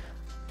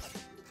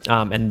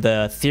 And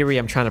the theory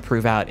I'm trying to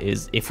prove out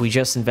is if we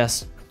just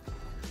invest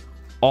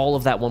all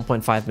of that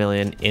 1.5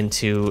 million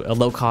into a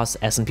low-cost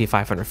S&P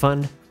 500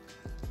 fund,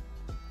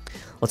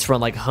 let's run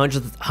like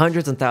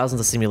hundreds and thousands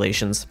of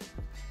simulations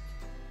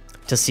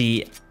to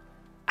see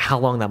how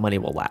long that money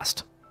will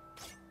last,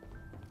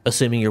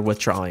 assuming you're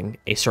withdrawing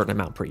a certain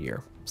amount per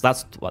year. So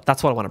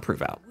that's what I want to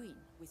prove out.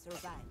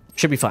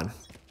 Should be fun.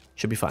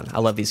 Should be fun. I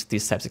love these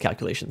types of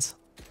calculations.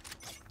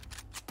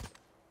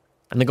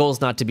 And the goal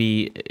is not to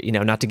be,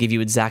 not to give you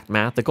exact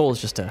math. The goal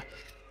is just to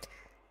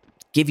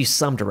give you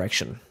some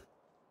direction,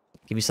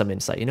 give you some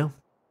insight,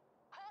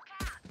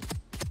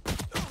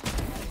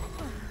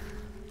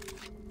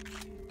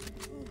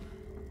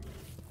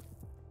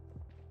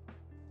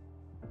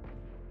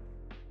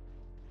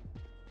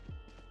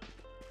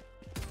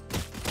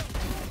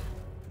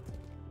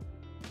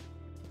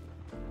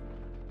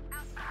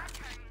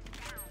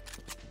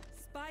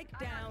 Spike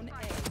down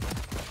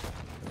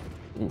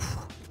A. Oof.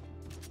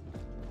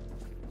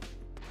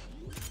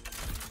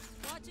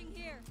 Watching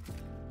here.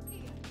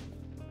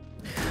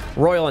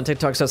 Royal on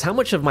TikTok says, how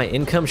much of my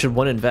income should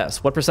one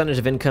invest? What percentage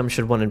of income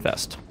should one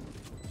invest?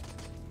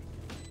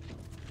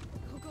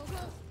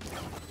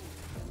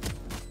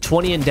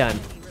 20 and done.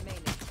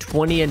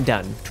 20 and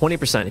done.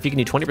 20%. If you can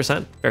do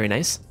 20%, very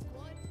nice.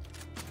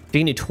 If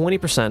you can do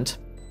 20%,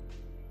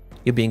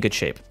 you'll be in good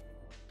shape.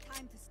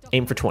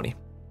 Aim for 20.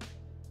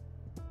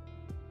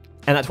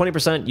 And that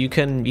 20%, you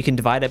can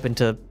divide up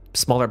into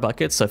smaller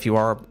buckets. So if you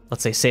are,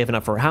 let's say, saving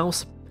up for a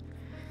house,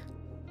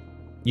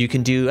 you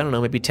can do, I don't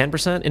know, maybe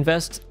 10%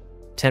 invest,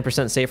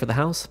 10% save for the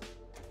house.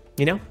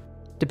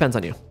 Depends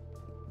on you.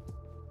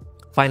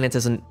 Finance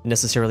isn't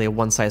necessarily a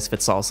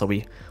one-size-fits-all, so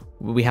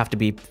we have to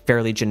be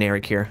fairly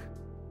generic here.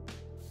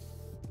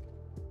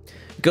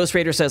 Ghost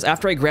Raider says,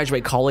 after I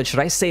graduate college, should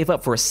I save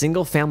up for a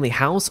single-family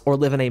house or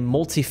live in a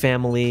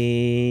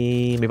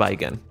multi-family? Let me buy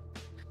again.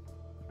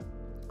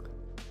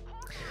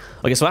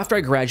 Okay, so after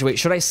I graduate,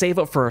 should I save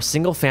up for a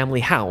single-family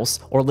house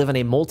or live in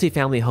a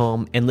multi-family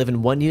home and live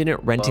in one unit,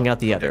 renting out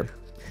the other?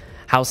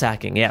 House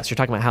hacking. Yes, you're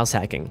talking about house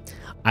hacking.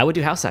 I would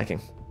do house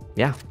hacking.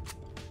 Yeah.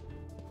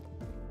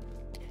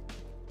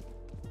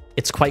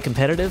 It's quite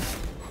competitive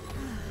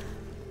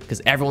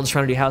because everyone's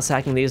trying to do house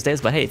hacking these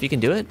days, but hey, if you can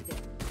do it.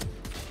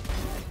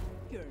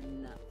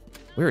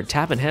 We were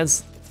tapping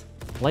heads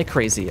like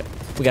crazy.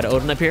 We got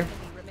Odin up here.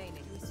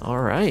 All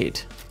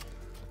right.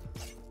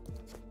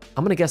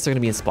 I'm going to guess they're going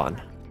to be in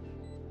spawn.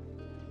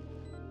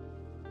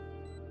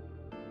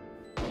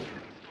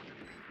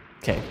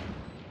 Okay,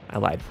 I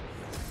lied.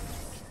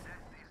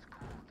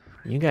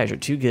 You guys are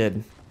too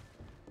good.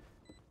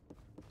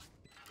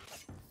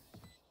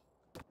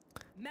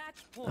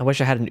 I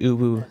wish I had an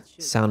Uwu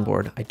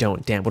soundboard. I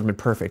don't. Damn, would have been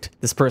perfect.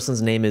 This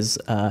person's name is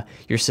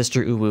your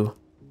sister Uwu.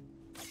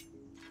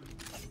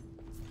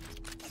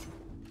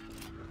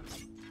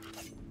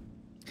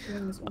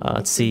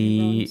 Let's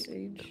see.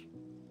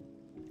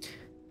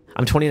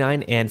 I'm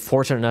 29 and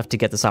fortunate enough to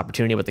get this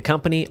opportunity with the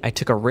company. I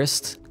took a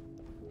risk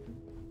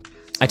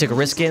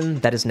in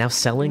that is now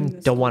selling.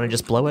 Don't want to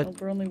just blow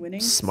it. We're only winning,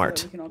 Smart.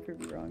 so we can all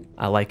prove you wrong.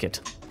 I like it.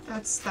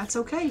 That's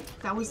okay.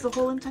 That was the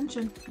whole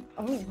intention.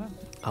 Oh, wow.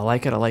 I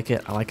like it. I like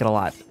it. I like it a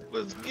lot.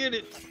 Let's get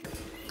it.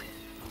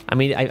 I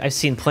mean, I've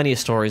seen plenty of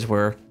stories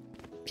where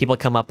people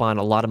come up on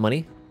a lot of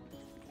money.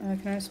 Can I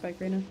have a spike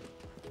right now?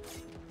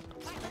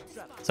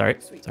 Sorry.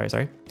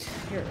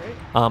 Here,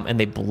 right? And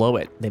they blow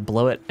it. They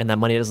blow it, and that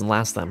money doesn't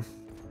last them.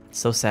 It's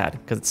so sad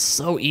because it's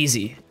so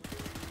easy.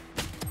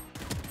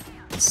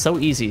 It's so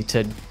easy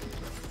to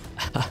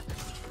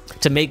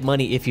to make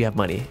money if you have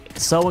money.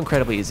 It's so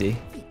incredibly easy.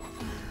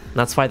 And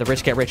that's why the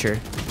rich get richer.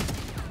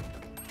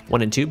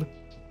 One in tube.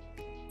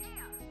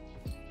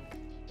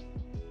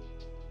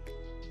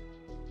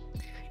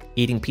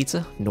 Eating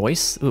pizza?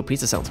 Nice. Ooh,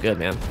 pizza sounds good,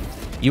 man.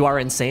 You are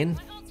insane.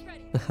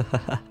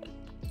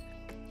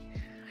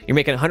 You're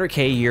making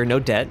 100K a year, no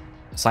debt.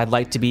 So I'd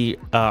like to be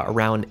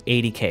around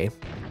 80K.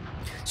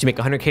 So you make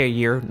 100K a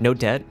year, no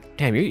debt.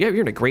 Damn,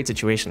 you're in a great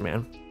situation,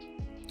 man.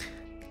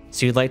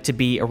 So you'd like to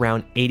be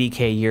around 80K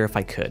a year if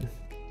I could.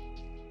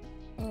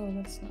 Oh,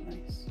 that's not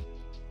nice.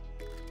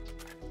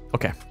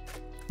 Okay.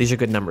 These are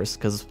good numbers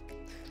because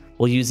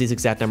we'll use these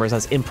exact numbers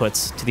as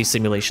inputs to these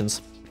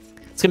simulations.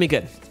 It's gonna be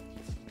good.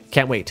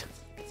 Can't wait.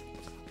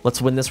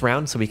 Let's win this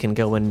round so we can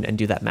go in and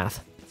do that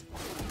math.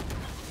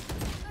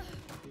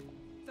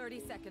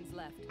 30 seconds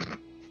left.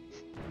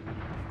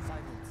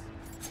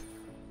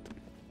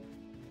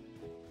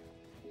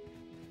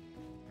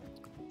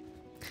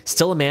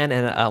 Still a man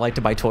and I like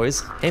to buy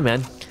toys. Hey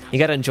man, you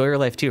gotta enjoy your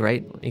life too,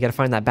 right? You gotta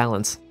find that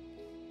balance.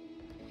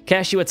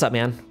 Cashy, what's up,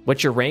 man?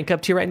 What's your rank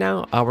up to right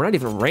now? We're not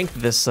even ranked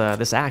this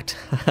this act.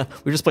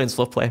 We're just playing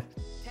slow play.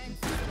 10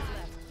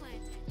 seconds left.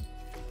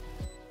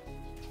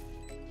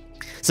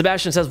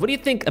 Sebastian says, what do you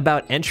think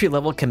about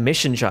entry-level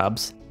commission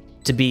jobs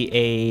to be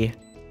a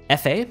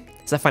FA?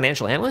 Is that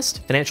financial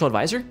analyst? Financial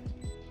advisor?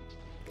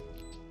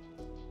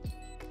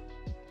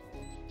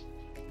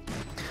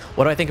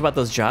 What do I think about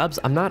those jobs?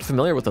 I'm not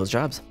familiar with those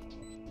jobs.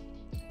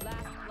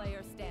 Last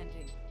player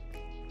standing.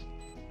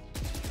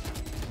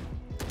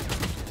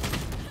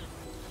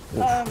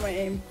 Oh, my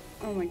aim.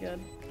 Oh my god.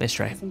 Nice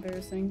try. That's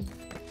embarrassing.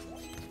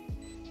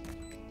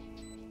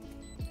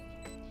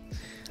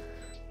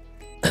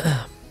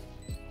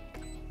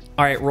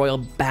 All right, Royal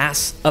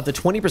Bass. Of the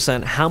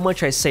 20%, how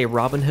much I say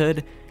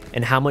Robinhood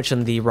and how much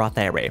in the Roth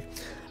IRA?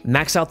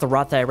 Max out the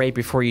Roth IRA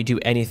before you do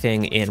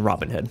anything in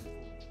Robinhood.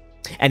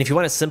 And if you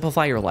want to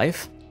simplify your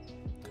life,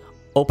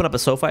 open up a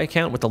SoFi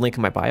account with the link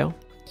in my bio.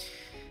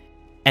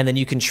 And then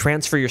you can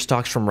transfer your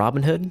stocks from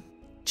Robinhood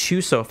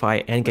to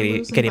SoFi and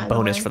get a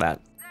bonus for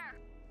that.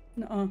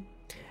 Nuh-uh.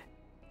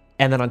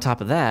 And then on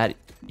top of that,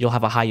 you'll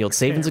have a high yield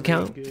savings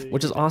account,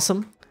 which is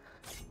awesome.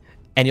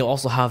 And you'll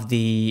also have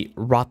the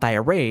Roth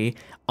IRA.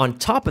 On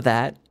top of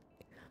that,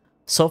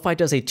 SoFi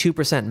does a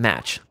 2%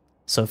 match.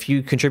 So if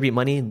you contribute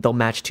money, they'll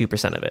match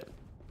 2% of it.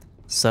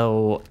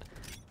 So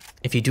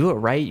if you do it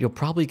right, you'll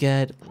probably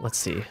get, let's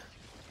see,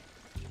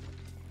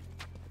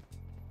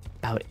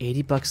 about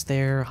 80 bucks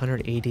there,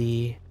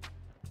 180,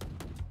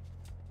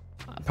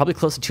 probably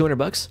close to 200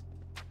 bucks.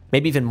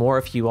 Maybe even more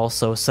if you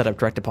also set up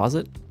direct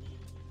deposit.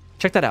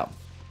 Check that out.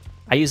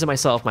 I use it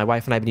myself. My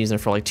wife and I have been using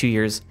it for like 2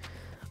 years.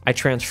 I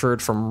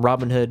transferred from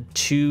Robinhood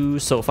to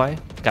SoFi,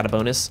 got a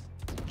bonus.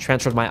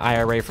 Transferred my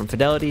IRA from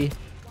Fidelity,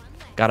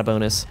 got a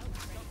bonus.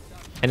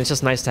 And it's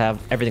just nice to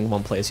have everything in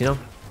one place, you know?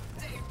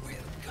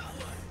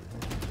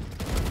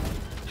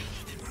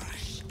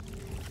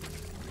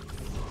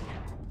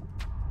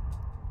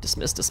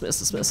 Dismiss, dismiss,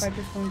 dismiss.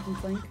 Viper's going from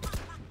flank.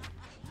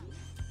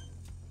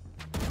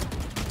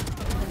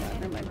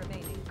 Never mind.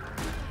 Remaining.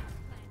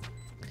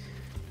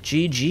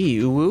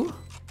 GG, Uwu.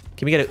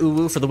 Can we get an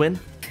Uwu for the win?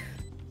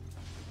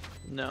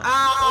 No.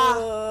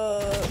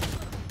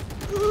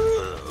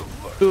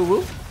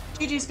 Uwu.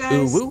 GG's,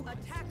 guys. Uwu.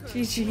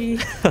 GG.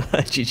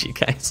 GG,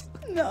 guys.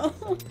 No.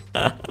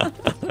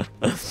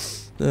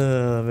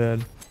 Oh,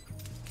 man.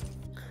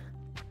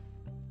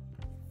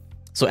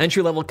 So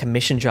entry-level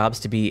commission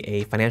jobs to be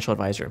a financial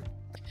advisor.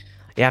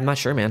 Yeah, I'm not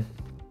sure, man.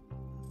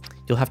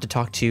 You'll have to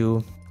talk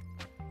to...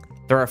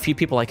 There are a few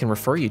people I can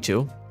refer you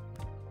to.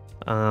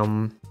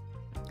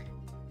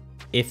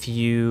 If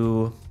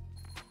you...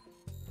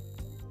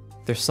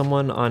 There's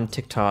someone on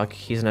TikTok.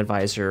 He's an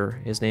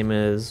advisor. His name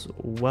is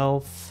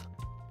Wealth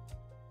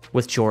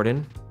with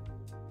Jordan.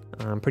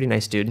 Pretty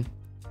nice dude.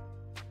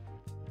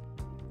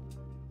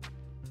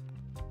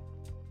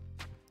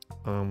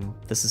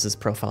 This is his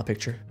profile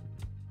picture.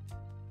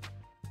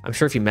 I'm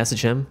sure if you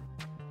message him,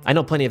 I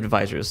know plenty of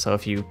advisors, so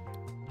if you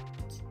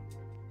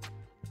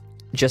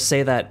just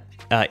say that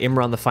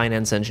Imran the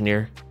finance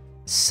engineer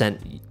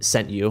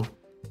sent you,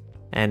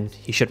 and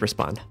he should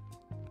respond.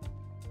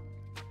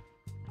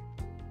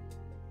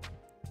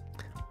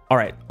 All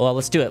right, well,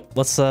 let's do it.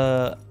 Let's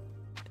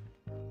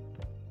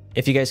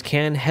if you guys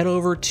can, head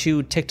over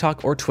to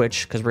TikTok or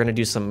Twitch, because we're gonna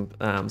do some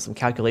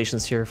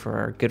calculations here for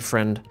our good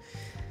friend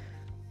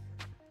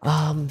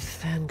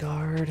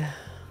Vanguard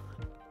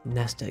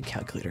nest egg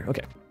calculator.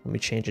 Okay, let me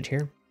change it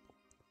here.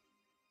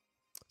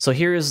 So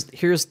here's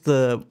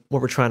the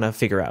what we're trying to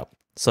figure out.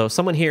 So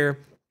someone here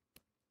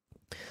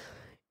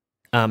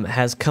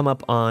has come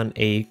up on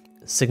a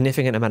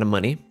significant amount of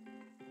money.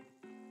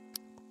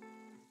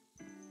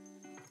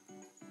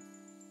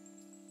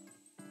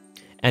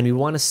 And we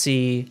want to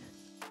see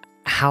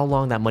how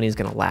long that money is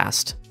going to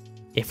last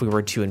if we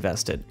were to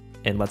invest it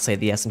in, let's say,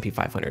 the S&P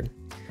 500.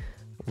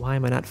 Why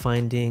am I not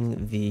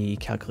finding the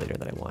calculator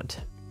that I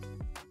want?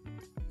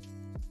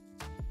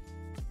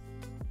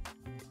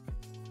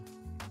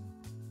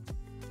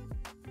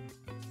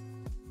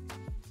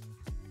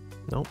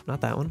 Nope, not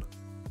that one.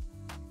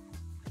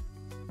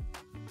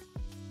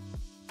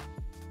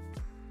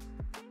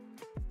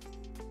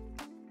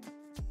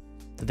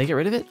 Did they get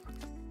rid of it?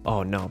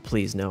 Oh no,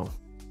 please no.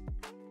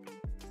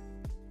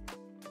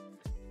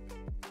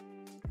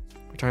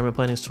 Retirement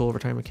planning tool,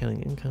 retirement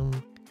accounting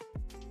income,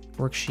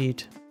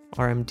 worksheet,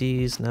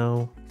 RMDs,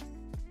 no.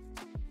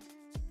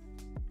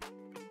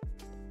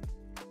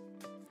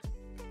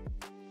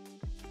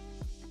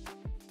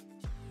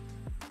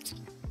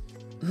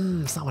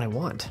 It's not what I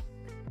want.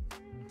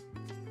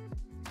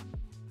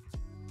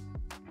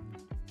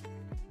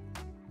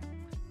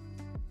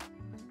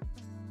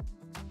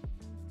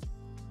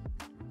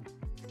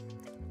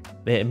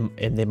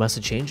 And they must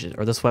have changed it,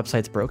 or this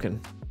website's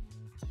broken.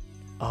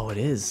 Oh, it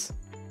is.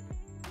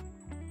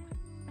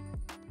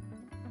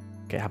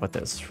 Okay, how about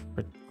this?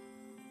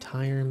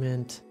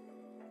 Retirement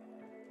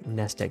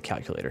nest egg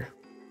calculator.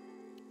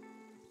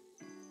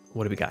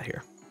 What do we got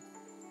here?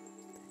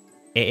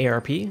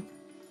 AARP?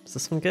 Is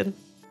this one good?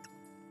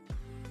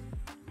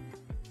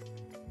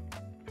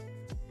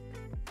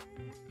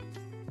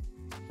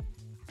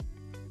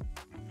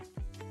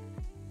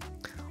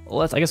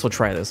 Well, I guess we'll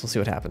try this. We'll see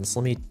what happens.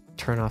 Let me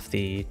turn off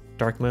the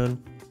dark mode.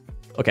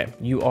 Okay,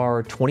 you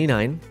are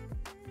 29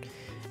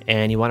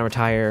 and you want to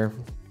retire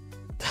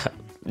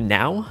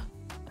now?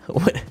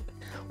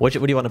 What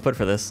do you want to put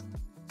for this?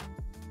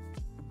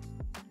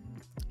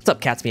 What's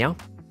up, Cats Meow?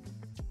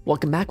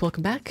 Welcome back,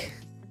 welcome back.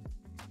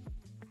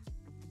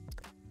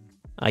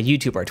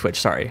 YouTube or Twitch,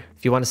 sorry.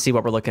 If you want to see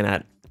what we're looking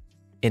at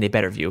in a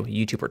better view,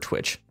 YouTube or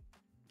Twitch.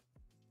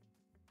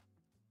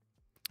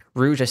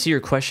 Rouge, I see your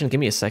question. Give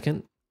me a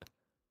second.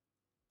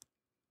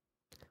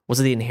 Was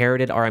it the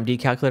inherited RMD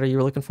calculator you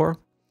were looking for?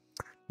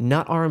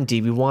 Not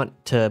RMD. We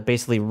want to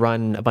basically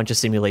run a bunch of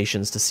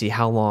simulations to see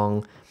how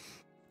long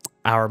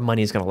our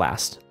money is going to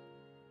last.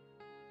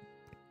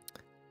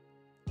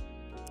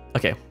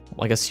 Okay,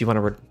 well, I guess you want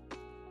to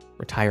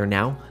retire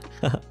now?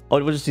 Oh,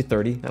 we'll just do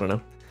 30. I don't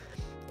know.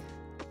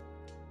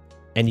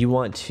 And you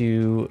want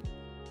to,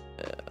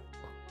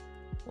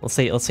 let's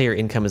say your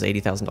income is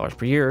 $80,000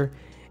 per year.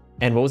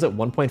 And what was it?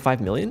 1.5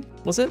 million?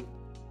 Was it?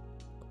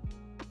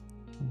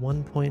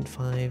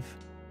 1.5,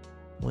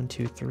 1,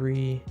 2,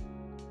 3.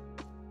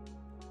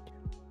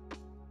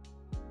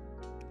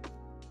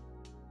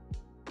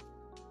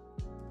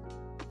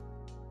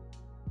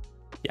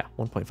 Yeah,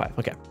 1.5.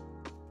 Okay.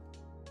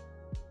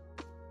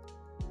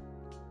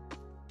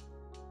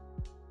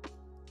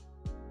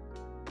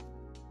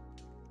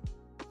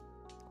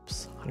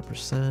 Oops,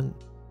 100%.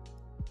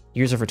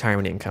 Years of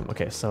retirement income.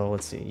 Okay, so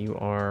let's see. You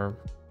are,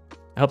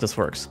 I hope this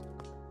works.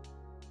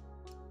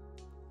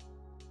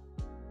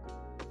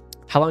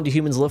 How long do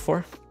humans live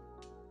for?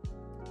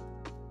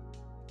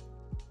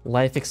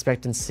 Life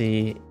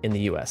expectancy in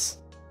the US.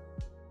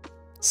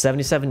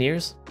 77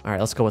 years? All right,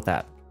 let's go with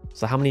that.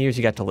 So how many years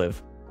you got to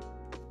live?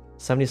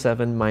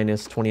 77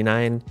 minus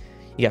 29.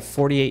 You got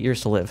 48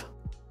 years to live.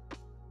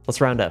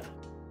 Let's round up.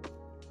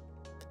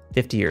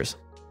 50 years.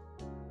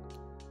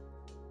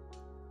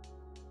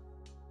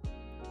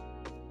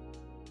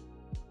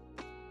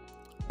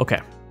 Okay.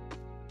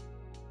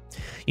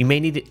 You may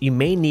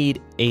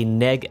need a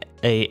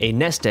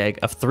nest egg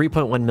of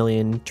 3.1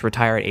 million to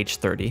retire at age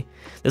 30.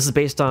 This is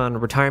based on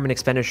retirement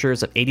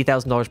expenditures of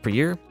 $80,000 per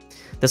year.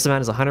 This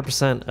amount is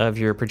 100% of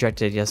your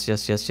projected. Yes.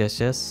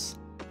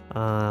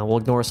 We'll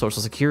ignore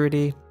Social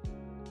Security.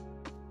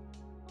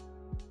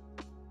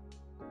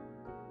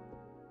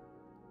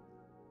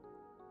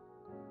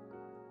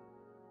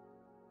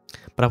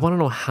 But I want to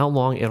know how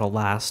long it'll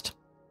last.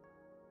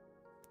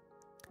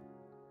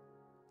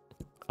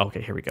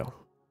 Okay, here we go.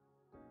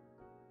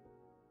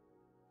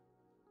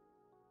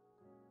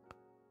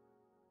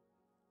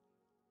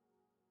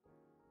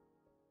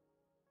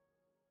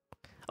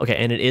 Okay,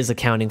 and it is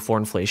accounting for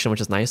inflation, which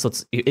is nice. So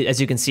it's,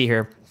 as you can see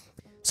here,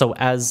 so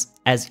as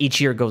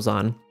each year goes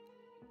on,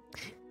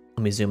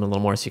 let me zoom in a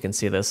little more so you can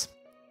see this.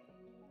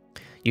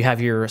 You have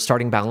your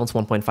starting balance,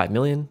 1.5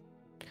 million.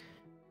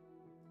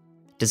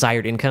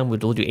 Desired income, we'll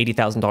do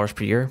 $80,000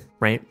 per year,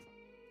 right?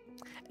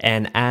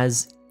 And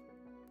as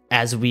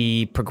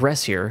we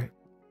progress here,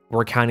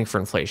 we're accounting for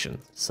inflation.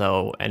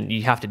 So, and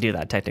you have to do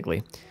that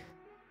technically,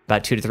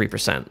 about 2 to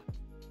 3%.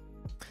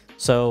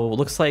 So it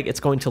looks like it's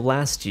going to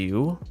last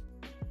you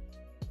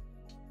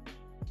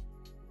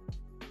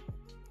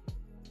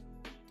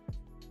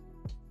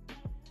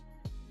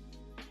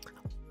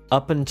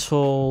up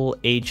until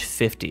age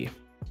 50.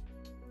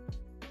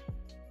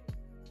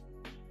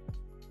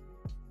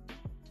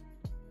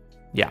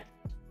 Yeah.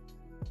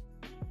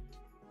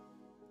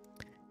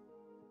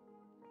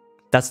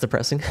 That's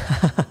depressing.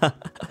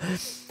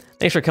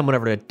 Thanks for coming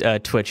over to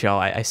Twitch, y'all.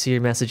 I see your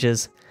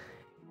messages.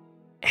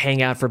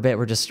 Hang out for a bit.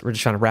 We're just trying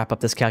to wrap up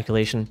this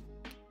calculation.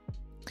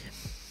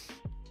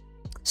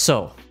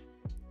 So,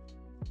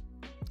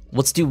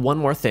 let's do one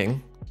more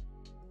thing.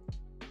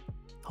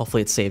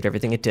 Hopefully it saved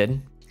everything it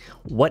did.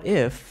 What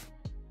if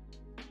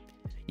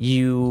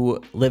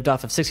you lived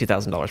off of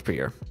 $60,000 per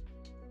year?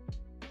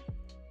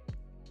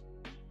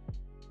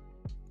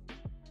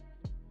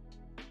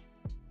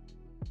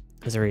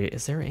 Is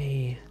there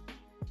a,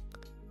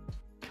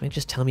 can you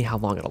just tell me how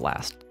long it'll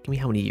last? Give me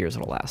how many years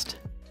it'll last.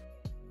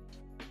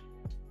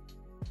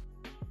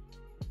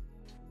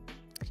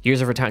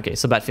 Years of retirement, okay,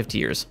 so about 50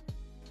 years.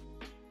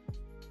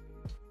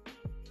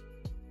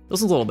 This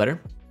is a little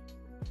better.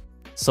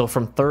 So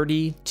from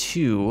 30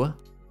 to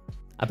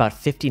about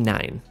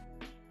 59.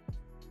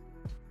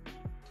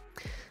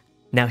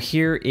 Now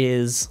here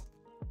is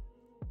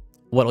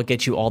what'll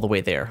get you all the way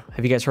there.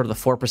 Have you guys heard of the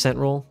 4%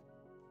 rule?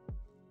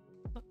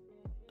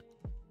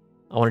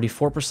 I want to do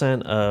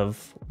 4%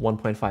 of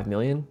 1.5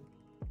 million.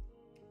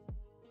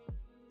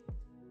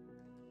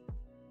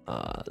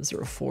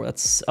 0.4,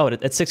 that's, oh,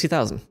 it's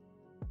 60,000.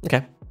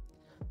 Okay.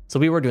 So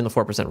we were doing the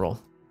 4% rule.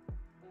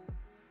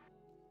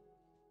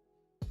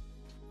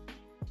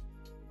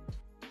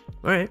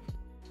 All right.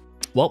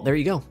 Well, there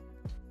you go.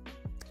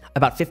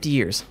 About 50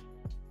 years.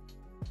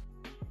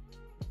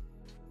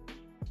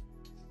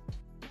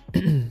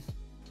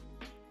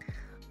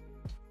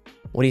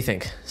 What do you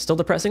think? Still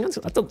depressing?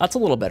 That's a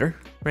little better,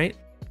 right?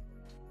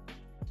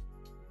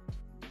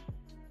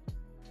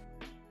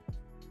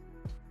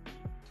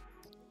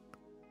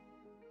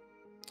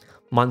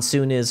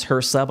 Monsoon is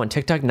her sub on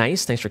TikTok.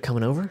 Nice. Thanks for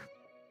coming over.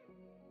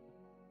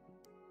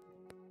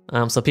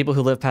 So people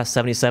who live past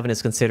 77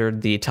 is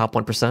considered the top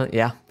 1%.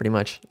 Yeah, pretty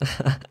much.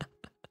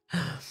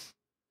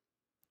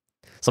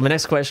 So my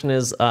next question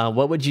is,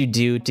 what would you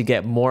do to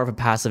get more of a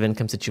passive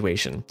income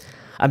situation?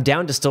 I'm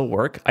down to still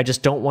work. I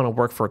just don't want to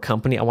work for a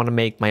company. I want to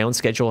make my own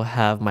schedule,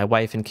 have my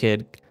wife and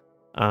kid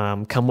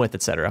come with,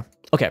 etc.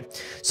 Okay,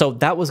 so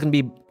that was going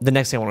to be the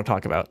next thing I want to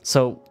talk about.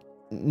 So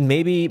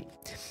maybe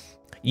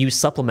you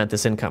supplement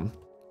this income,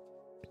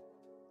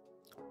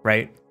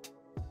 right?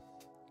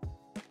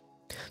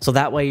 So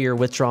that way you're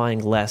withdrawing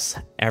less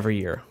every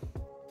year.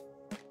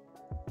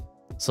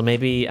 So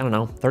maybe, I don't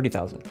know,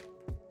 $30,000.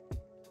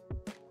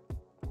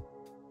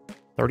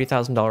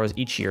 $30,000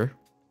 each year.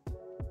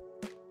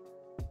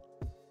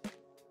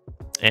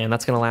 And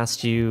that's going to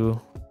last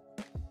you,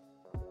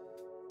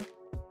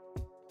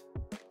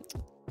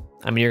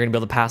 I mean, you're going to be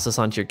able to pass this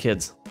on to your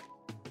kids.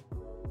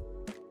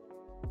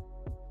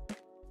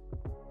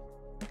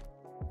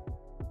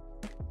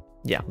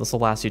 Yeah, this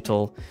will last you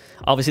till,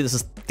 obviously this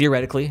is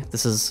theoretically,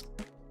 this is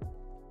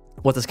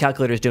what this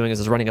calculator is doing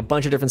is running a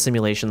bunch of different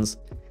simulations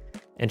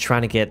and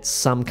trying to get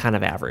some kind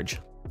of average.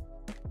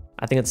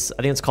 I think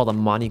it's called a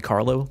Monte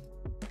Carlo.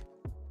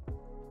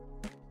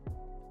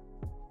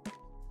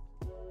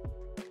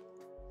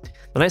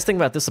 The nice thing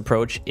about this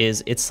approach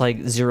is it's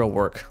like zero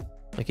work.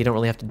 Like you don't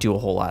really have to do a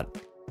whole lot.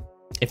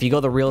 If you go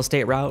the real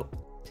estate route,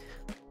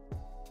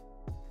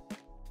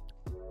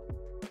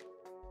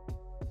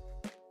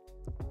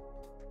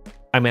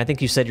 I mean, I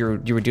think you said you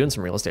were doing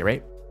some real estate,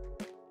 right?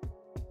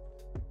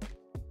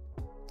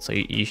 So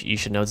you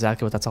should know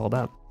exactly what that's all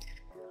about.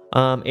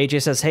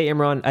 AJ says, "Hey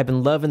Imran, I've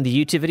been loving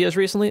the YouTube videos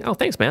recently." Oh,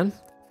 thanks, man.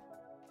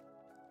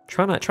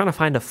 Trying to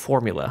find a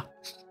formula.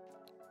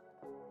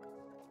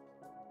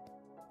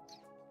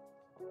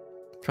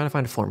 Trying to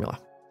find a formula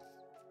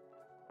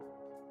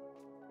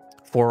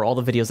for all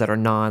the videos that are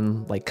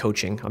like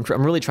coaching.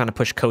 I'm really trying to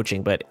push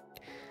coaching, but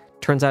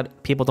turns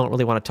out people don't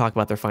really want to talk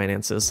about their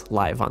finances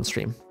live on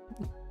stream.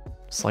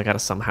 So I got to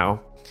somehow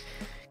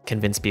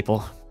convince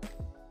people.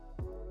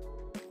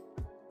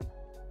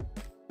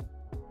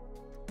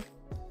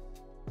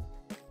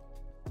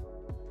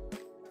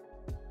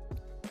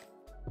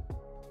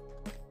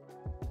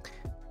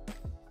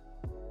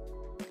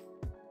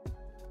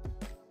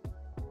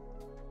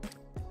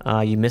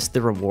 You missed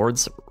the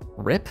rewards.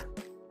 Rip?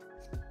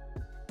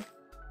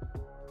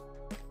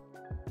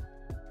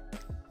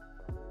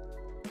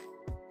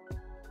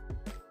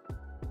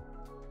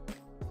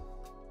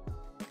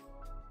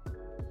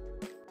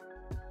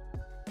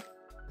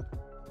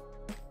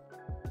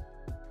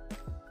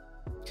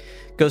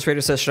 Ghost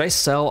Raider says, should I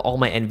sell all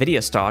my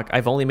NVIDIA stock?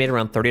 I've only made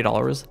around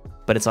 $30,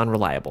 but it's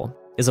unreliable.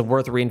 Is it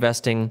worth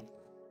reinvesting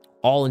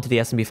all into the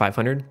S&P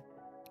 500?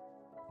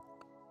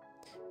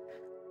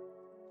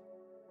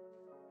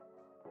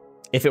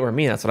 If it were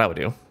me, that's what I would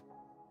do.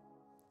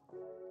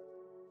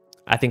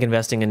 I think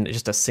investing in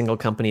just a single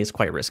company is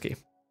quite risky.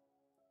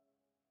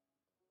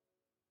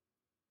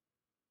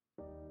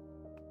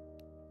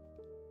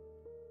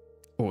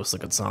 Oh, it's a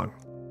good song.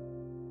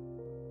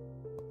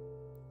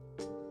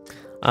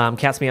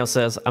 Cat's Meow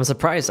says, I'm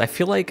surprised. I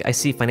feel like I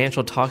see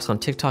financial talks on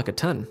TikTok a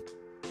ton.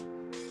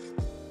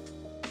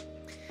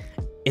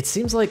 It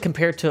seems like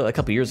compared to a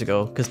couple years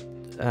ago, because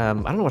I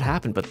don't know what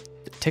happened, but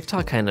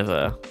TikTok kind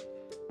of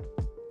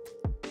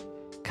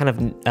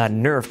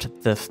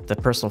nerfed the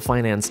personal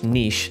finance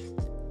niche.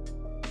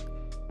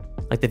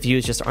 Like the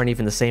views just aren't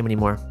even the same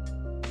anymore.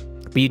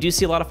 But you do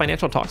see a lot of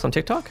financial talks on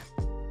TikTok?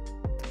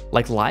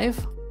 Like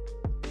live?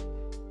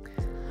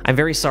 I'm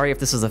very sorry if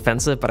this is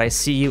offensive, but I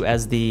see you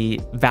as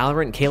the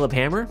Valorant Caleb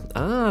Hammer.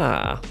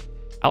 Ah,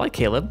 I like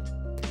Caleb.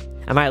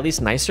 Am I at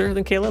least nicer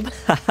than Caleb?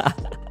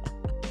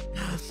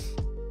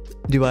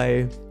 Do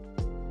I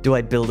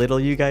belittle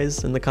you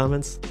guys in the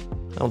comments?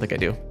 I don't think I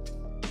do.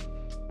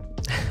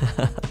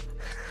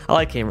 I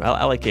like him.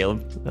 I like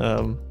Caleb.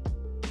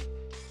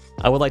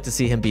 I would like to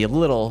see him be a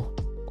little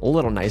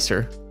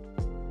nicer,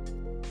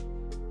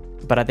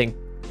 but I think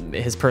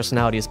his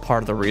personality is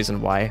part of the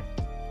reason why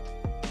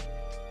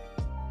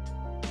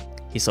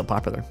he's so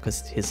popular,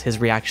 because his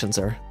reactions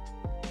are,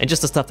 and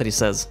just the stuff that he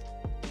says,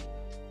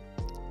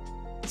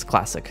 it's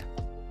classic.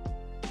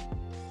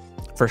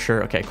 For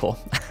sure. Okay, cool.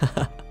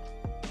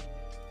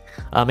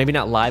 Maybe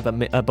not live,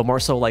 but more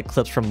so like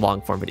clips from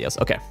long form videos.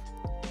 Okay,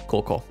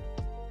 cool.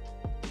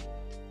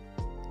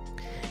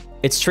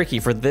 It's tricky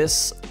for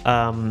this.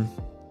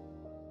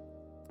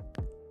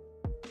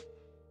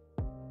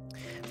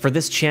 For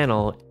this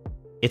channel,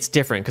 it's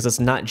different because it's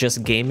not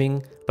just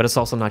gaming, but it's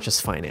also not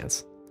just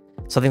finance.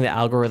 So I think the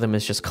algorithm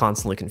is just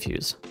constantly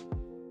confused.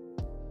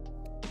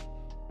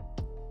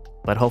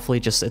 But hopefully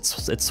just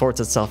it sorts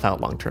itself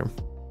out long term.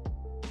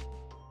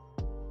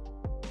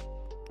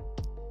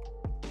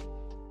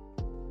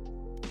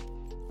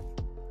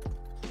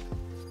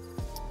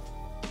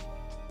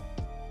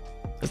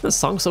 Isn't this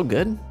song so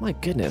good? My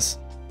goodness.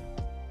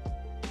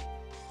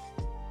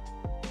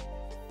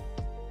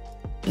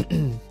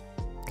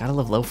 Gotta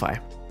love lo-fi.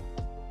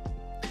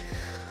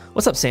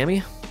 What's up,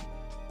 Sammy?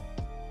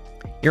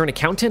 You're an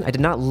accountant? I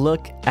did not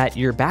look at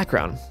your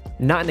background.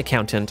 Not an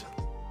accountant.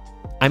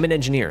 I'm an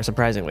engineer,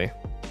 surprisingly.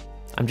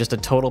 I'm just a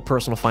total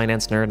personal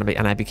finance nerd,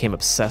 and I became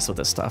obsessed with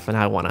this stuff, and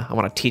I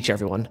wanna teach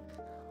everyone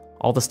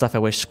all the stuff I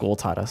wish school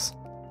taught us.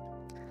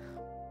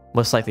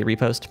 Most likely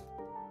repost.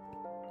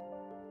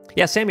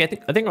 Yeah, Sammy, I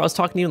think I was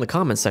talking to you in the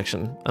comments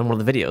section on one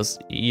of the videos.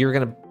 You're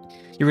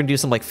gonna do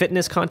some like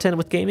fitness content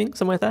with gaming,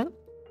 something like that?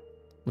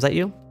 Was that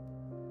you?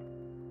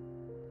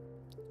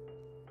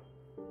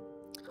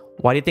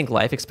 Why do you think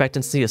life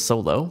expectancy is so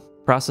low?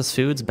 Processed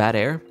foods, bad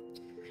air?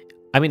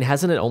 I mean,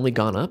 hasn't it only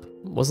gone up?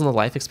 Wasn't the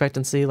life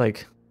expectancy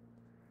like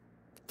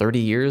 30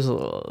 years,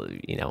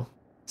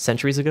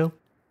 centuries ago?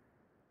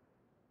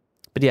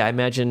 But yeah, I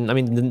imagine,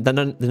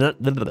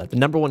 the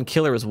number one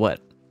killer is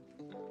what?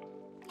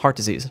 Heart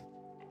disease.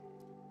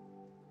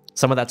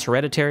 Some of that's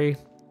hereditary.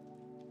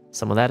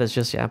 Some of that is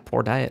just,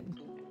 poor diet.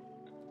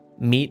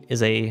 Meat is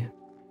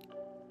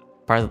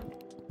probably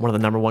one of the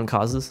number one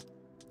causes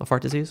of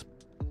heart disease.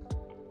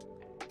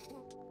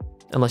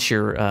 Unless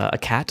you're a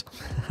cat.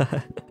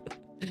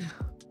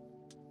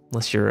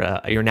 Unless you're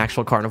an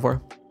actual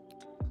carnivore.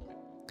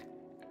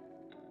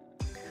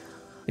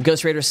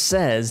 Ghost Raider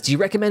says, do you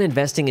recommend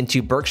investing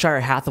into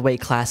Berkshire Hathaway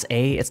Class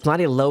A? It's not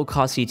a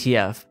low-cost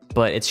ETF,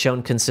 but it's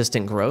shown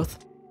consistent growth.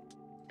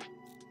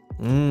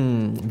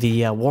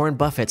 The Warren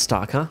Buffett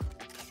stock, huh?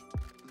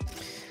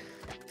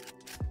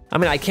 I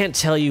mean, I can't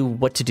tell you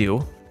what to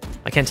do.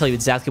 I can't tell you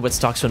exactly what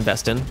stocks to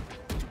invest in.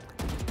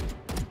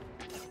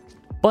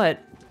 But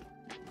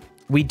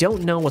we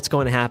don't know what's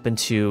going to happen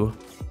to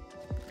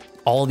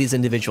all these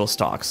individual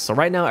stocks. So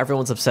right now,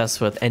 everyone's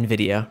obsessed with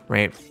Nvidia,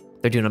 right?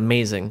 They're doing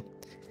amazing.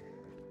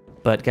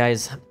 But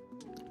guys,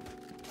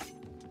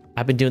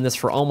 I've been doing this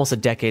for almost a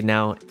decade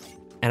now,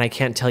 and I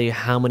can't tell you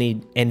how many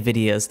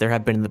Nvidias there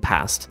have been in the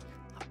past.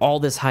 All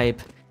this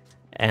hype,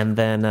 and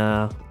then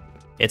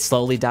it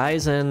slowly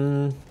dies,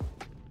 and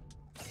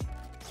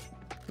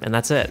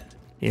that's it,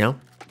 you know?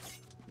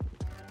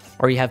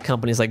 Or you have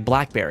companies like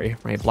BlackBerry,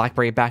 right?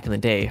 BlackBerry back in the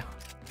day.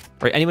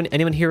 Right?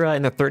 Anyone here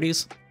in their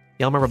 30s?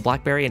 Y'all remember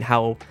BlackBerry and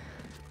how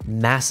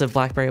massive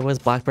BlackBerry was?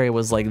 BlackBerry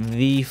was like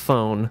the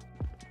phone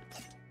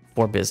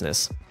for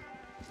business.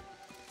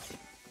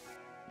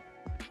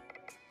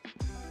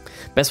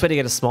 Best way to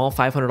get a small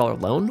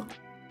 $500 loan?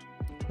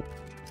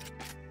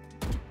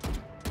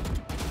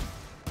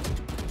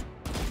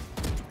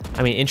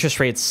 I mean, interest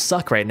rates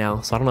suck right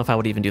now, so I don't know if I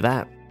would even do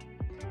that.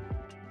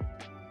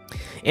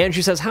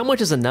 Andrew says, how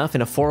much is enough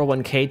in a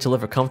 401k to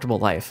live a comfortable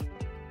life?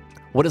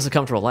 What is a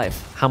comfortable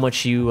life? How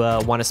much you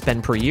want to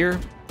spend per year?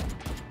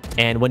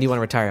 And when do you want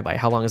to retire by?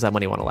 How long does that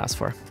money want to last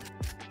for?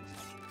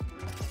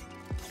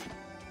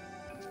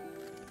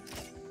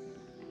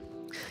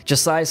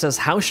 Josiah says,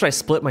 how should I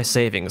split my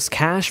savings?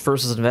 Cash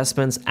versus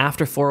investments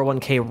after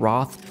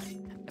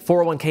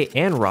 401k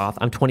and Roth.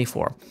 I'm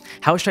 24.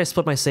 How should I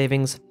split my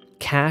savings?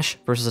 Cash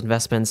versus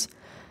investments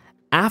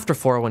after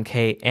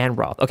 401k and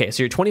Roth. Okay,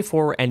 so you're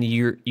 24 and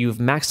you've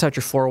maxed out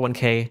your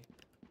 401k.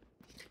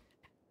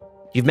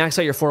 You've maxed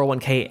out your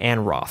 401k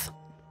and Roth.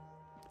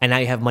 And now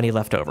you have money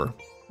left over.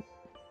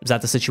 Is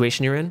that the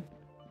situation you're in?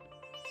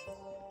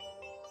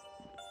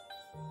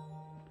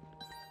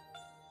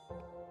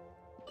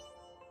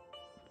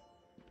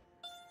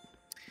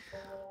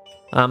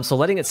 So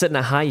letting it sit in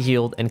a high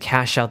yield and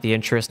cash out the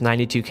interest,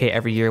 92k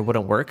every year,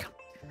 wouldn't work.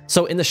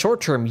 So in the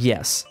short term,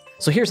 yes.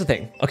 So here's the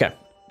thing. Okay.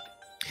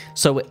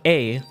 So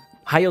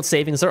high yield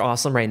savings are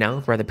awesome right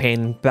now, where they're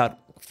paying about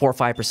 4 or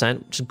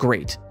 5%, which is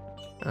great,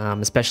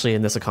 especially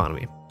in this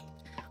economy.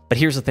 But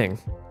here's the thing.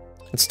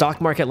 The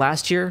stock market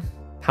last year,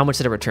 how much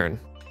did it return?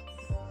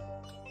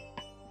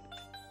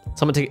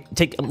 Someone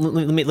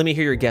let me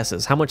hear your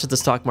guesses. How much did the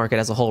stock market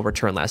as a whole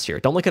return last year?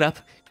 Don't look it up.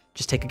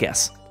 Just take a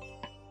guess.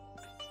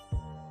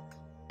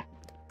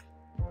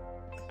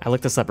 I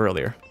looked this up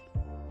earlier.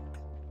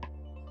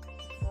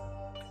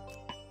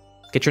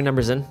 Get your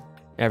numbers in,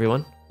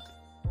 everyone.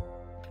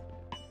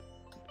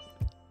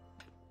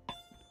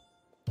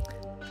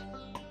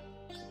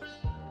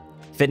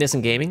 Fitness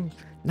and gaming?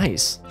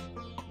 Nice.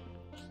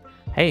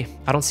 Hey,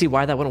 I don't see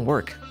why that wouldn't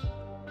work.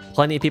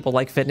 Plenty of people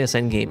like fitness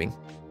and gaming.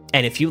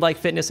 And if you like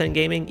fitness and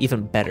gaming,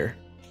 even better.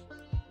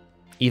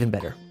 Even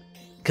better.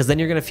 Because then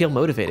you're going to feel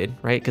motivated,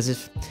 right? Because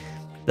if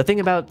the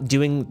thing about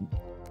doing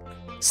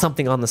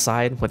something on the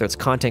side, whether it's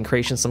content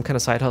creation, some kind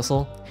of side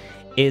hustle,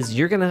 is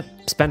you're going to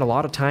spend a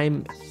lot of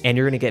time and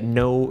you're going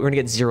to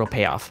get zero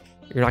payoff.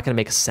 You're not going to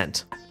make a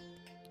cent.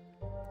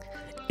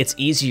 It's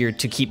easier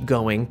to keep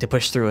going, to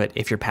push through it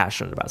if you're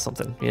passionate about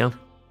something, you know?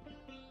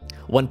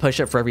 One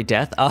push-up for every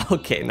death? Oh,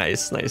 okay,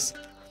 nice, nice.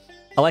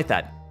 I like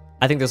that.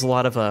 I think there's a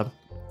lot of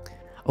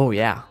oh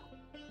yeah,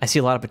 I see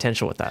a lot of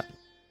potential with that.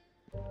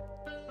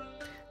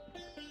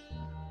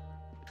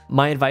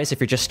 My advice, if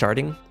you're just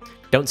starting,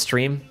 don't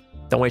stream.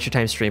 Don't waste your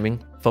time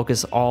streaming.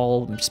 Focus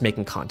all just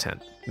making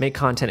content. Make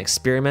content,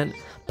 experiment,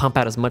 pump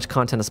out as much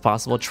content as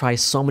possible, try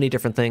so many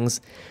different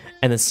things,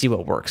 and then see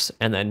what works,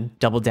 and then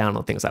double down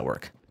on things that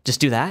work. Just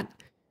do that,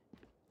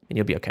 and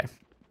you'll be okay.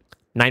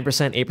 9%,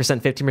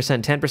 8%,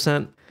 15%,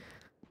 10%,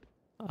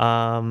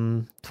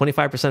 25%,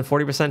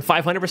 40%,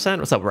 500%.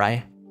 What's up,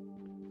 Rye?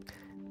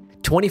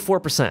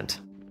 24%.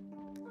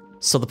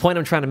 So the point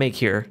I'm trying to make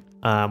here,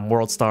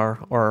 World Star,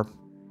 or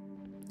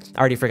I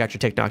already forgot your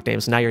TikTok name,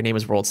 so now your name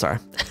is World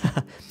Star.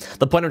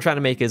 The point I'm trying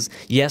to make is,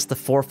 yes, the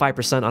 4 or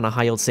 5% on a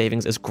high yield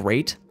savings is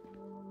great,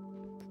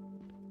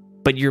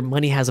 but your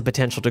money has a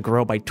potential to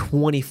grow by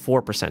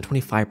 24%,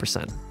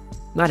 25%.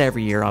 Not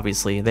every year,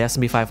 obviously. The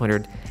S&P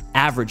 500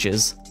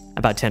 averages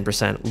about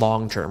 10%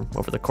 long term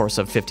over the course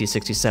of 50,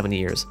 60, 70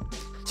 years.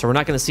 So we're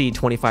not going to see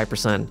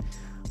 25%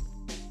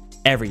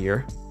 every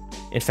year.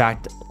 In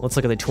fact, let's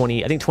look at I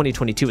think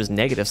 2022 is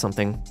negative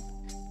something.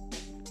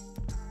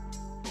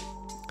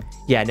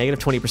 Yeah, negative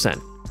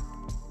 20%.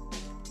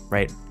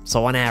 Right?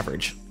 So on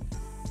average.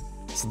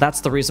 So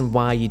that's the reason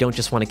why you don't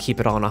just want to keep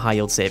it on a high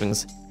yield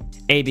savings.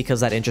 A, because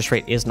that interest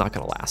rate is not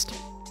going to last.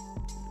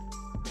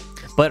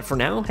 But for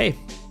now, hey,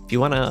 if you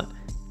want to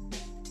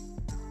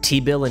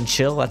T-bill and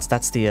chill,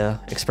 that's the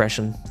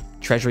expression.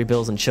 Treasury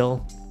bills and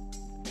chill.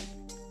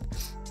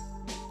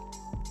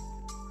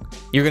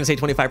 You're going to say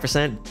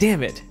 25%?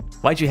 Damn it.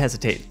 Why'd you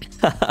hesitate?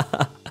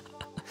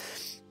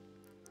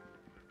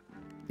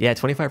 Yeah,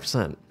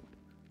 25%.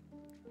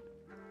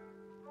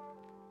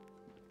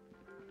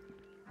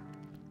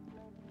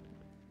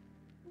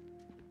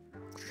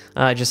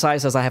 Josiah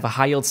says, I have a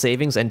high yield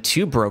savings and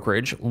 2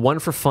 brokerage, 1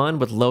 for fun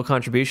with low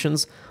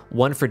contributions,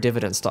 1 for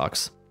dividend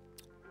stocks.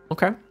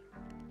 Okay.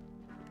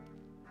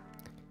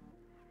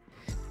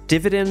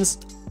 Dividends,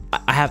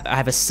 I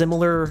have a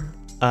similar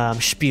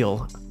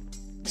spiel.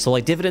 So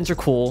like dividends are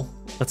cool.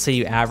 Let's say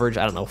you average,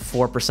 I don't know,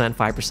 4%,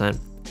 5%.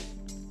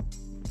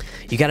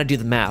 You got to do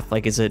the math.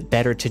 Like, is it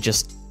better to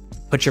just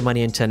put your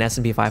money into an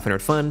S&P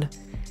 500 fund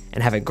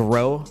and have it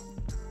grow?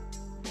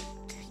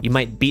 You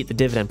might beat the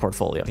dividend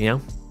portfolio, you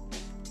know?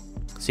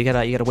 So you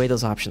gotta weigh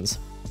those options.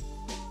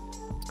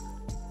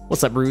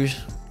 What's up, Rouge?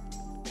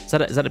 Is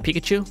that a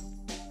Pikachu?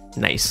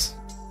 Nice.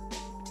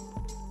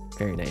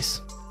 Very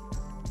nice.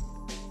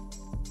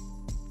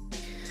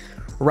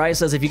 Raya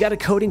says, if you got a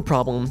coding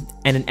problem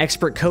and an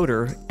expert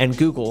coder and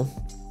Google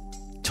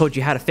told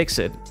you how to fix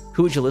it,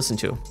 who would you listen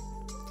to?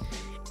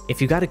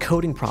 If you got a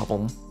coding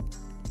problem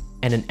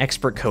and an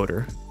expert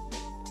coder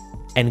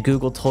and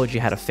Google told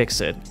you how to fix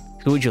it,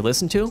 who would you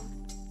listen to?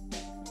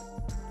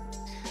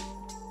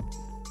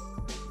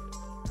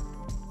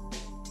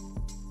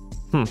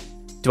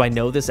 Do I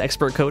know this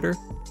expert coder?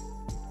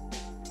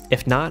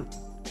 If not,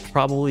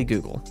 probably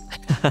Google.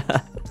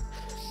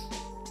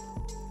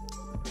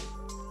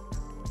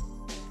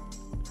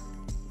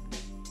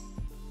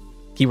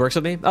 He works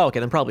with me? Oh,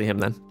 okay, then probably him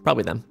then.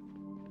 Probably them.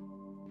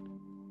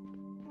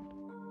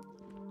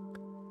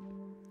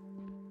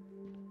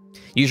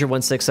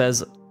 User16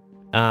 says,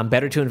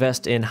 better to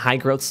invest in high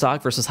growth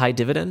stock versus high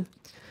dividend.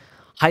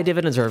 High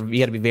dividends are, you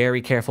gotta be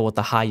very careful with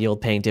the high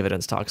yield paying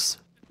dividend stocks.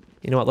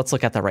 You know what, let's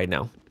look at that right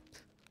now.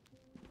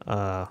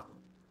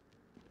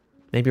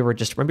 Maybe I think we're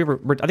just done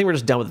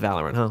with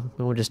Valorant, huh?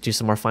 We'll just do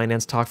some more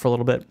finance talk for a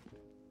little bit.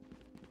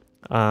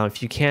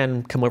 If you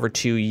can, come over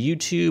to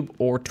YouTube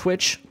or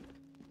Twitch.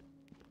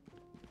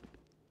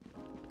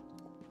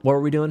 What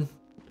were we doing?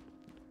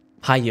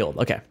 High yield,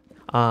 okay.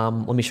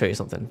 Let me show you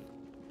something.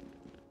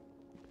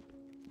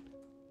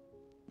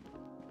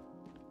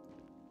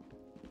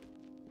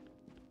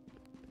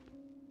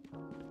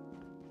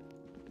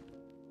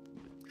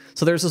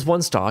 So there's this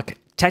one stock.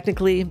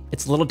 Technically,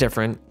 it's a little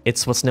different.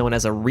 It's what's known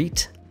as a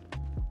REIT,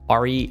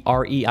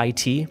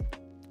 R-E-I-T,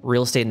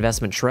 Real Estate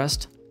Investment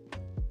Trust.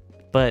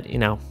 But, you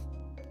know,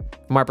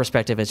 from our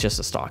perspective, it's just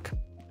a stock.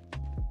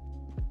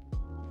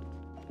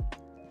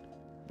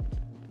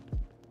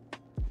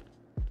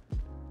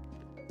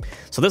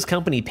 So this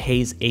company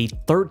pays a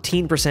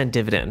 13%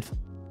 dividend,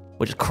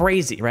 which is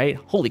crazy, right?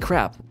 Holy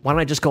crap. Why don't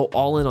I just go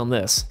all in on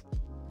this?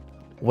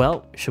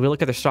 Well, should we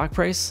look at their stock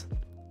price?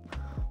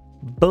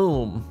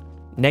 Boom.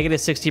 Negative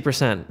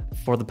 60%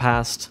 for the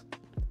past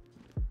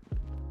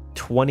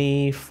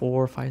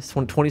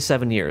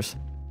 27 years.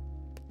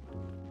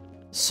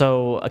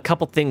 So a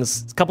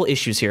couple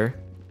issues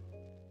here.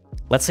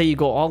 Let's say you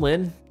go all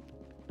in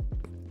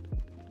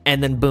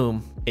and then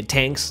boom, it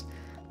tanks.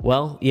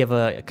 Well, you have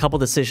a couple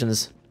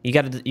decisions. You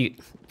have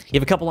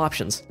a couple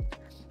options.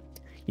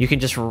 You can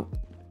just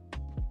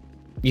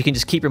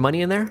keep your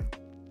money in there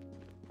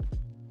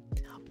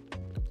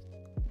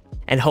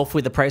and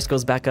hopefully the price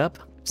goes back up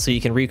so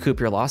you can recoup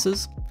your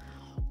losses,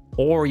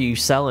 or you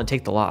sell and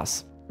take the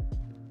loss.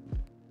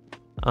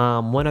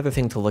 One other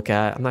thing to look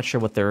at, I'm not sure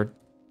what their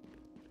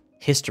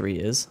history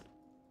is.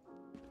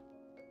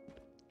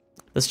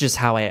 This is just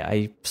how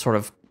I sort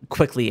of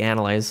quickly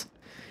analyze.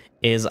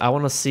 is I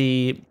want to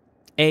see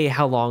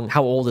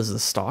how old is the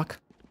stock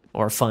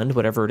or fund,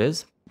 whatever it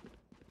is.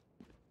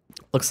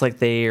 Looks like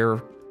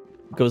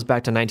goes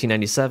back to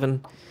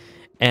 1997,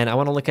 and I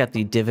want to look at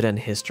the dividend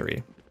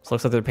history. So it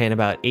looks like they're paying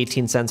about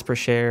 18 cents per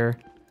share,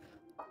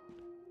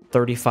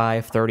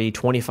 35, 30,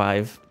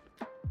 25,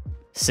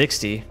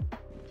 60,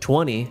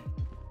 20.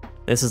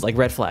 This is like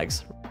red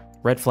flags.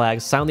 Red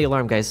flags. Sound the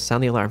alarm, guys.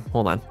 Sound the alarm.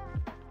 Hold on.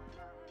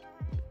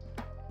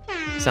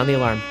 Sound the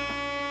alarm.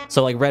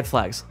 So like red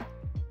flags.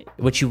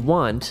 What you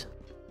want,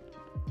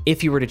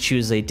 if you were to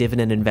choose a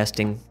dividend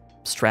investing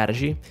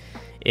strategy,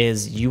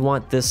 is you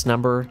want this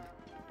number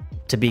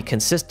to be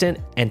consistent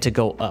and to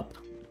go up.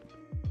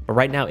 But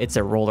right now it's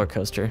a roller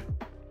coaster.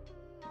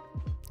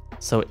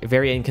 So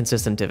very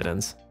inconsistent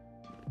dividends.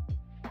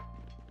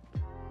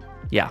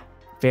 Yeah,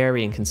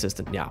 very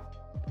inconsistent. Yeah.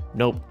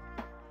 Nope.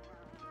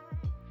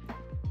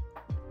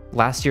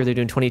 Last year they're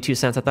doing 22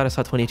 cents. I thought I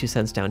saw 22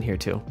 cents down here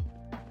too.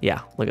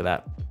 Yeah, look at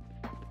that.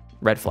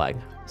 Red flag.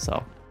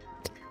 So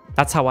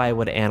that's how I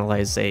would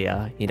analyze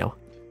a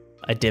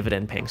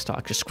dividend paying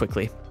stock, just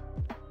quickly.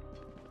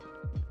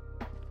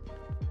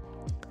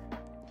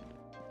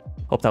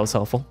 Hope that was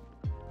helpful.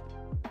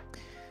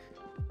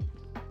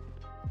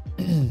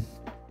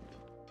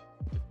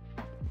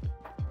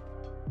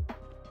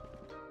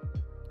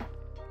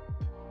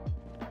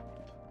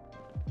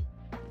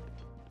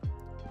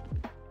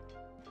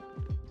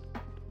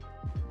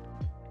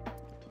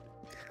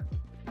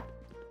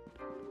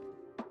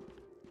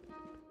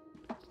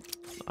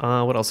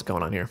 What else is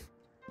going on here?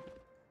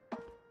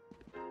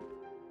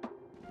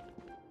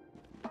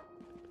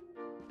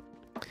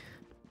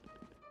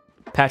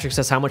 Patrick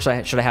says, how much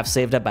should I have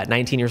saved up at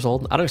 19 years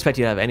old? I don't expect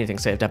you to have anything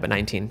saved up at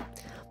 19.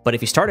 But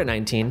if you start at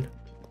 19,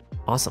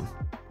 awesome.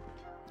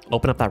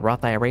 Open up that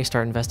Roth IRA,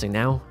 start investing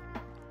now.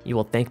 You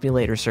will thank me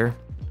later, sir.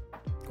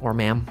 Or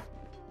ma'am.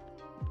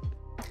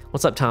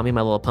 What's up, Tommy,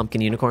 my little pumpkin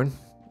unicorn?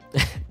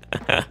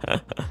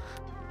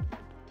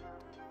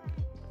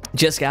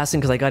 Just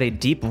asking because I got a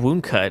deep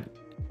wound cut.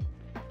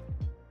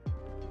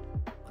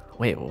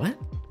 Wait, what?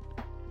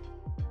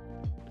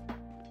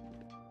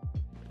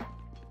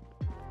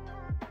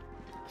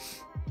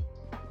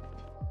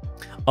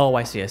 Oh,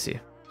 I see.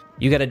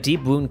 You got a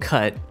deep wound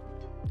cut.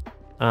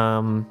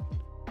 And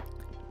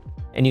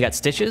you got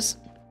stitches?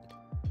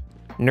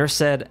 Nurse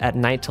said at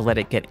night to let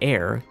it get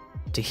air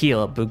to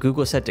heal, but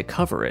Google said to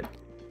cover it.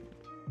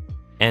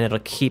 And it'll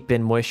keep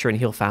in moisture and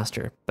heal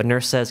faster. But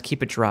nurse says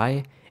keep it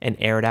dry and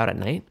air it out at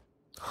night?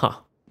 Huh.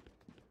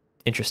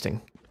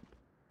 Interesting.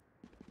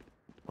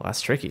 Well,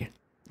 that's tricky.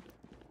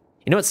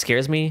 You know what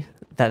scares me?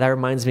 That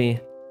reminds me,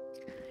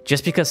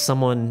 just because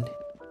someone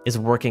is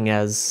working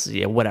as,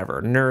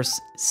 whatever, nurse,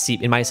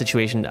 in my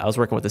situation, I was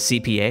working with a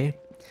CPA,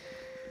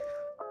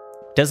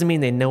 doesn't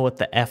mean they know what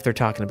the F they're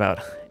talking about.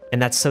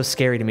 And that's so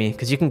scary to me,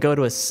 because you can go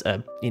to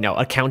a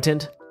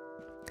accountant,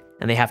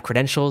 and they have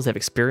credentials, they have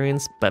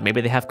experience, but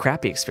maybe they have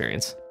crappy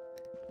experience,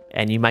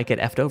 and you might get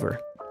F'd over.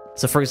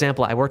 So for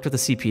example, I worked with a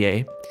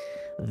CPA.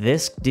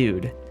 This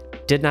dude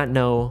did not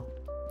know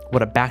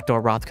what a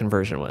backdoor Roth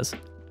conversion was.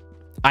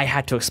 I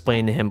had to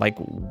explain to him like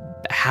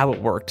how it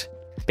worked.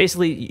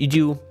 Basically,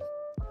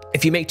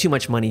 if you make too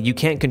much money, you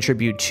can't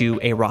contribute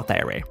to a Roth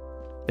IRA.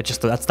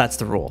 That's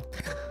the rule.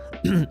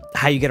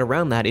 How you get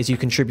around that is you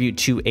contribute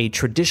to a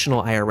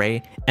traditional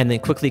IRA and then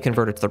quickly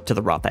convert it to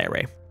the Roth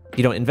IRA.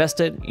 You don't invest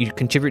it, you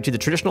contribute to the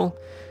traditional,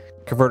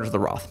 convert it to the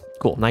Roth.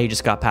 Cool, now you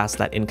just got past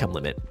that income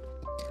limit.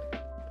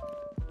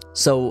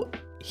 So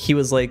he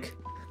was like,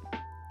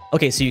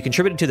 okay, so you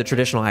contributed to the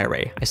traditional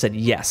IRA. I said,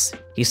 yes.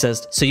 He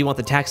says, so you want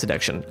the tax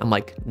deduction? I'm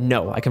like,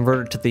 no, I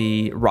converted to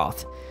the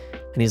Roth.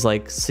 And he's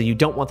like, so you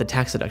don't want the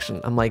tax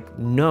deduction? I'm like,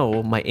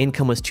 no, my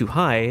income was too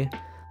high.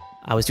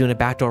 I was doing a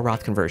backdoor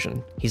Roth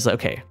conversion. He's like,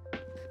 okay,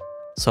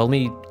 so let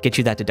me get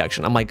you that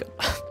deduction. I'm like,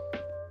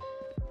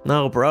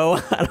 no, bro,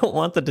 I don't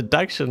want the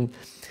deduction.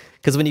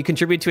 Because when you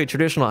contribute to a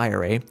traditional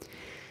IRA,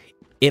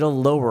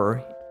 it'll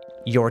lower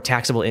your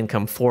taxable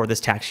income for this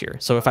tax year.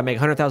 So if I make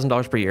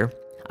 $100,000 per year,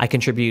 I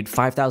contribute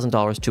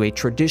 $5,000 to a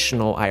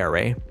traditional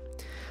IRA.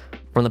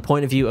 From the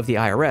point of view of the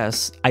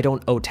IRS, I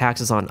don't owe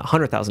taxes on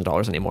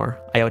 $100,000 anymore.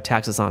 I owe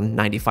taxes on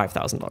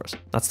 $95,000.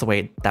 That's the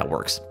way that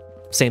works.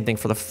 Same thing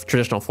for the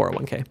traditional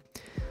 401k.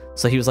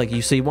 So he was like,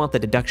 so you want the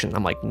deduction?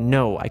 I'm like,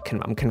 no, I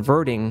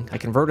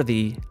converted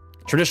the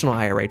traditional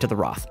IRA to the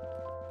Roth.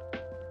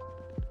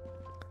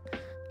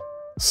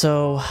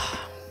 So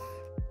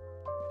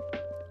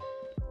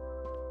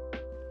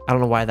I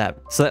don't know why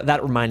that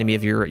reminded me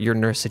of your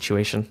nurse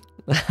situation.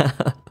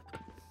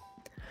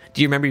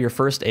 Do you remember your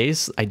first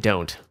Ace? I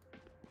don't.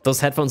 Those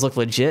headphones look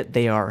legit.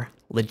 They are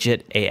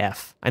legit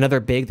AF. I know they're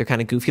big, they're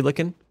kind of goofy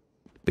looking,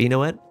 but you know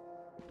what?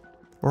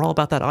 We're all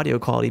about that audio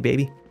quality,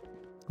 baby.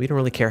 We don't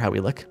really care how we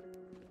look.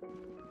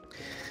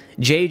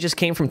 Jay just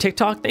came from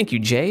TikTok. Thank you,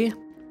 Jay.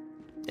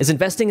 Is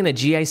investing in a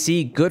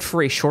GIC good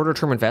for a shorter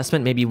term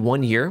investment, maybe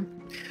 1 year?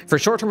 For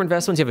short-term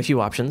investments, you have a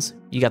few options.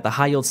 You got the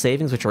high yield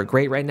savings, which are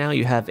great right now.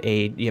 You have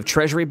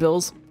treasury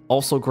bills,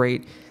 also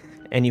great,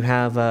 and you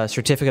have a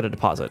certificate of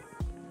deposit.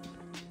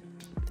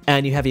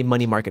 And you have a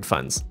money market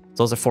funds.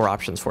 So those are 4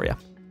 options for you.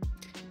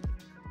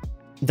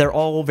 They're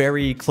all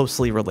very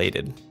closely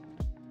related.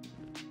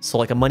 So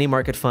like a money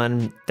market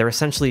fund, they're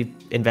essentially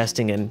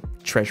investing in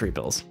treasury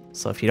bills.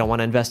 So if you don't want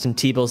to invest in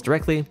T-bills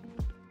directly,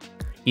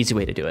 easy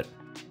way to do it.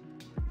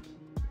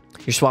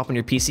 You're swapping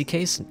your PC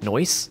case?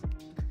 Nice.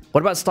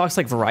 What about stocks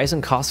like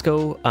Verizon,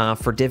 Costco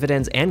for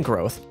dividends and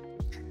growth?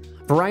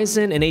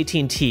 Verizon and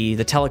AT&T,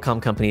 the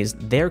telecom companies,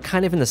 they're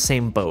kind of in the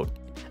same boat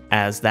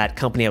as that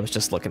company I was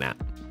just looking at.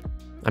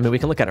 I mean, we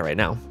can look at it right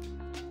now.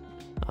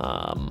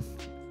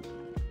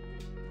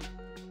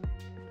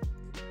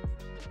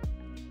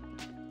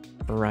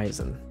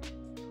 Verizon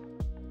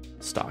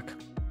stock.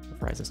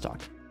 Verizon stock.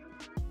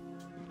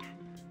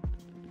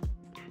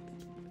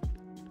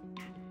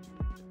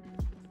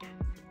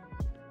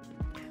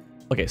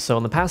 Okay, so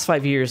in the past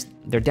 5 years,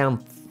 they're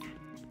down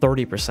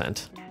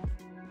 30%.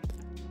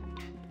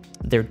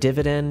 Their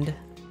dividend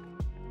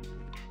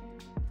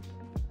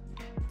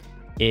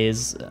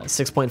is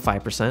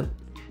 6.5%.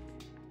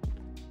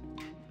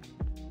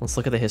 Let's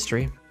look at the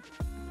history.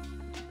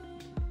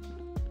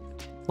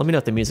 Let me know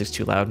if the music's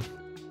too loud.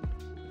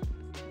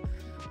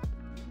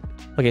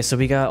 Okay, so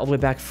we got all the way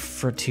back to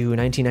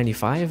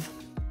 1995.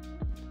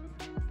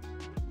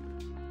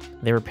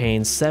 They were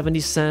paying 70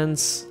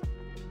 cents,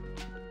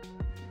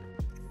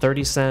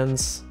 30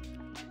 cents,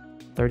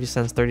 30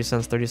 cents, 30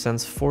 cents, 30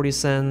 cents, 40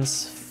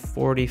 cents,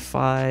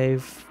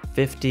 45,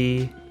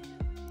 50,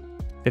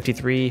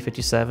 53,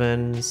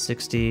 57,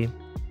 60.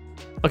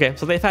 Okay,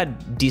 so they've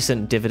had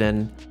decent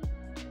dividend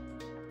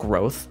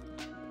growth.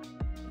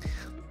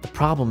 The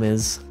problem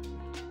is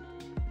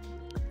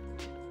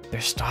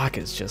their stock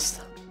is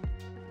just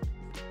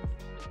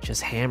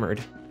hammered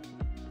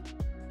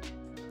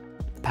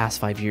the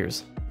past 5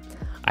 years.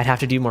 I'd have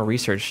to do more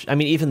research. I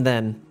mean, even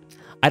then,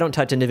 I don't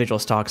touch individual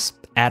stocks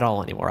at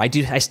all anymore. I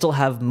still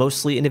have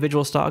mostly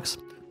individual stocks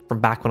from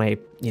back when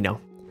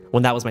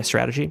when that was my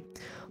strategy.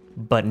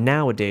 But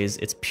nowadays,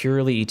 it's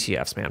purely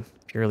ETFs, man.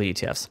 Purely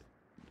ETFs.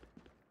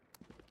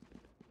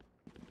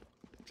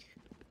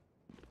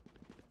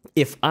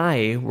 If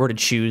I were to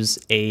choose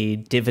a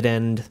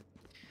dividend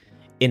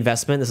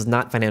investment, this is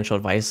not financial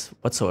advice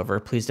whatsoever.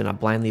 Please do not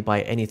blindly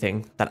buy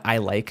anything that I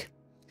like.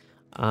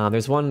 There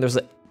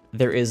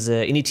is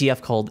an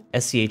ETF called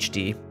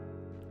SCHD.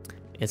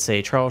 It's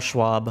a Charles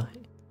Schwab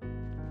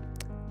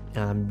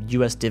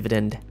US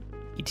dividend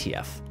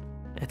ETF.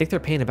 I think they're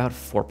paying about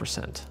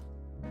 4%.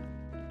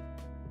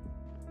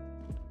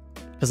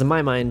 Because in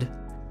my mind,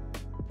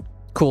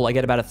 cool, I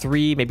get about a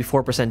 3, maybe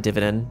 4%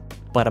 dividend,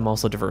 but I'm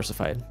also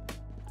diversified.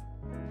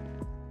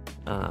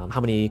 How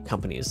many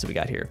companies do we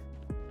got here?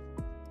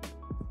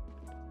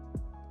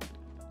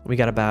 We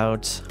got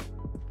about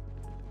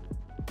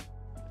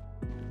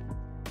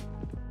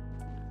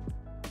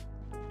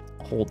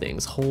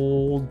holdings,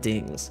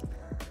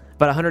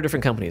 about 100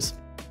 different companies.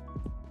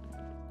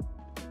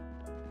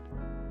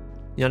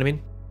 You know what I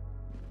mean?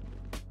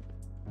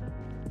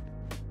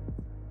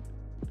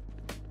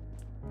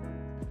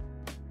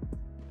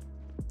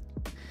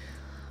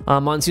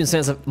 Monsoon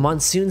says,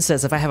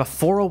 if I have a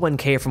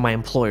 401k from my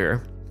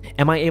employer,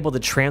 am I able to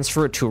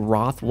transfer it to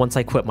Roth once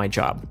I quit my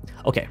job?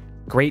 Okay,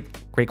 great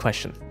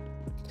question.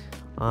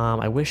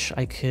 I wish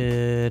I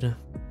could. I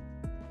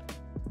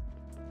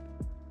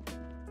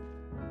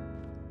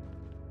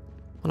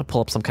want to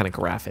pull up some kind of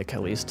graphic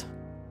at least.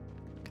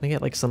 Can I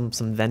get like some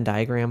Venn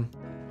diagram?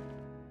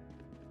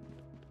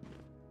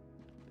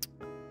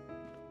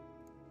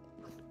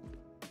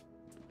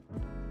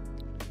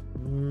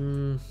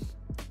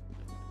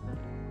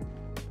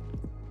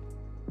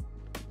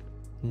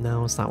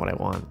 No, it's not what I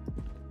want.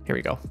 Here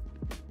we go.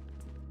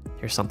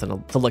 Here's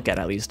something to look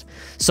at least.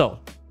 So,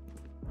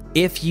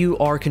 if you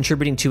are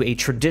contributing to a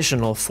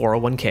traditional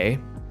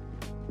 401k,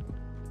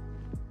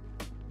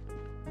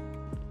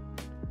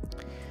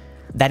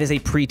 that is a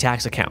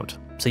pre-tax account.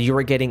 So you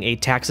are getting a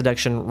tax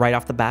deduction right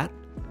off the bat,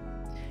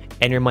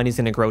 and your money's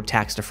going to grow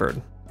tax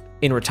deferred.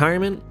 In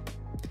retirement,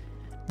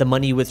 the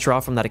money you withdraw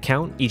from that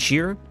account each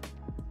year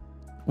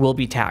will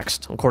be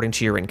taxed according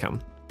to your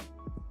income.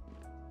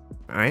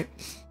 All right.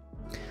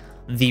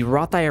 The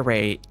Roth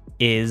IRA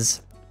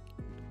is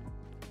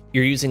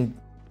you're using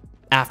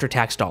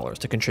after-tax dollars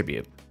to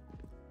contribute.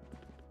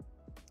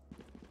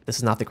 This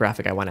is not the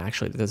graphic I want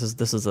actually. This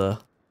is a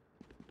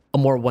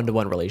more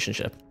one-to-one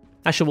relationship.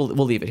 Actually,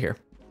 we'll leave it here.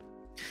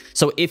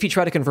 So if you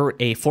try to convert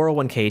a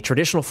 401k,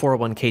 traditional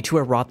 401k to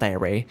a Roth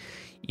IRA,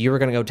 you're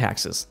going to go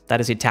taxes.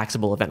 That is a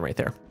taxable event right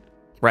there,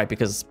 right?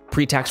 Because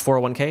pre-tax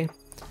 401k,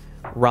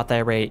 Roth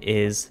IRA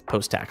is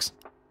post-tax.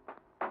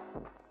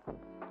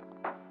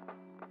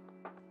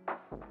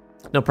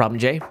 No problem,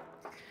 Jay.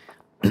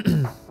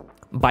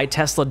 Buy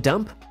Tesla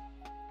dump.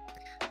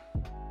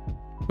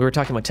 We were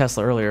talking about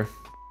Tesla earlier.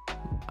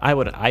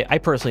 I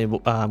personally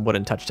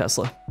wouldn't touch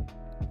Tesla.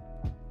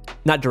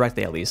 Not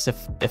directly, at least.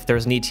 If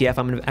there's an ETF,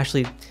 I'm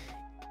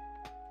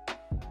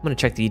gonna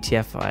check the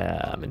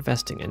ETF I'm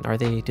investing in.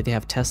 Do they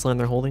have Tesla in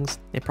their holdings?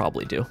 They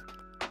probably do.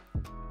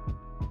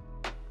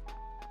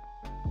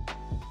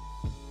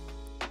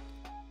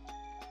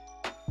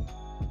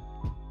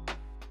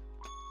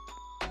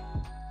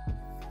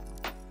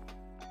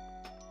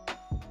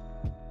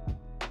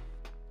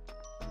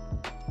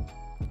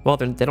 Well,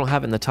 they don't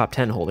have it in the top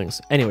 10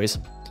 holdings. Anyways,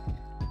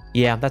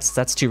 yeah,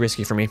 that's too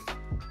risky for me,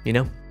 you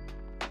know?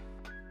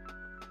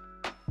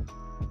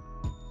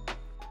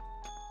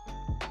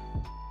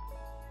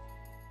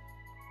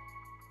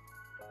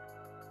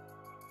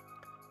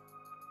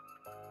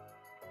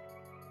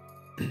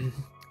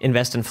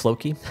 Invest in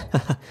Floki.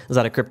 Is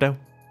that a crypto?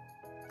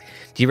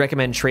 Do you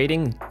recommend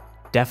trading?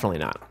 Definitely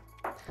not.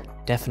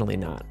 Definitely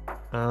not.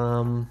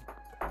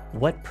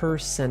 What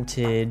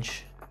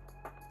percentage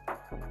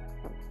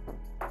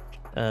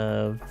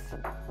of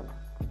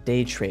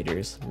day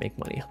traders make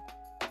money?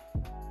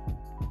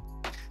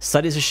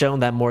 Studies have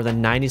shown that more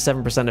than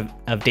 97%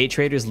 of day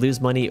traders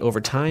lose money over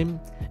time,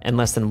 and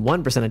less than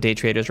 1% of day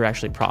traders are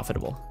actually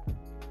profitable.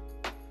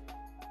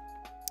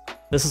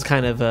 This is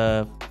kind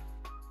of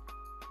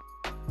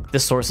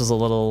this source is a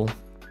little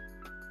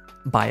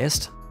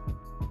biased.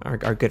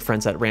 Our good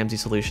friends at Ramsey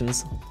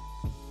Solutions.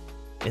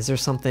 Is there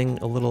something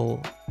a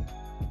little...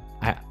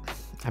 I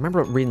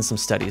remember reading some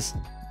studies,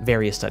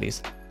 various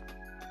studies.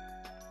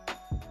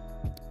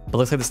 But it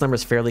looks like this number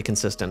is fairly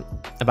consistent.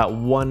 About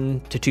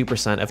 1 to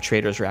 2% of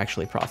traders are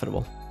actually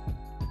profitable.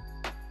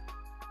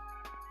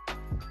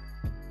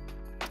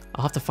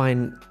 I'll have to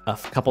find a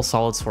couple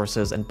solid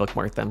sources and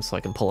bookmark them so I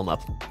can pull them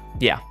up.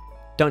 Yeah,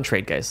 don't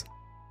trade, guys.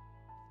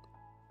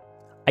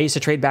 I used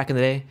to trade back in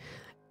the day.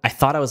 I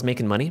thought I was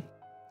making money,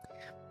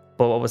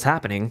 but what was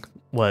happening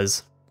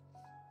was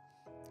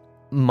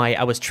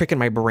I was tricking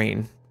my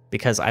brain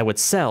because I would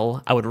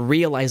sell, I would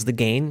realize the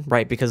gain,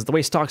 right? Because the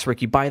way stocks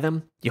work, you buy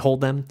them, you hold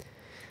them.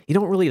 You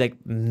don't really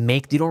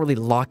you don't really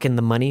lock in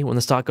the money when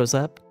the stock goes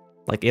up.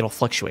 Like it'll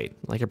fluctuate,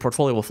 like your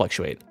portfolio will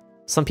fluctuate.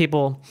 Some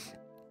people,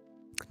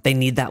 they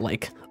need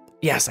that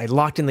yes, I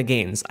locked in the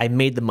gains, I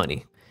made the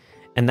money.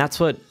 And that's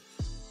what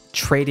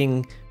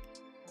trading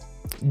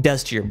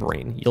does to your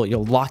brain.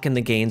 You'll lock in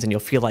the gains and you'll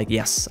feel like,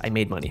 yes, I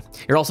made money.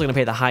 You're also going to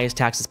pay the highest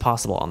taxes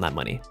possible on that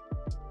money.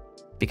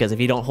 Because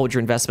if you don't hold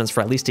your investments for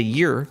at least a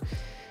year,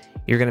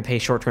 you're going to pay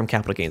short-term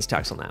capital gains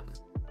tax on that.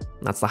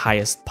 And that's the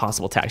highest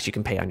possible tax you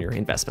can pay on your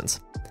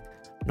investments.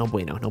 No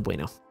bueno, no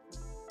bueno.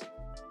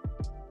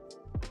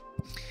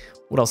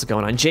 What else is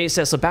going on? Jay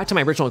says, so back to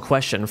my original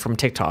question from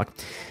TikTok.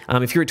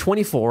 If you're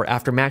 24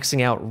 after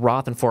maxing out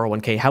Roth and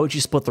 401k, how would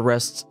you split the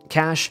rest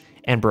cash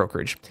and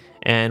brokerage?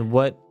 And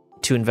what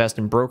to invest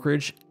in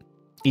brokerage,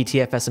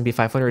 ETF, S&P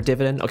 500,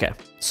 dividend? Okay,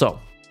 so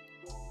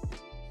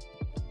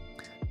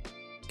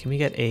can we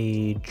get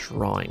a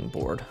drawing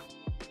board?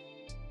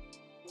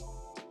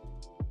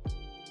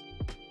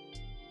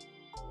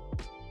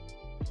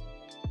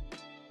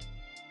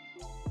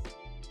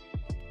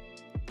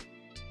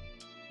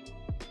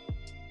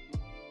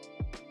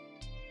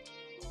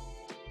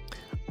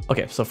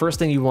 Okay, so first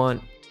thing you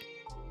want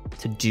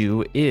to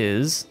do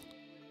is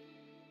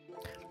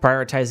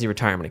prioritize the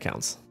retirement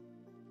accounts.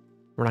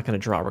 We're not going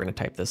to draw, we're going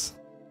to type this.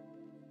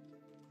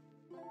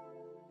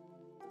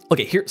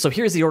 Okay,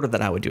 here's the order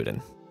that I would do it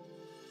in.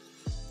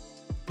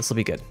 This will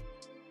be good.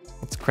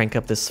 Let's crank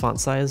up this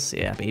font size.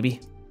 Yeah, baby.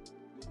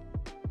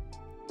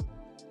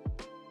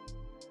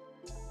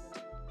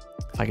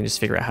 If I can just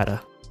figure out how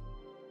to...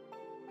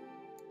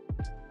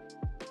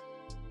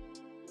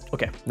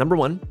 Okay, number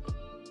one.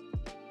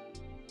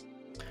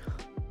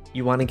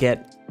 You want to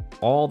get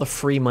all the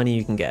free money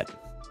you can get.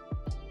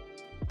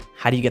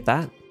 How do you get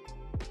that?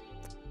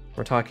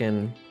 We're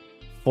talking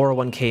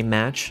 401k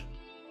match.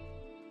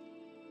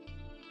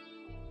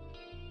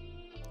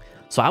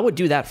 So I would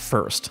do that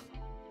first.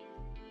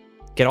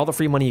 Get all the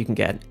free money you can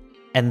get.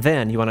 And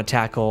then you want to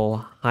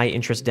tackle high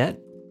interest debt.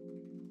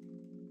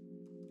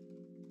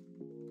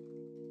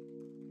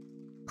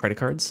 Credit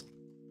cards.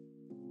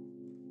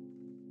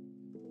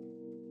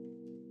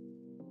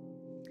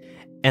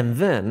 And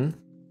then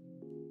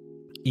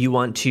you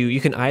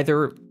can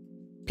either,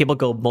 people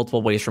go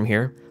multiple ways from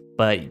here,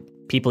 but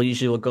people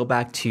usually will go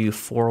back to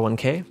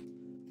 401k,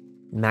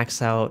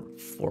 max out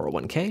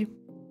 401k,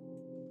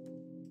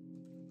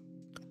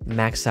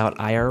 max out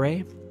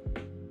IRA,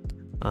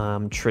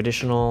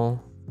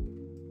 traditional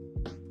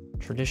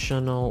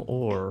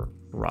or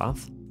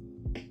Roth.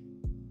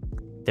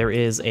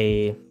 There's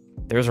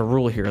a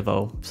rule here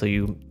though, so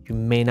you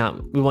may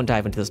not, we won't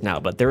dive into this now,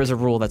 but there is a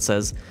rule that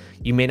says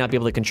you may not be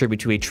able to contribute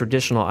to a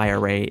traditional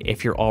IRA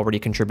if you're already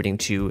contributing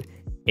to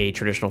a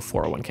traditional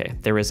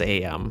 401k. There is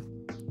a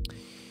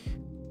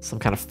some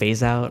kind of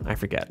phase out, I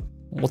forget.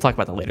 We'll talk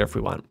about that later if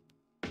we want.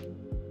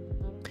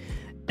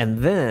 And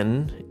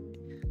then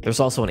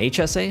there's also an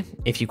HSA.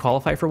 If you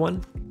qualify for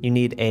one, you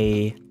need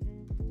a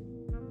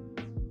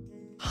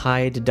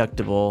high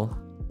deductible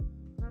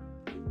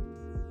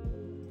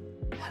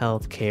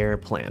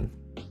healthcare plan.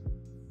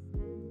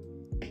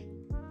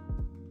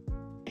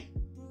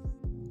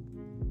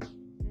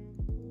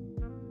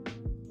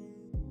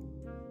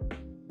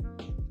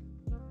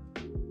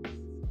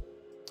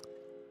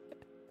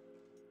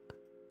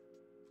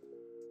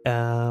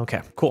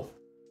 Okay, cool.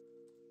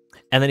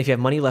 And then if you have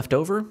money left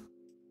over,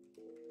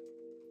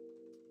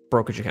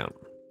 brokerage account.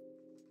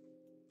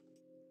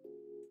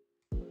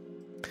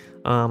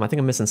 I think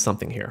I'm missing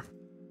something here.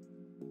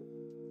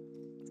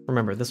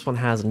 Remember, this one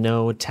has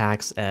no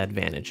tax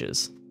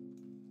advantages.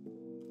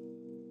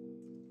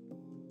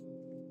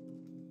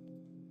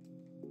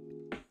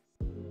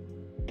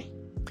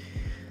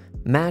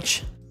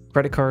 Match,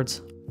 credit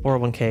cards,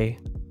 401k,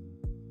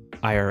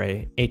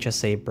 IRA,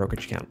 HSA,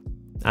 brokerage account.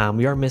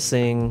 We are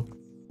missing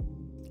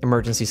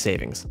emergency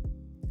savings.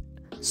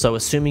 So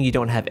assuming you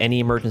don't have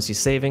any emergency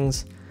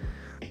savings,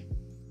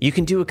 you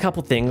can do a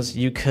couple things.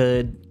 You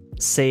could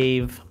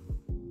save,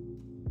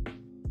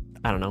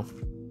 I don't know.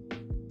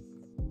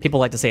 People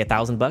like to say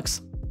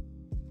 $1,000.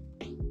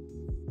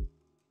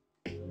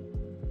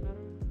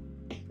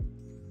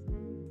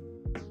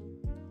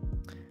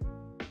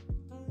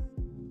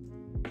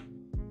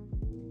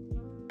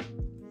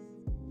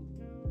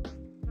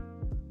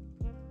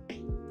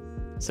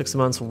 6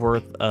 months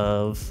worth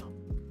of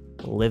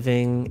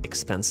living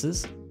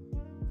expenses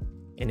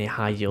in a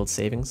high yield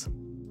savings.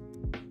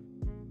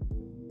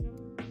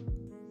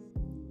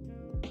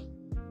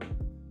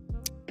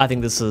 I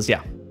think this is,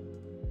 yeah.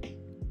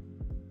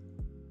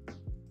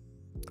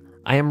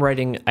 I am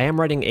writing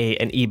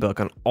an ebook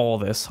on all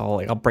this.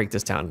 I'll break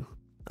this down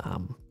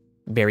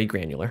very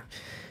granular.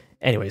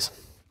 Anyways,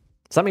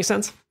 does that make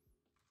sense?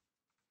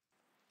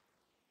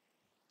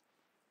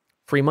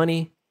 Free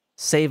money,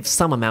 save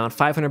some amount,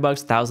 $500,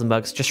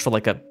 $1,000, just for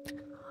like a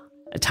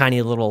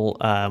tiny little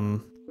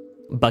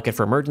bucket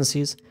for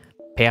emergencies.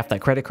 Pay off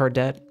that credit card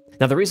debt.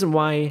 Now, the reason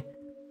why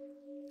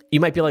you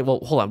might be like, well,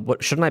 hold on,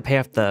 shouldn't I pay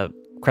off the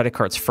credit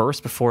cards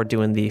first before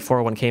doing the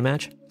 401k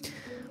match?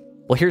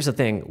 Well, here's the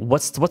thing.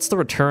 What's the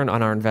return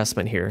on our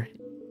investment here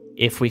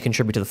if we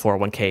contribute to the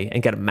 401k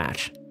and get a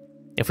match?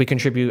 If we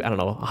contribute, I don't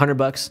know,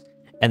 $100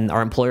 and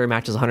our employer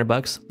matches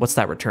 $100, what's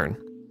that return?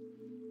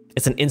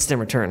 It's an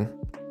instant return,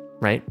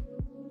 right?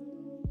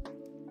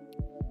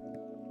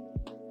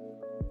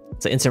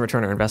 It's an instant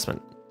return on our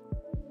investment.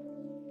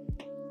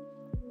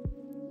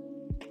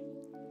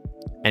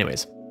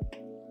 Anyways,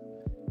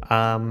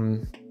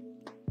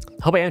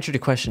 hope I answered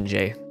your question,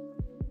 Jay.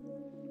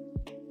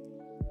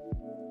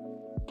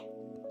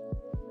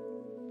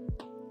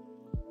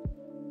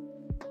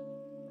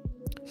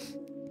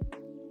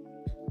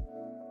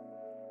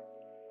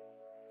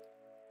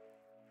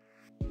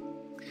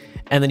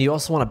 And then you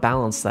also want to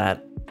balance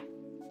that.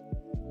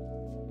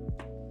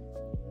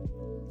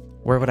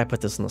 Where would I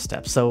put this in the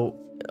steps? So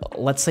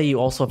let's say you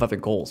also have other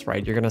goals,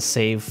 right? You're going to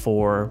save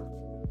for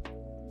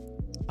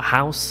a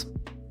house,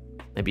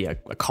 maybe a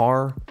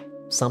car,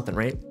 something,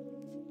 right?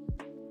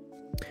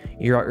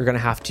 You're going to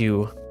have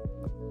to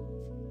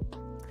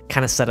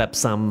kind of set up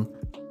some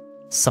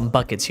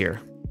buckets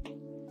here.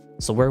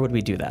 So where would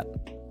we do that?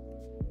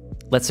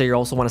 Let's say you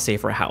also want to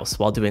save for a house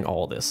while doing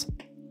all of this.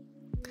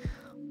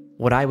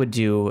 What I would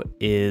do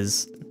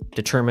is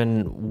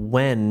determine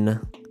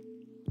when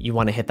you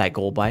want to hit that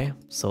goal by.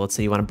 So let's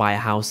say you want to buy a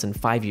house in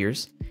 5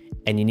 years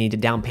and you need a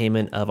down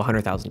payment of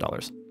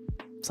 $100,000.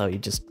 So you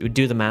would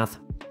do the math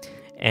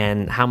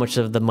and how much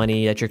of the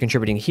money that you're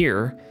contributing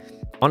here.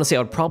 Honestly, I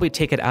would probably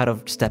take it out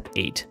of step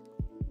 8.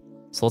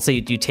 So let's say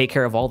you take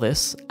care of all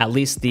this, at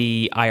least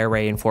the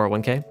IRA and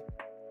 401k.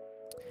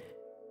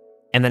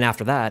 And then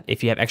after that,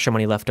 if you have extra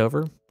money left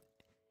over,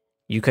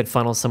 you could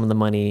funnel some of the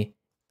money.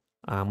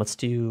 Can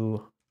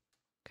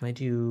I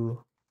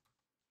do,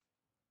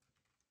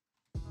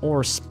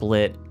 or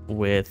split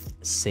with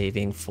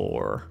saving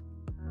for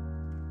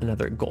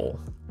another goal.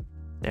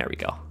 There we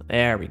go.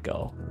 There we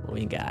go.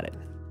 We got it.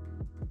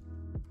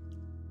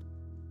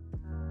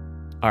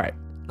 All right,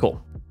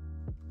 cool.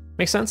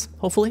 Makes sense,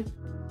 hopefully.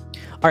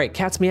 All right,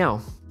 Cat's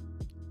Meow.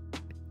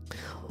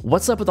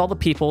 What's up with all the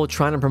people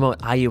trying to promote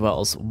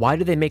IULs? Why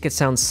do they make it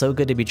sound so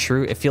good to be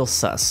true? It feels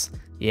sus.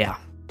 Yeah.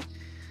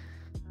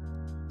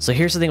 So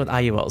here's the thing with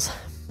IULs.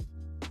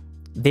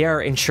 They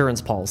are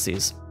insurance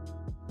policies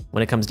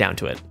when it comes down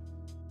to it.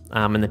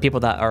 And the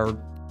people that are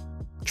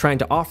trying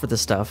to offer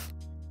this stuff,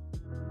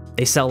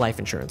 they sell life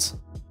insurance.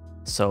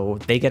 So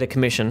they get a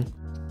commission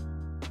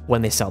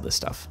when they sell this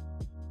stuff.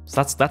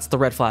 So that's the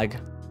red flag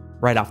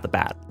right off the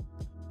bat.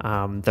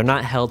 They're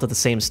not held to the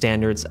same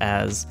standards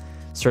as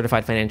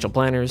certified financial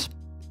planners.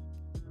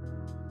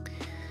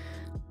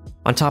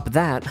 On top of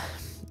that,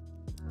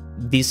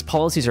 these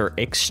policies are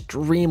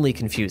extremely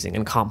confusing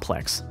and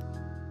complex.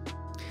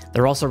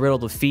 They're also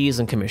riddled with fees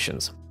and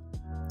commissions.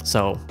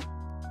 So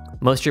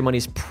most of your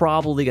money's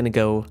probably going to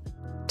go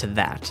to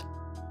that.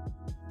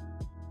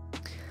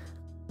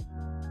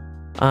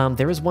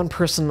 There is one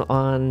person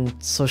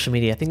on social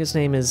media. I think it's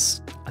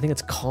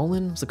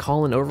Colin. Is it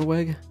Colin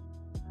Overweg?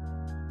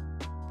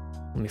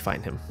 Let me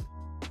find him.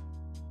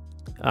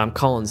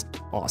 Colin's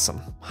awesome.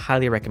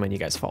 Highly recommend you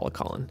guys follow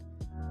Colin.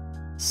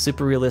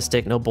 Super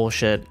realistic, no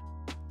bullshit.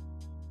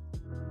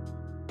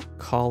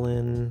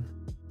 Colin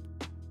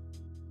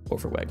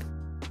Overweg.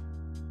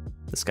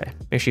 This guy.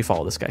 Make sure you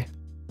follow this guy.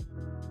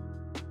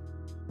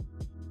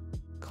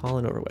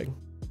 Colin Overweg.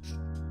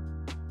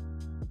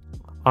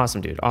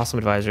 Awesome dude. Awesome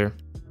advisor.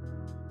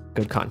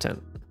 Good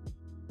content.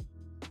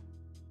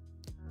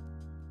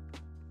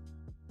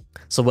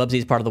 So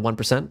Websy's part of the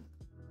 1%.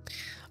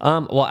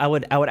 Well, I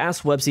would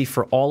ask Websy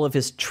for all of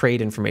his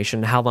trade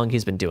information, how long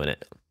he's been doing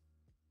it.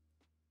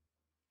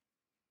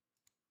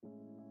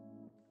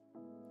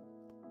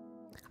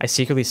 I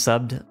secretly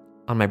subbed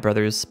on my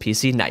brother's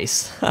PC.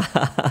 Nice.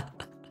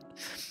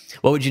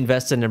 What would you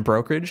invest in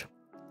brokerage?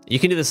 You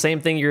can do the same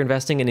thing you're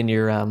investing in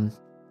your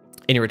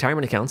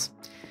retirement accounts.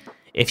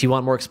 If you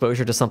want more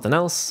exposure to something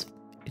else,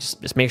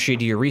 just make sure you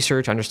do your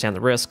research, understand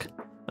the risk,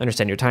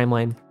 understand your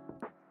timeline.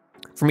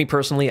 For me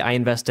personally, I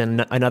invest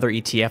in another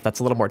ETF that's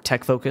a little more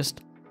tech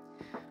focused.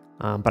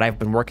 But I've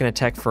been working at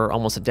tech for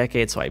almost a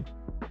decade, so I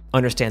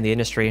understand the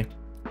industry,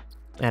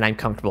 and I'm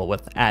comfortable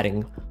with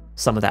adding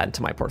some of that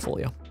into my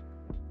portfolio.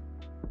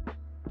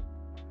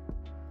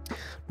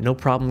 No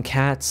problem,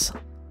 cats.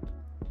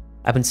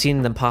 I've been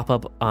seeing them pop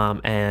up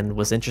and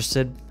was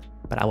interested,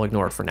 but I'll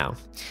ignore it for now.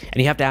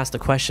 And you have to ask the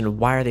question,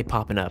 why are they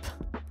popping up?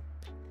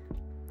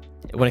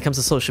 When it comes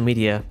to social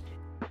media,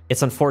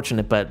 it's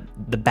unfortunate, but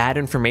the bad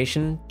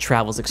information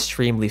travels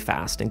extremely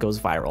fast and goes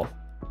viral.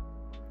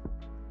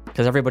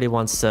 Because everybody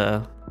wants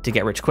to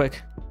get rich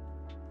quick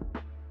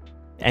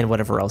and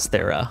whatever else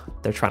they're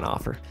trying to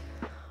offer.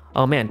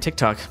 Oh man,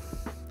 TikTok.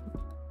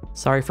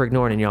 Sorry for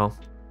ignoring y'all.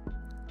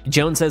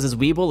 Joan says, is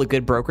Webull a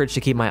good brokerage to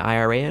keep my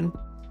IRA in?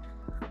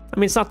 I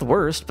mean, it's not the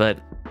worst, but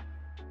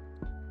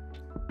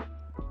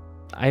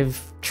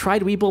I've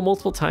tried Webull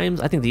multiple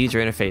times. I think the user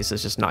interface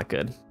is just not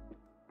good.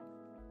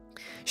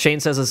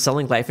 Shane says, is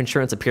selling life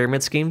insurance a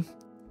pyramid scheme?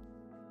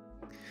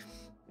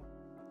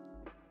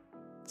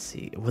 Let's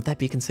see, would that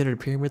be considered a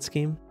pyramid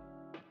scheme?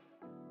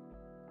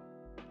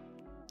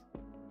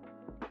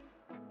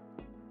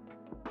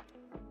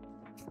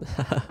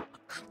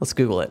 Let's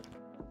Google it.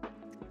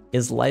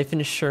 Is life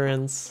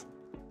insurance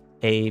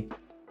a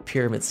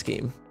pyramid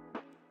scheme?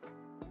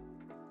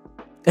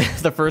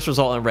 The first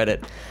result on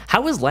Reddit.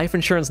 How is life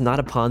insurance not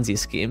a Ponzi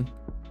scheme?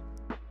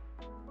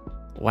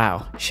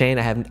 Wow, Shane,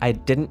 I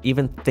didn't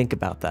even think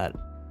about that.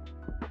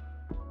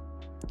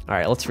 All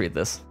right, let's read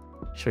this.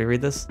 Should we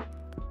read this?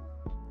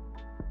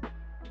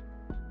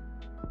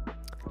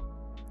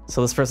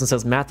 So this person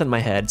says, math in my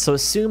head. So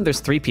assume there's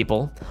 3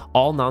 people,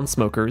 all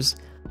non-smokers,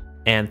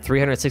 and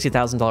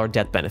 $360,000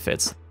 death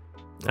benefits.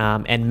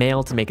 And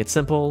male to make it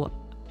simple.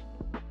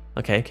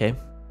 Okay.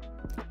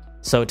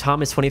 So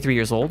Tom is 23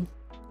 years old.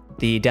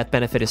 The death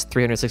benefit is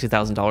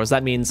 $360,000.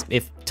 That means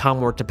if Tom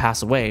were to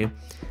pass away,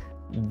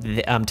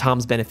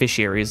 Tom's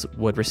beneficiaries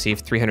would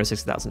receive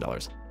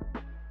 $360,000.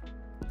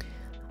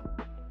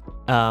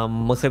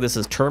 Looks like this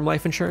is term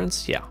life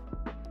insurance. Yeah.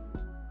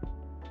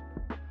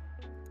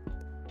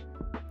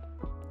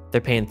 They're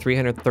paying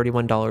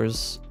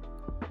 $331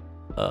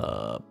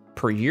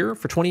 per year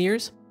for 20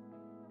 years.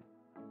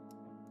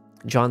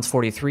 John's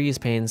 43 is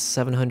paying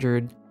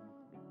 $700.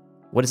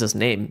 What is his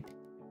name?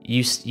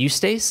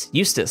 Eustace?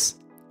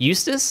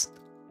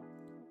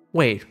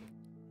 Wait,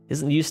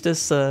 isn't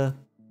Eustace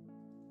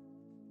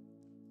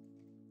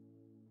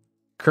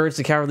Courage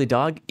the Cowardly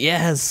Dog?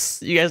 Yes,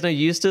 you guys know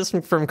Eustace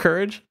from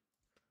Courage?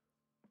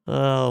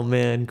 Oh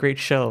man, great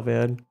show,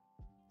 man.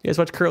 You guys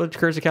watch Courage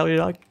the Cowardly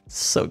Dog?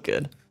 So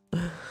good.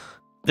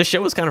 This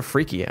show was kind of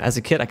freaky. As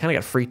a kid, I kind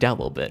of got freaked out a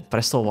little bit, but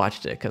I still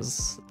watched it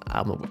because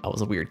I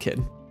was a weird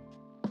kid.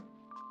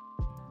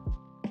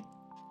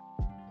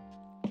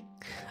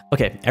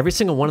 Okay, every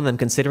single one of them,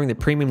 considering the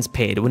premiums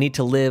paid, would need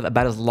to live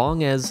about as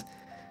long as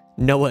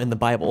Noah in the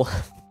Bible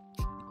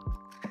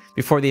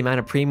before the amount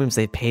of premiums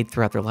they paid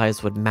throughout their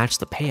lives would match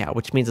the payout,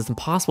 which means it's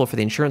impossible for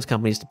the insurance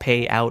companies to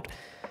pay out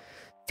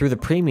through the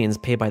premiums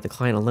paid by the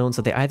client alone.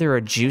 So they either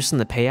are juicing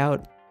the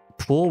payout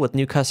pool with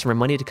new customer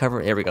money to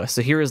cover. There we go.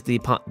 So here is the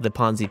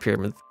Ponzi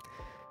pyramid.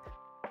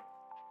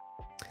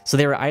 So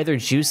they were either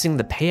juicing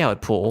the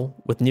payout pool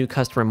with new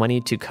customer money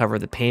to cover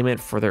the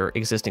payment for their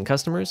existing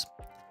customers.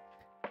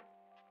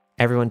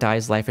 Everyone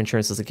dies, life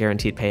insurance is a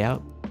guaranteed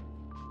payout.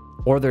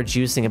 Or they're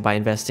juicing it by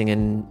investing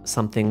in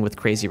something with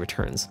crazy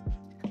returns.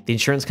 The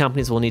insurance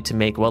companies will need to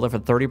make well over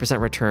 30%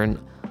 return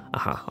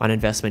on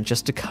investment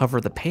just to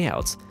cover the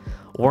payouts.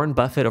 Warren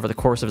Buffett, over the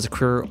course of his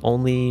career,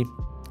 only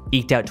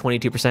eked out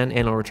 22%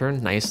 annual return.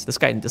 Nice. This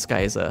guy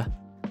has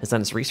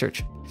done his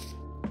research.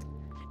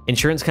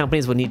 Insurance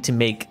companies would need to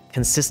make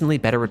consistently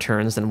better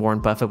returns than Warren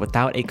Buffett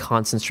without a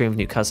constant stream of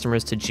new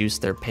customers to juice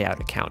their payout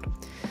account,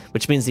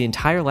 which means the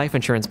entire life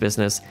insurance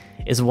business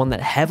is one that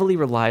heavily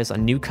relies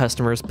on new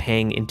customers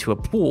paying into a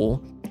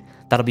pool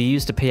that'll be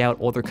used to pay out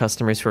older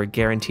customers who are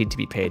guaranteed to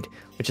be paid,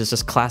 which is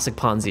just classic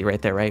Ponzi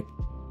right there, right?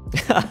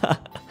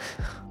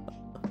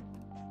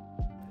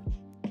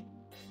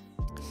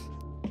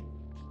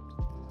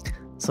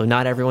 So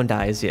not everyone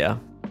dies, yeah.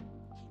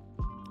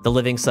 The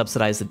living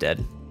subsidize the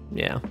dead,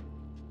 yeah.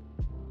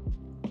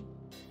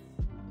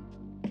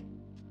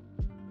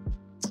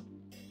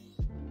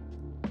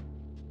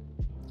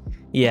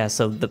 Yeah,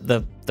 so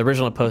the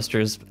original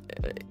poster's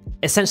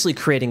essentially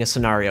creating a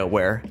scenario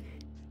where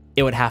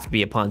it would have to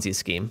be a Ponzi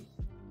scheme.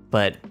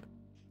 But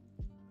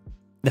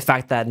the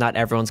fact that not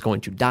everyone's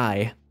going to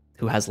die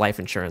who has life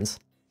insurance,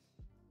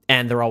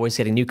 and they're always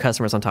getting new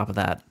customers on top of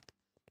that.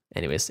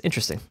 Anyways,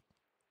 interesting.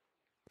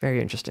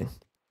 Very interesting.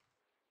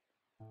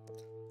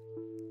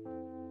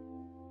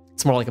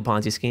 It's more like a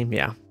Ponzi scheme.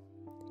 Yeah.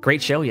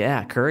 Great show.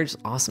 Yeah. Courage.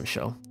 Awesome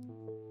show.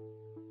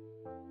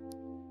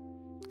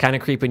 Kind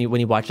of creepy when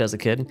you watch it as a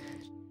kid.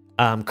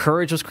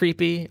 Courage was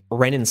creepy.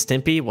 Ren and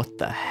Stimpy. What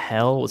the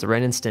hell was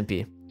Ren and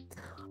Stimpy?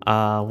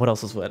 What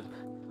else was what?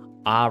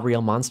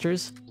 Real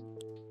Monsters.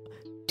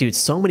 Dude,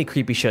 so many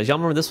creepy shows. Y'all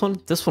remember this one?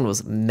 This one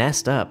was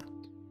messed up.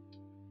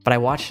 But I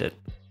watched it.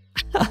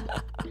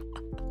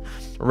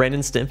 Ren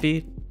and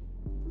Stimpy.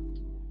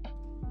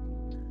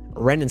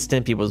 Ren and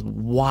Stimpy was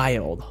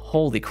wild.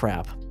 Holy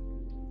crap.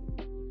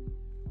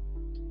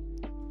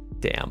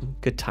 Damn.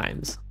 Good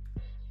times.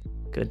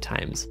 Good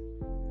times.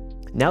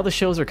 Now the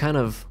shows are kind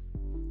of...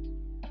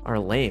 are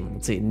lame.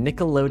 Let's see.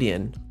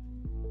 Nickelodeon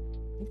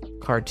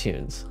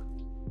cartoons.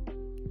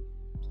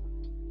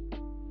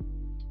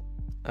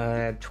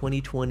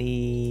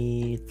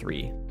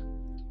 2023.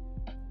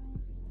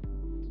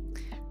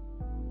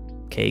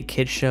 Okay,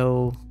 Kid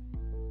Show.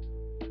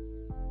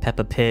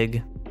 Peppa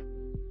Pig.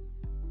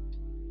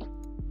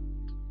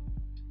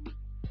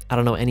 I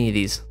don't know any of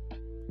these.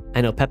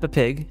 I know Peppa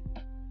Pig.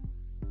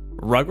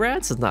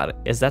 Rugrats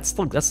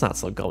that's not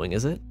still going,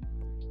 is it?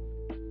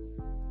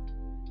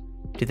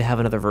 Do they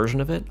have another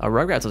version of it? Oh,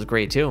 Rugrats was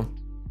great too.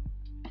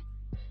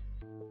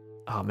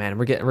 Oh man,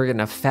 we're getting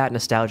a fat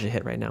nostalgia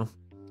hit right now.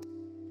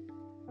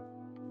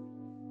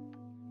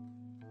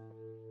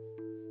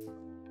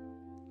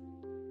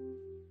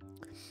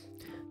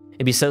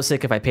 It'd be so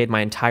sick if I paid my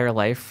entire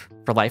life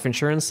for life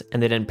insurance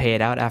and they didn't pay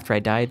it out after I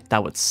died.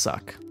 That would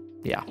suck.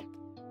 Yeah.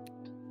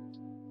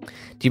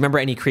 Do you remember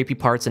any creepy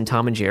parts in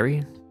Tom and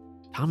Jerry?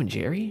 Tom and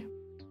Jerry?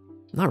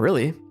 Not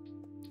really.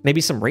 Maybe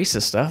some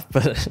racist stuff,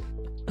 but...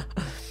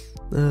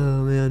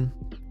 oh, man.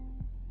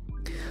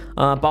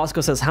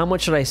 Bosco says, how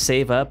much should I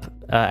save up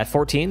at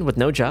 14 with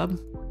no job?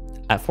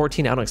 At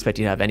 14, I don't expect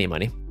you to have any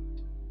money.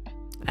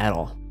 At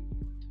all.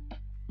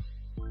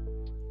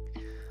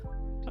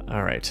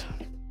 All right.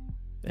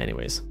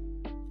 Anyways.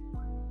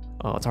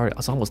 Oh,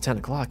 it's almost 10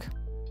 o'clock.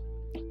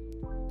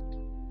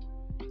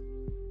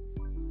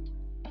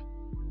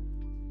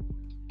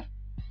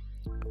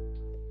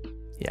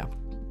 Yeah,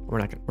 we're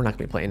not gonna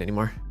be playing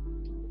anymore.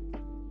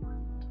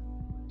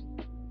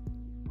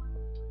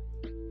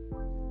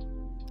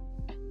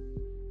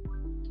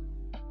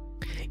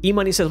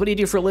 E-Money says, what do you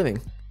do for a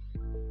living?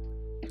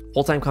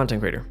 Full-time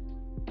content creator.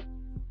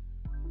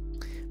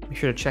 Be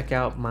sure to check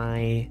out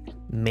my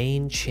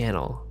main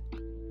channel.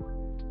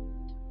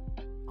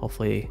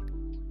 Hopefully,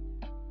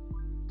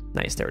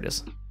 nice, there it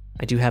is.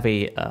 I do have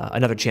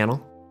another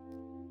channel.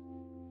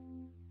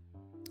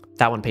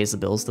 That one pays the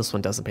bills. This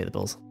one doesn't pay the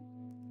bills.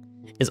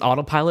 Is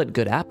Autopilot a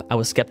good app? I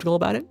was skeptical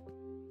about it.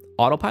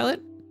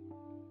 Autopilot?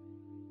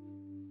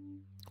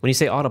 When you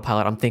say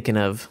Autopilot, I'm thinking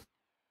of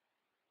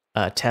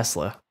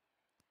Tesla.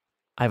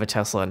 I have a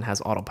Tesla and it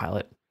has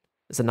Autopilot.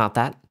 Is it not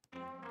that?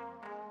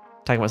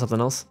 Talking about something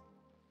else?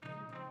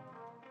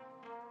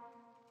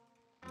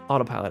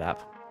 Autopilot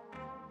app.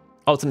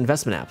 Oh, it's an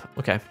investment app.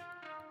 Okay.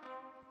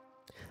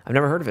 I've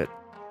never heard of it.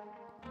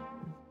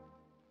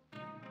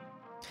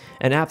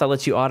 An app that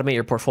lets you automate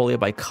your portfolio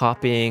by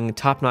copying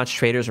top-notch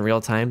traders in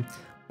real time.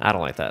 I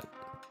don't like that.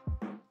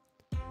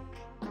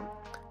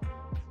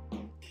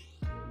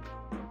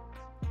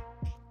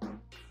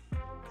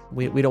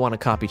 We don't want to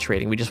copy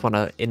trading. We just want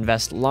to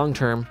invest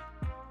long-term.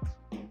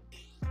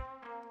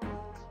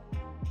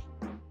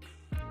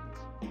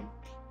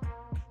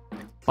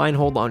 Buy and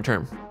hold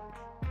long-term.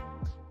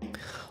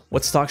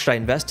 What stocks should I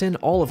invest in?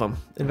 All of them.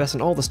 Invest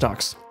in all the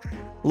stocks.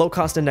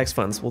 Low-cost index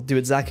funds will do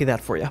exactly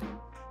that for you.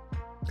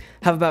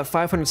 Have about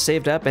 500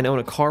 saved up and own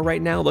a car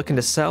right now, looking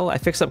to sell. I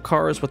fix up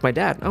cars with my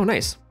dad. Oh,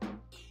 nice.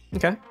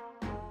 Okay.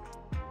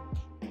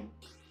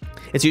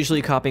 It's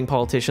usually copying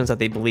politicians that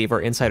they believe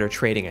are insider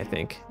trading, I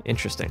think.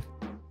 Interesting.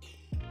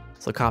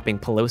 So copying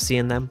Pelosi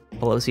and them.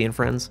 Pelosi and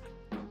friends.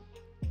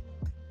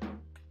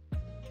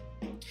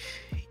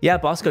 Yeah,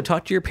 Bosco,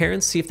 talk to your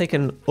parents. See if they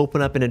can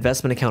open up an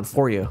investment account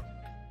for you.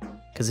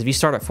 Because if you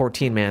start at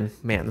 14, man,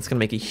 that's going to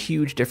make a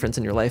huge difference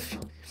in your life.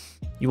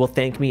 You will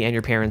thank me and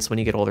your parents when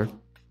you get older.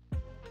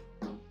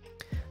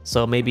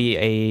 So maybe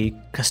a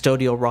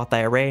custodial Roth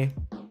IRA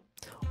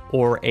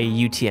or a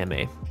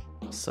UTMA.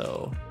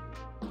 So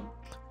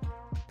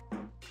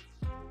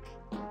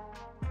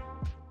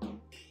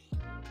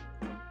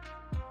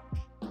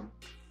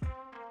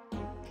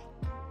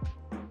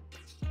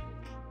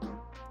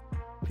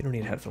we don't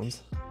need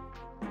headphones.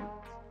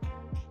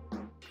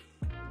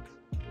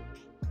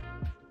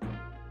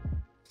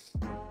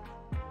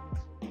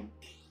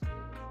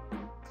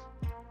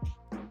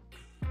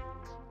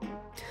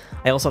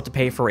 I also have to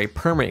pay for a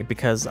permit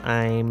because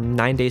I'm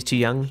 9 days too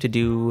young to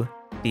do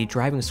the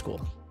driving school.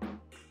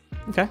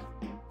 Okay.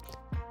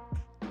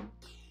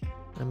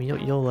 I mean,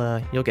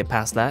 you'll get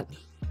past that.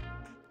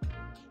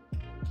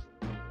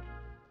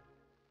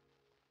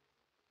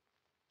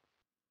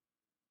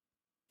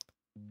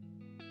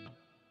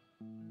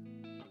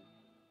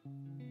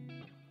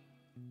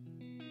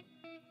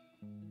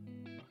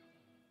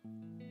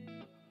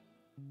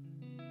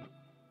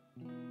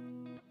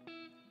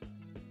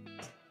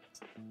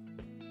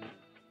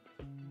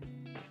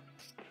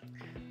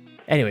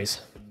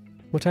 Anyways,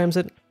 what time is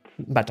it?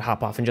 I'm about to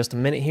hop off in just a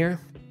minute here.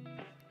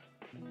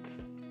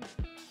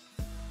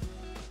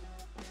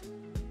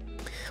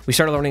 We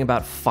started learning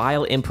about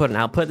file input and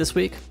output this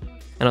week,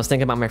 and I was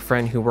thinking about my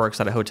friend who works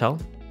at a hotel.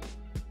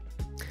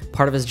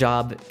 Part of his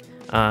job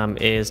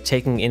is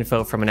taking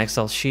info from an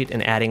Excel sheet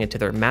and adding it to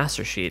their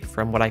master sheet,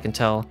 from what I can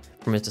tell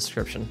from his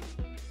description.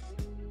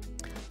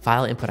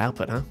 File input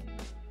output, huh?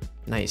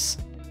 Nice.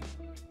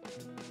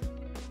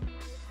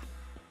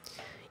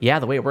 Yeah,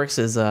 the way it works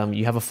is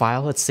you have a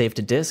file, it's saved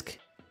to disk,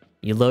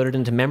 you load it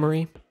into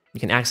memory, you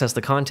can access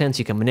the contents,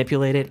 you can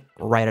manipulate it,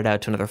 write it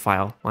out to another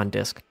file on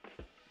disk.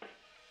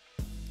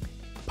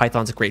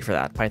 Python's great for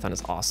that. Python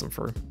is awesome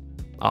for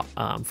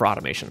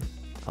automation.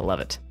 I love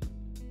it.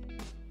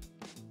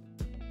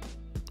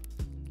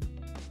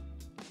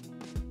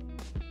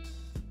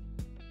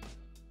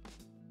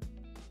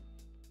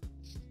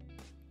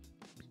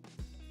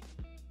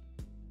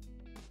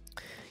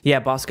 Yeah,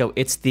 Bosco,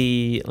 it's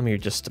the, let me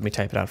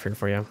type it out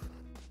for you.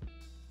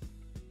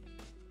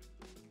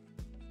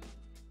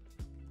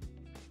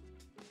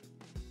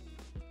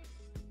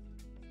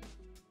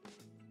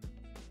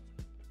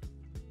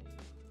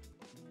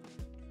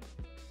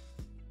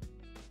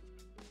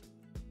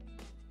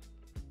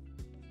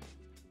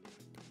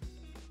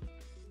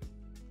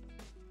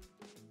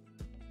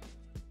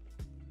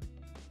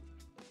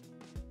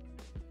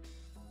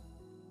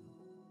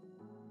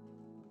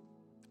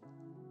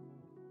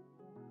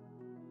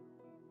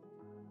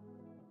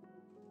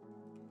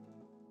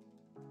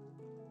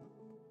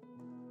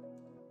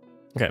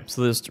 Okay,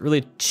 so there's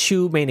really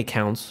two main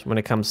accounts when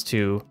it comes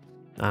to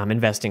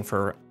investing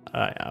for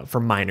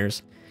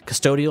minors.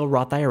 Custodial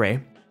Roth IRA.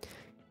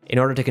 In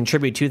order to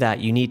contribute to that,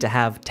 you need to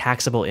have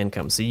taxable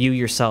income. So you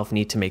yourself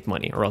need to make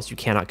money or else you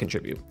cannot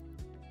contribute.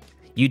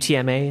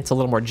 UTMA, it's a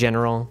little more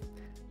general.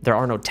 There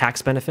are no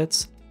tax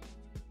benefits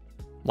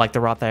like the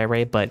Roth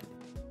IRA, but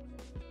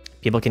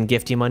people can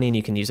gift you money and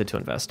you can use it to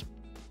invest.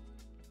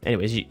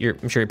 Anyways,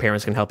 I'm sure your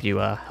parents can help you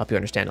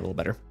understand it a little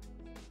better.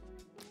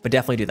 But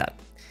definitely do that.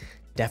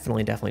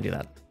 Definitely do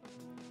that.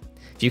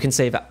 If you can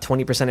save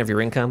 20% of your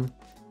income,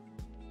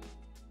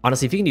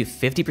 honestly, if you can do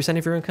 50%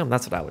 of your income,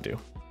 that's what I would do.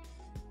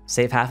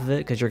 Save half of it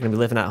because you're going to be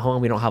living at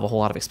home. We don't have a whole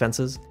lot of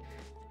expenses.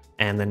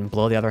 And then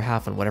blow the other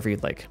half on whatever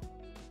you'd like.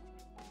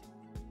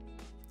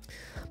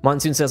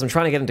 Monsoon says, I'm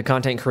trying to get into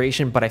content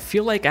creation, but I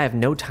feel like I have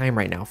no time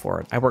right now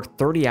for it. I work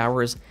 30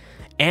 hours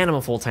and I'm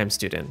a full-time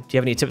student. Do you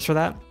have any tips for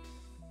that?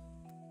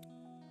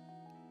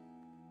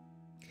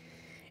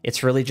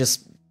 It's really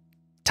just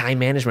time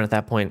management at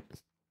that point.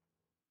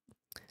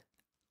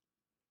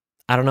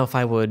 I don't know if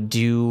I would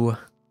do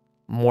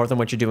more than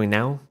what you're doing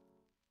now.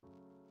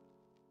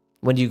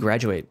 When do you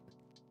graduate?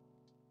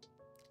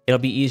 It'll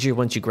be easier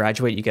once you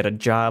graduate, you get a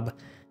job,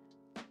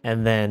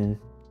 and then,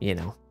 you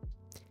know,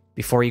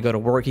 before you go to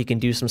work, you can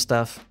do some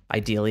stuff,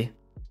 ideally.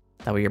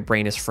 That way your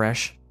brain is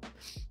fresh.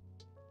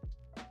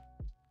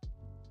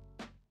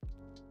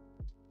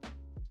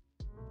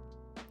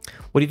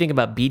 What do you think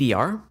about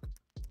BDR?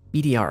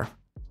 BDR.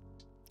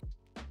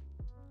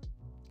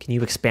 Can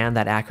you expand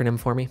that acronym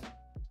for me?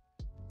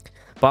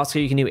 Bosco,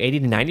 you can do 80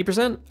 to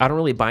 90%? I don't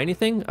really buy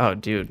anything? Oh,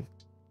 dude.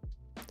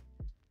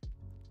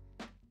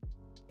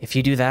 If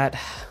you do that,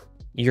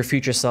 your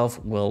future self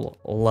will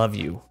love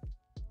you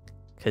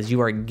because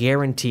you are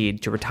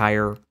guaranteed to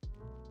retire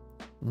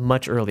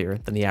much earlier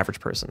than the average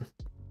person.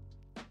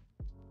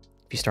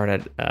 If you start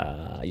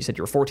at, you said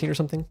you were 14 or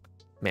something?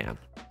 Man,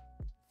 if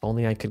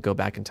only I could go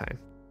back in time.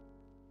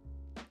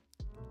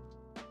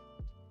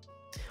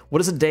 What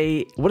does a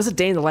day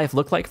in the life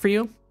look like for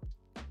you?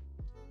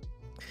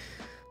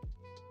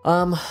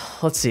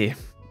 Let's see.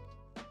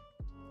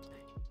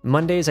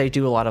 Mondays, I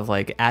do a lot of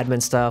like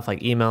admin stuff, like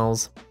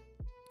emails.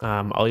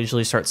 I'll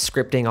usually start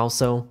scripting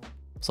also.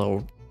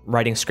 So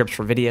writing scripts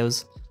for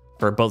videos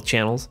for both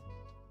channels.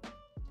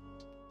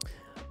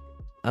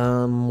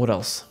 What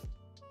else?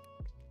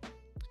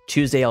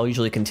 Tuesday, I'll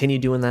usually continue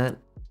doing that.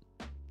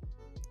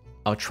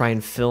 I'll try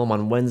and film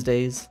on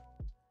Wednesdays.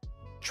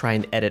 Try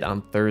and edit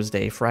on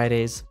Thursday,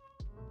 Fridays.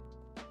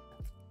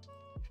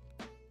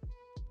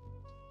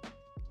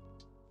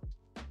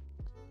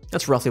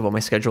 That's roughly what my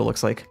schedule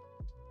looks like.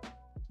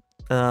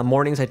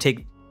 Mornings I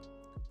take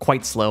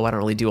quite slow. I don't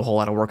really do a whole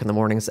lot of work in the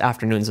mornings.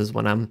 Afternoons is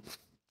when I'm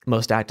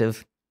most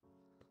active.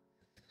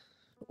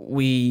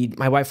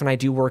 My wife and I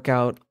do work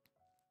out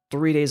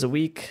 3 days a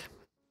week.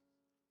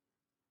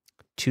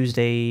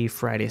 Tuesday,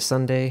 Friday,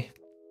 Sunday.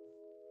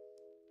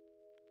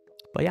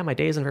 But yeah, my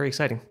day isn't very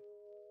exciting.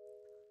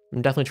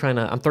 I'm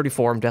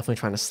 34, I'm definitely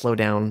trying to slow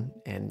down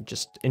and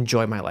just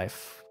enjoy my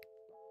life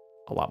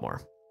a lot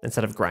more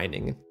instead of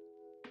grinding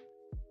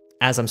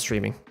as I'm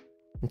streaming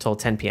until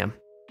 10 p.m.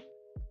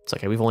 It's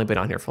okay, we've only been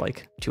on here for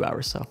like 2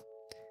 hours, so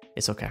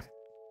it's okay.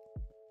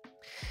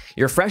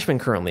 You're a freshman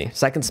currently,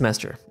 second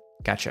semester.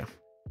 Gotcha.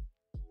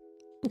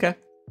 Okay.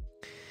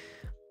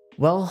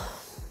 Well,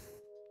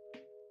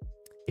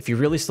 if you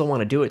really still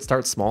want to do it,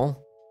 start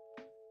small.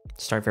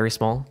 Start very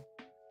small.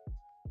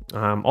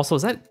 Also,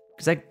 is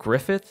that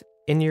Griffith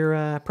in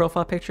your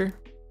profile picture?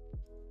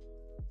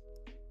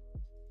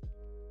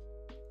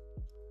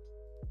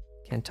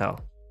 Can't tell.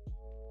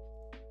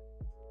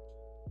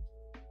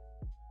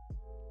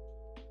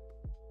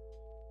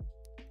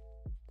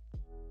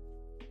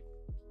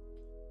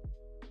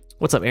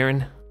 What's up,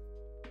 Aaron?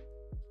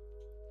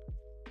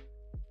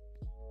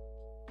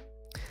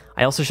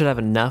 I also should have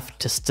enough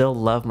to still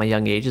love my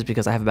young ages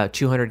because I have about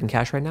 200 in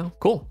cash right now.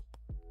 Cool.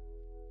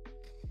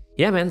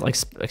 Yeah, man. Like,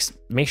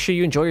 make sure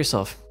you enjoy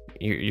yourself.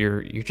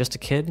 You're just a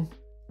kid.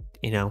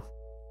 You know,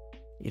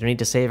 you don't need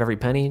to save every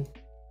penny.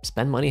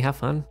 Spend money, have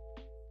fun.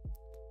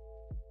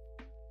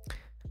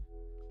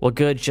 Well,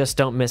 good. Just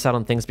don't miss out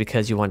on things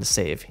because you want to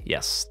save.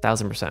 Yes,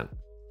 1000%.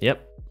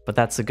 Yep. But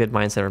that's a good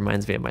mindset.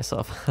 Reminds me of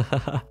myself.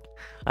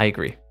 I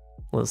agree.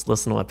 Let's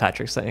listen to what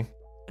Patrick's saying.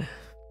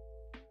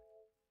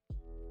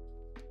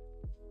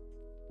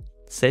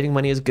 Saving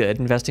money is good.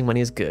 Investing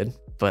money is good.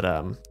 But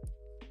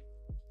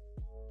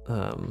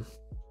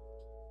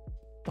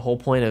the whole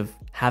point of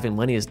having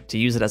money is to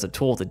use it as a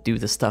tool to do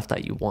the stuff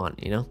that you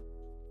want, you know?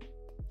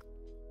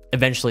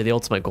 Eventually, the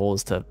ultimate goal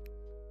is to,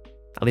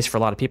 at least for a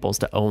lot of people, is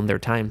to own their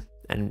time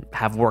and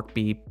have work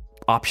be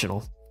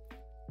optional.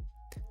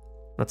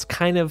 That's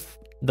kind of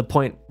the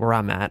point where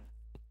I'm at.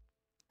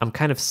 I'm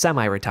kind of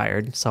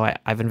semi-retired, so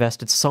I've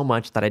invested so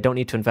much that I don't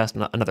need to invest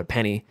another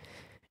penny,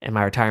 and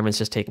my retirement's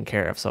just taken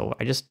care of. So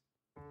I just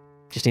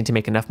need to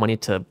make enough money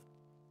to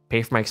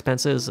pay for my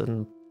expenses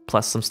and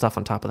plus some stuff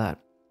on top of that.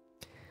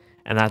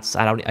 And that's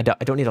I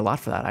don't need a lot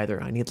for that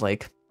either. I need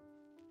like,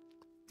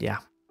 yeah,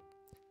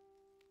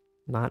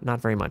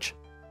 not very much.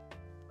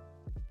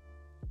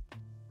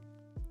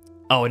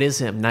 Oh, it is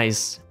him.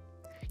 Nice.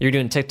 You're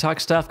doing TikTok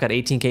stuff. Got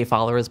 18K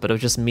followers, but it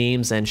was just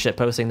memes and shit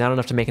posting. Not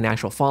enough to make an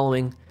actual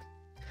following.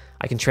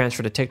 I can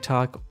transfer to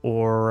TikTok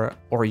or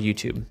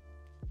YouTube.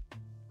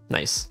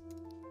 Nice.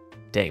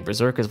 Dang,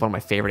 Berserk is one of my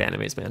favorite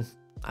animes, man.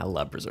 I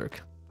love Berserk.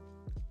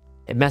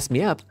 It messed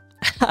me up.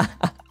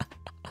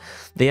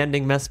 The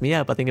ending messed me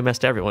up. I think it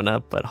messed everyone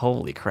up, but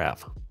holy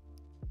crap.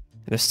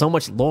 And there's so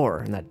much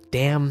lore in that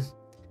damn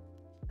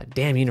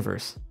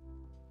universe.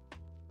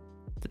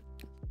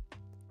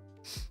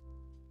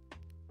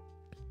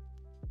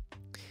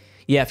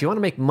 Yeah, if you want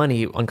to make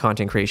money on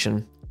content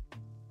creation,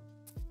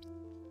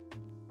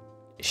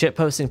 shit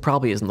posting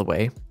probably isn't the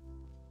way.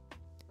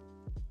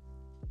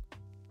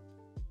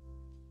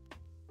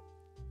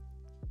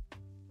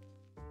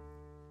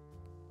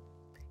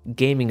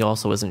 Gaming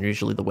also isn't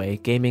usually the way.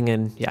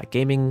 Gaming,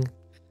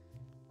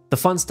 the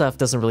fun stuff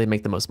doesn't really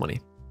make the most money,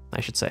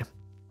 I should say.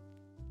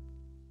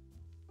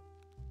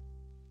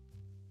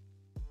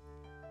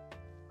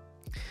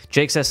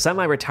 Jake says,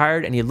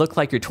 semi-retired and you look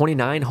like you're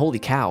 29. Holy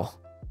cow.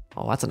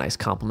 Oh, that's a nice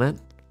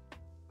compliment.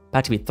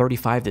 About to be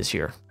 35 this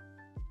year.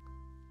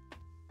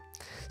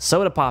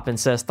 Soda Poppin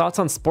says, thoughts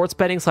on sports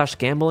betting /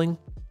 gambling?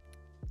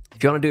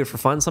 If you want to do it for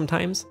fun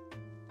sometimes,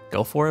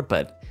 go for it,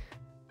 but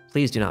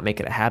please do not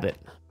make it a habit.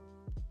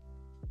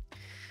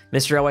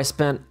 Mr.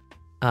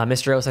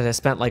 O says, I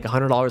spent like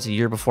 $100 a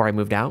year before I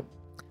moved out.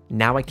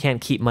 Now I can't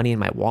keep money in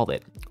my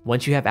wallet.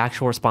 Once you have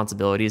actual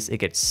responsibilities, it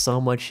gets so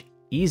much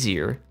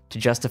easier to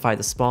justify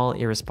the small,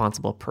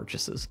 irresponsible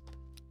purchases.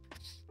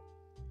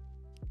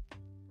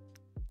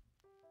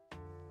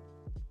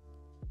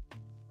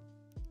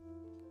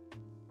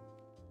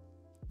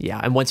 Yeah,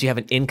 and once you have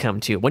an income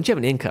too. Once you have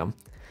an income,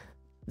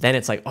 then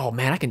it's like, oh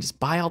man, I can just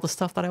buy all the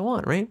stuff that I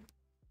want, right?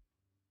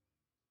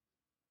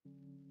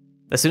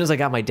 As soon as I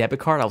got my debit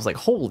card, I was like,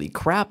 holy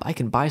crap, I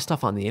can buy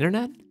stuff on the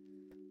internet?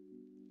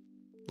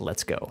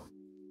 Let's go. All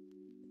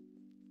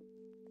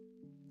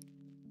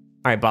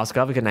right, Bosco,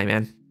 have a good night,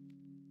 man.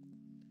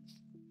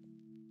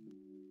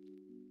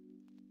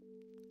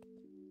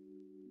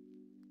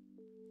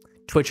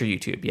 Twitch or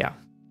YouTube, yeah.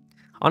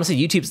 Honestly,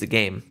 YouTube's the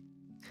game.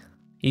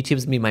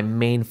 YouTube's gonna be my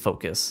main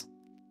focus.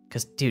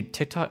 Because, dude,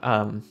 TikTok,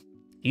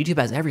 YouTube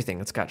has everything.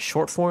 It's got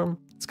short form,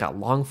 it's got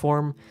long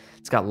form,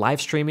 it's got live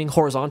streaming,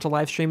 horizontal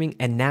live streaming,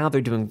 and now they're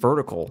doing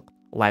vertical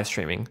live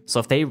streaming. So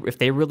if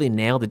they really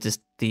nail the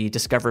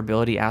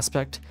discoverability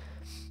aspect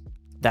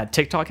that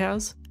TikTok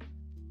has,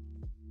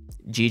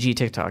 GG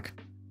TikTok.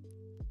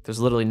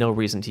 There's literally no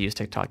reason to use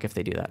TikTok if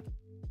they do that.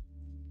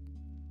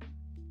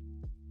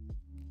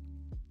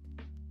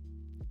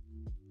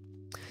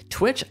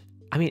 Twitch,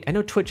 I mean, I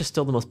know Twitch is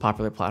still the most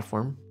popular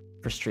platform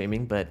for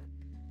streaming, but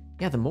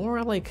yeah, the more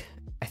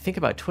I think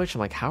about Twitch, I'm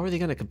like, how are they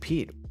going to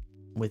compete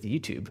with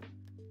YouTube?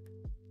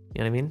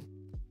 You know what I mean?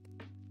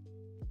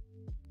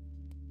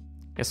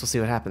 Guess we'll see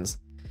what happens.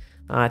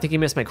 I think you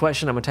missed my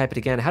question. I'm going to type it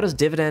again. How does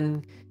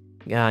dividend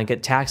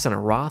get taxed on a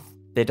Roth?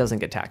 It doesn't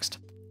get taxed.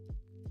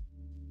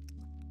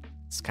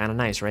 It's kind of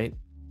nice, right?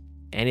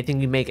 Anything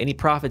you make, any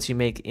profits you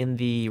make in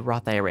the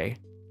Roth IRA,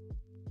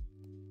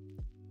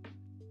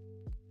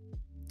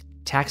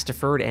 tax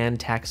deferred and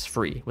tax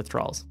free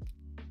withdrawals.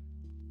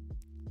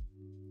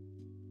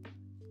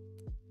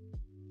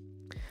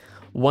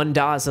 One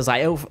Dawes says,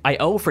 I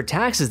owe for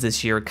taxes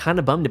this year. Kind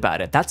of bummed about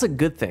it. That's a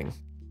good thing.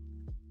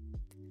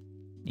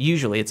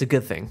 Usually it's a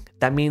good thing.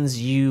 That means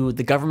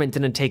the government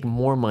didn't take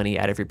more money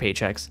out of your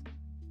paychecks.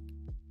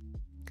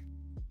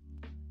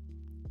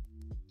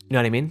 You know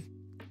what I mean?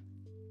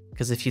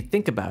 Because if you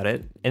think about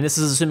it, and this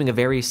is assuming a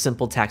very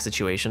simple tax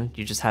situation,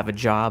 you just have a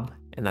job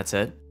and that's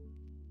it.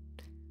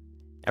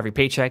 Every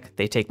paycheck,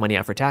 they take money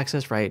out for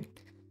taxes, right?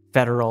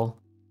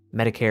 Federal,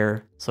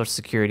 Medicare, Social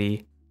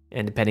Security,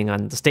 and depending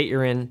on the state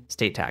you're in,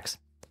 state tax.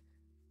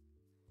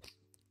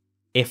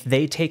 If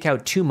they take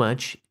out too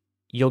much,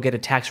 you'll get a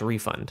tax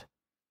refund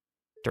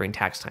during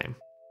tax time.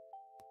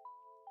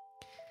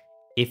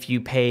 If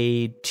you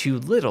pay too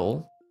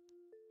little,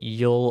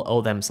 you'll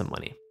owe them some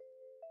money.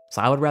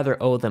 So I would rather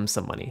owe them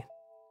some money.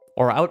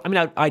 Or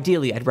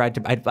ideally, I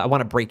want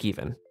to break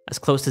even, as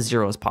close to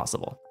zero as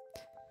possible.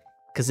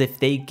 Because if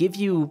they give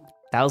you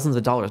thousands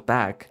of dollars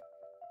back,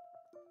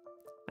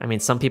 I mean,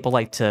 some people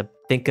like to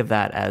think of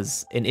that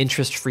as an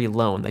interest-free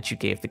loan that you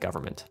gave the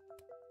government.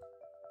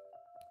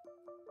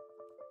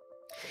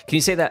 Can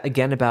you say that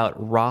again about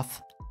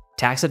Roth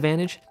tax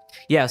advantage?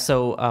 Yeah,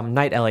 so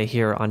Night LA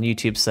here on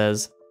YouTube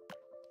says,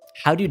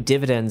 how do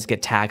dividends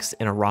get taxed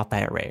in a Roth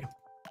IRA?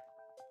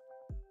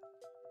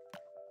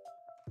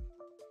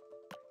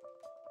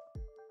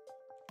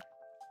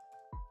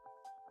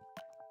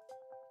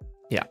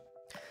 Yeah.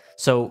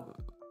 So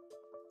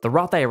the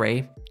Roth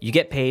IRA, you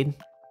get paid,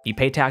 you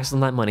pay taxes on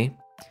that money,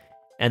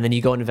 and then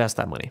you go and invest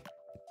that money.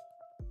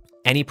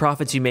 Any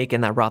profits you make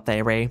in that Roth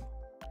IRA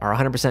are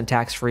 100%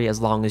 tax-free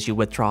as long as you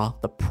withdraw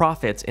the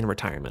profits in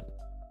retirement.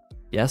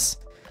 Yes?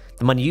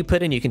 The money you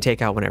put in, you can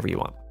take out whenever you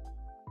want.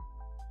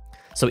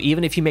 So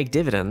even if you make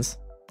dividends,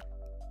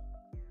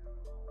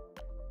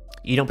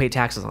 you don't pay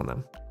taxes on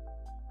them.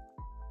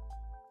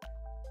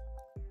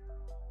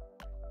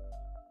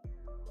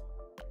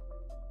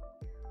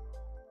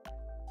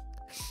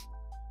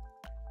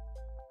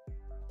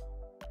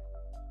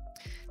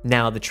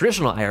 Now, the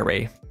traditional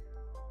IRA,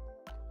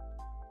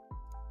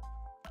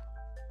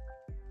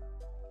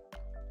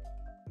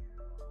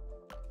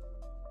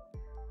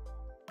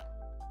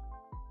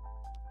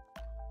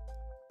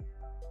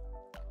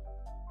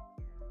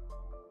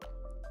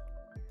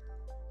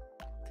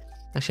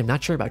 actually, I'm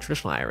not sure about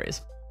traditional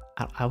IRAs.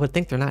 I would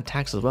think they're not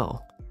taxed as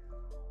well.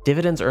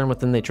 Dividends earned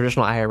within the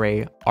traditional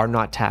IRA are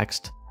not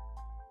taxed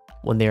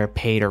when they are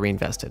paid or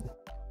reinvested.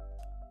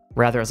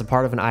 Rather, as a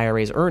part of an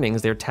IRA's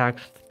earnings, they're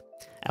taxed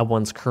at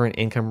one's current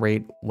income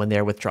rate when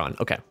they're withdrawn.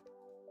 Okay.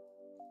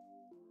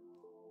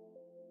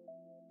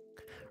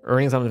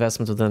 Earnings on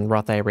investments within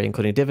Roth IRA,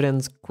 including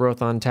dividends,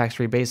 growth on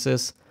tax-free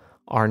basis,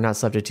 are not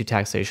subject to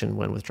taxation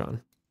when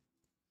withdrawn.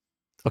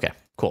 Okay,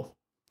 cool.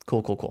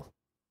 Cool.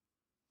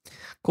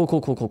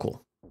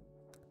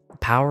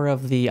 Power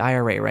of the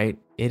IRA, right?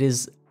 It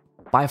is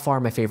by far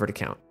my favorite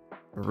account. It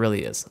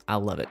really is. I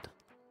love it.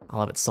 I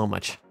love it so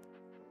much.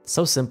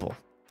 So simple.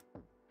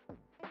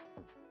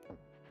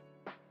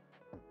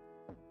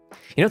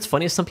 You know what's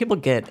funny? Some people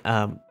get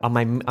on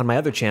my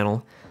other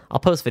channel, I'll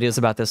post videos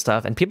about this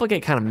stuff, and people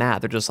get kind of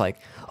mad. They're just like,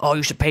 "Oh,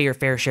 you should pay your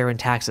fair share in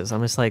taxes."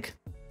 I'm just like,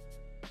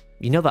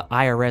 you know, the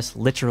IRS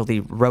literally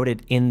wrote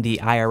it in the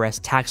IRS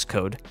tax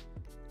code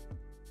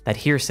that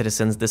here,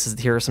 citizens,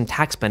 here are some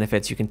tax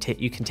benefits you can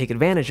take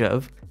advantage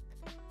of.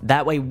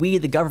 That way, we,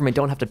 the government,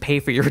 don't have to pay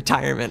for your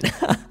retirement.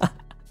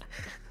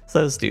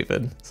 So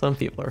stupid. Some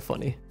people are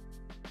funny.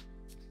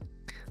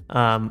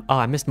 Oh,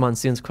 I missed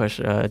Monsoon's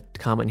question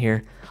comment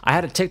here. I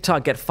had a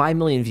TikTok get 5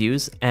 million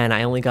views and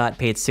I only got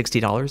paid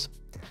 $60.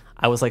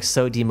 I was like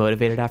so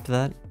demotivated after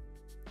that.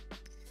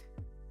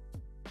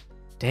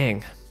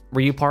 Dang. Are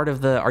you part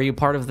of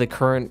the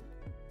current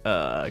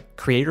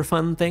creator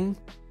fund thing?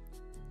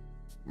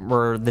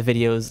 Where the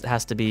videos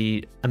has to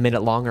be a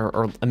minute long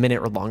or a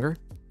minute or longer?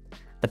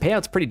 The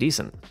payout's pretty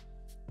decent.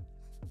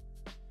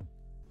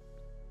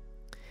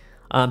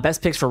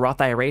 Best picks for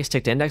Roth IRA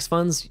stick to index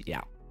funds?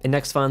 Yeah.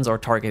 Index funds or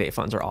target date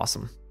funds are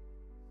awesome.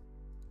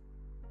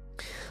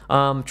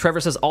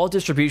 Trevor says all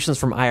distributions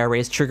from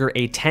IRAs trigger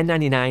a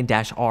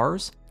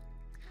 1099-Rs.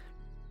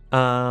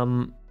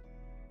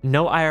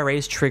 No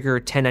IRAs trigger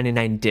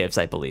 1099 divs,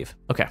 I believe.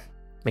 Okay,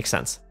 makes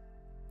sense.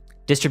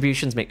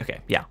 Distributions make,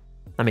 okay, yeah,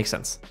 that makes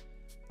sense.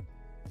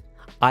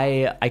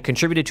 I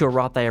contributed to a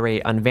Roth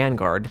IRA on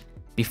Vanguard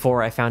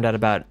before I found out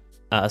about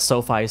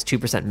SoFi's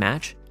 2%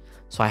 match,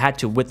 so I had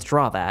to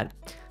withdraw that.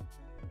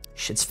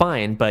 It's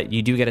fine, but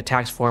you do get a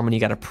tax form and you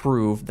got to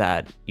prove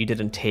that you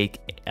didn't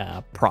take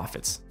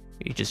profits.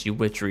 You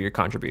withdrew your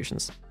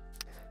contributions.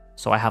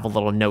 So I have a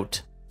little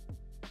note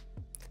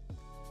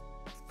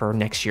for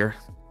next year.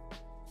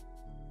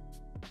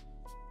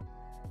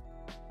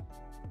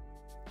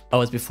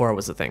 Oh, it's before it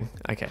was a thing.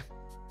 Okay.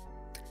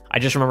 I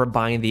just remember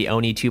buying the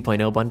Oni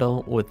 2.0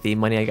 bundle with the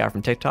money I got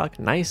from TikTok.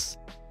 Nice.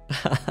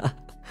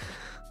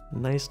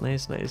 Nice.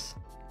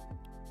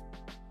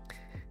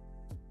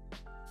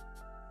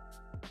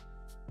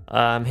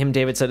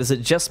 David said, is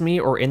it just me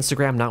or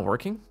Instagram not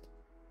working?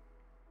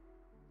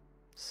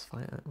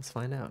 Let's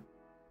find out.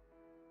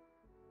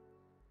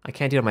 I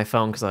can't do it on my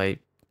phone because I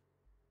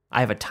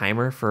have a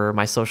timer for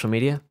my social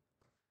media.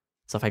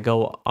 So if I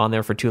go on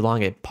there for too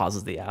long, it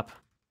pauses the app.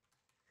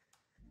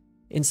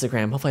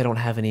 Instagram, hopefully I don't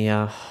have any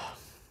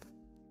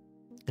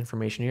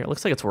information here. It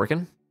looks like it's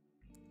working.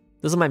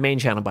 This is my main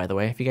channel, by the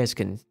way. If you guys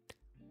can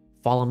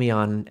follow me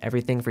on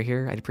everything for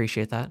here. I'd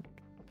appreciate that.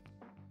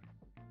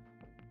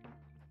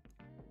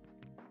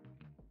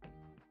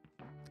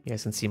 You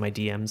guys can see my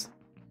DMs.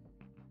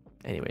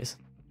 Anyways.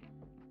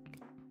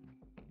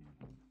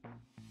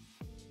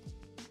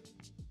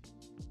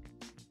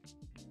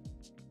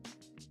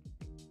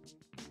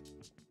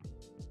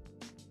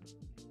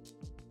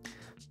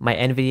 My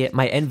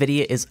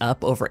Nvidia is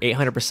up over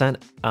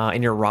 800%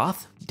 in your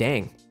Roth.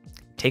 Dang,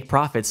 take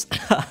profits.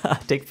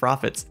 Take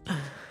profits.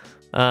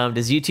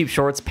 Does YouTube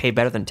Shorts pay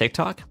better than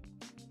TikTok?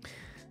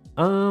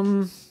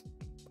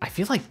 I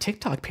feel like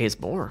TikTok pays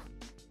more.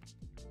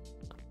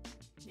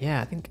 Yeah,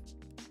 I think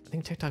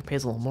TikTok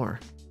pays a little more.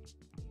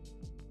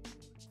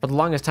 For the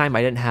longest time,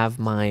 I didn't have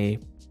my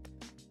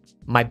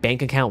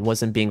bank account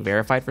wasn't being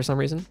verified for some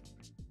reason.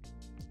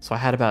 So I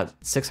had about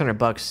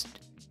 $600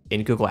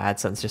 in Google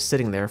AdSense just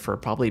sitting there for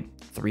probably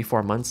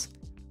 3-4 months.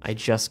 I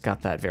just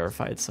got that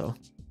verified, so.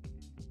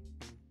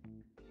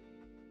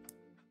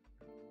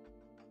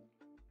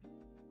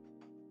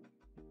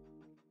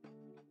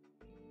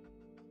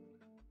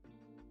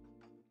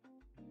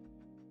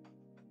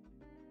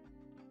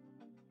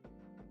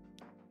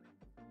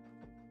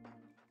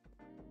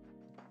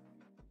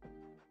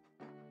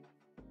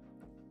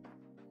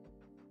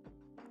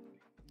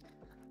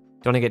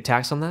 Do you want to get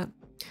taxed on that?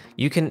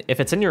 You can, if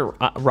it's in your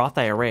Roth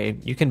IRA,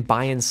 you can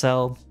buy and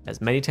sell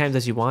as many times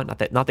as you want.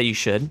 Not that you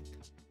should,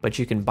 but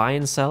you can buy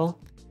and sell.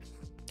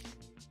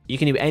 You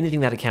can do anything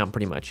in that account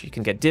pretty much. You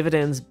can get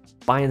dividends,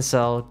 buy and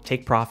sell,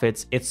 take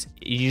profits.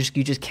 You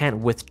just can't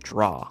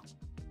withdraw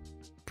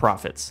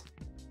profits.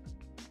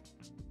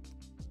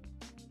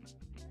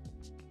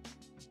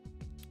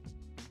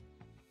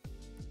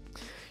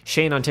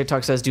 Shane on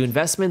TikTok says, do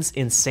investments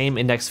in same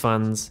index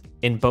funds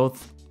in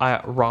both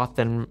Roth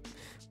and...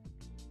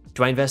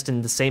 Do I invest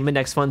in the same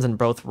index funds in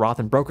both Roth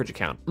and brokerage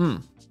account?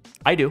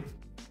 I do.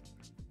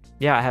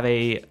 Yeah, I have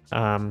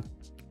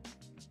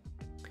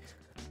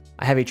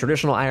a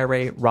traditional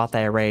IRA, Roth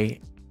IRA,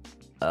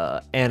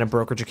 and a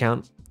brokerage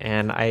account,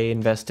 and I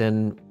invest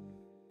in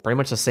pretty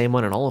much the same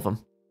one in all of them.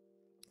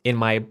 In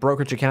my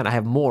brokerage account, I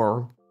have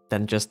more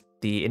than just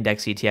the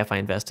index ETF I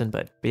invest in,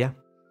 but yeah.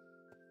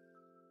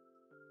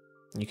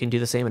 You can do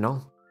the same in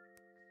all.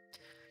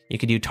 You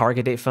can do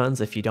target date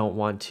funds if you don't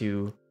want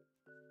to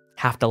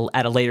have to,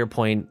 at a later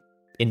point,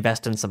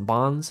 invest in some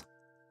bonds.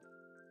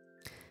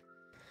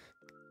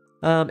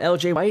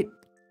 LJ White,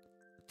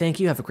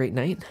 thank you. Have a great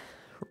night.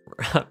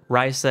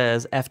 Rye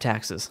says, F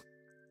taxes.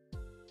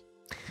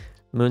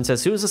 Moon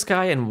says, who is this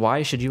guy and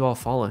why should you all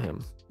follow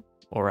him?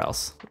 Or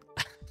else.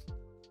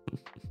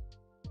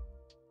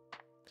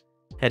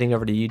 Heading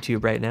over to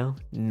YouTube right now.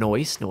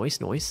 Noise.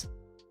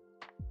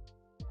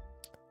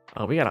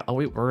 Oh,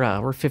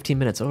 we're 15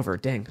 minutes over.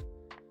 Dang.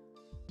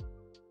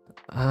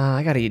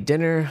 I gotta eat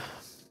dinner.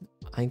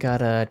 I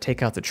gotta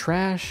take out the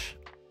trash.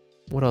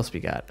 What else we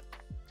got?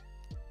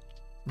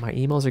 My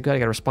emails are good. I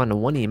gotta respond to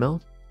one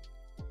email.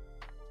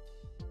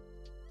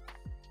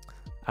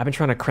 I've been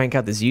trying to crank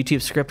out this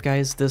YouTube script,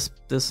 guys, this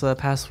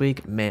past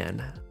week.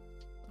 Man,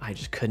 I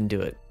just couldn't do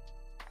it.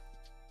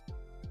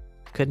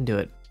 Couldn't do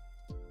it.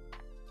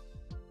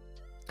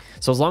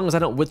 So as long as I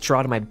don't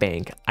withdraw to my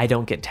bank, I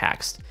don't get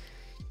taxed.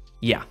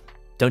 Yeah,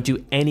 don't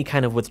do any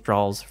kind of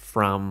withdrawals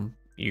from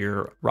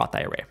your Roth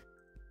IRA.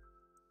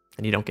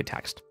 And you don't get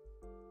taxed.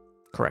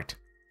 Correct.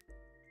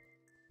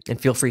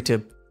 And feel free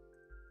to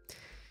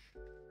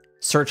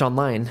search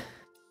online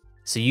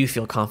so you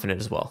feel confident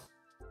as well.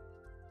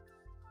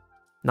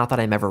 Not that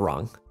I'm ever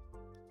wrong.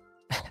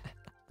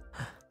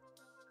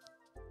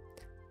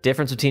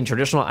 Difference between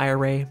traditional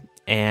IRA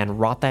and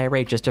Roth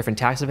IRA, just different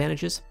tax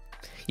advantages.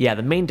 Yeah,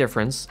 the main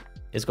difference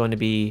is going to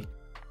be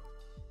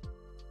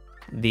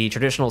the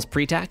traditional is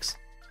pre-tax,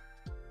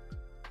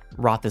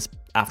 Roth is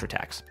after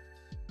tax.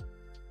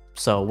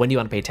 So when do you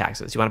want to pay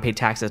taxes? You want to pay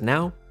taxes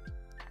now?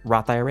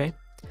 Roth IRA. Do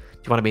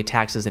you want to pay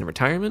taxes in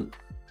retirement?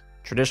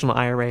 Traditional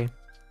IRA,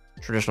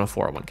 traditional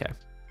 401k.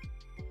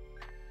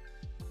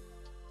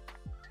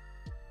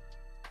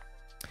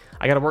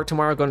 I got to work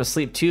tomorrow, going to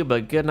sleep too,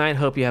 but good night.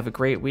 Hope you have a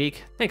great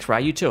week. Thanks, Rye.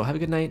 You too. Have a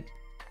good night.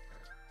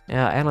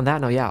 And on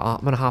that note, yeah, I'm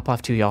going to hop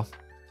off too, y'all.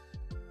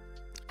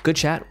 Good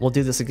chat. We'll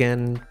do this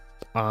again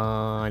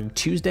on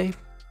Tuesday.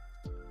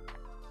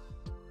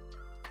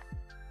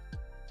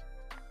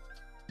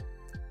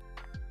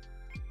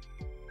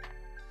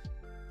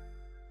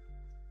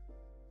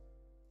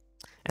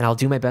 And I'll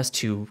do my best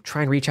to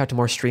try and reach out to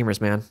more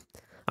streamers, man.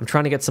 I'm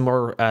trying to get some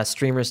more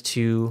streamers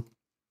to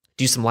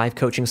do some live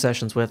coaching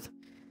sessions with.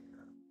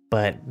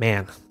 But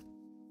man,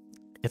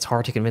 it's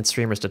hard to convince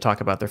streamers to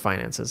talk about their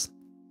finances.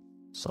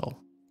 So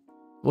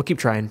we'll keep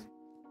trying.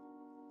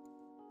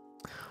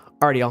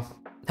 Alrighty, y'all.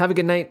 Have a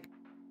good night.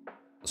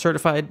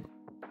 Certified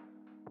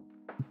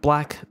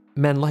black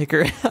men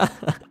liker.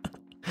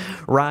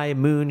 Rye,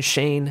 Moon,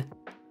 Shane,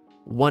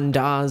 One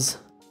Daz.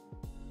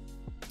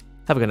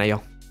 Have a good night,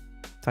 y'all.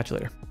 Talk to you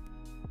later.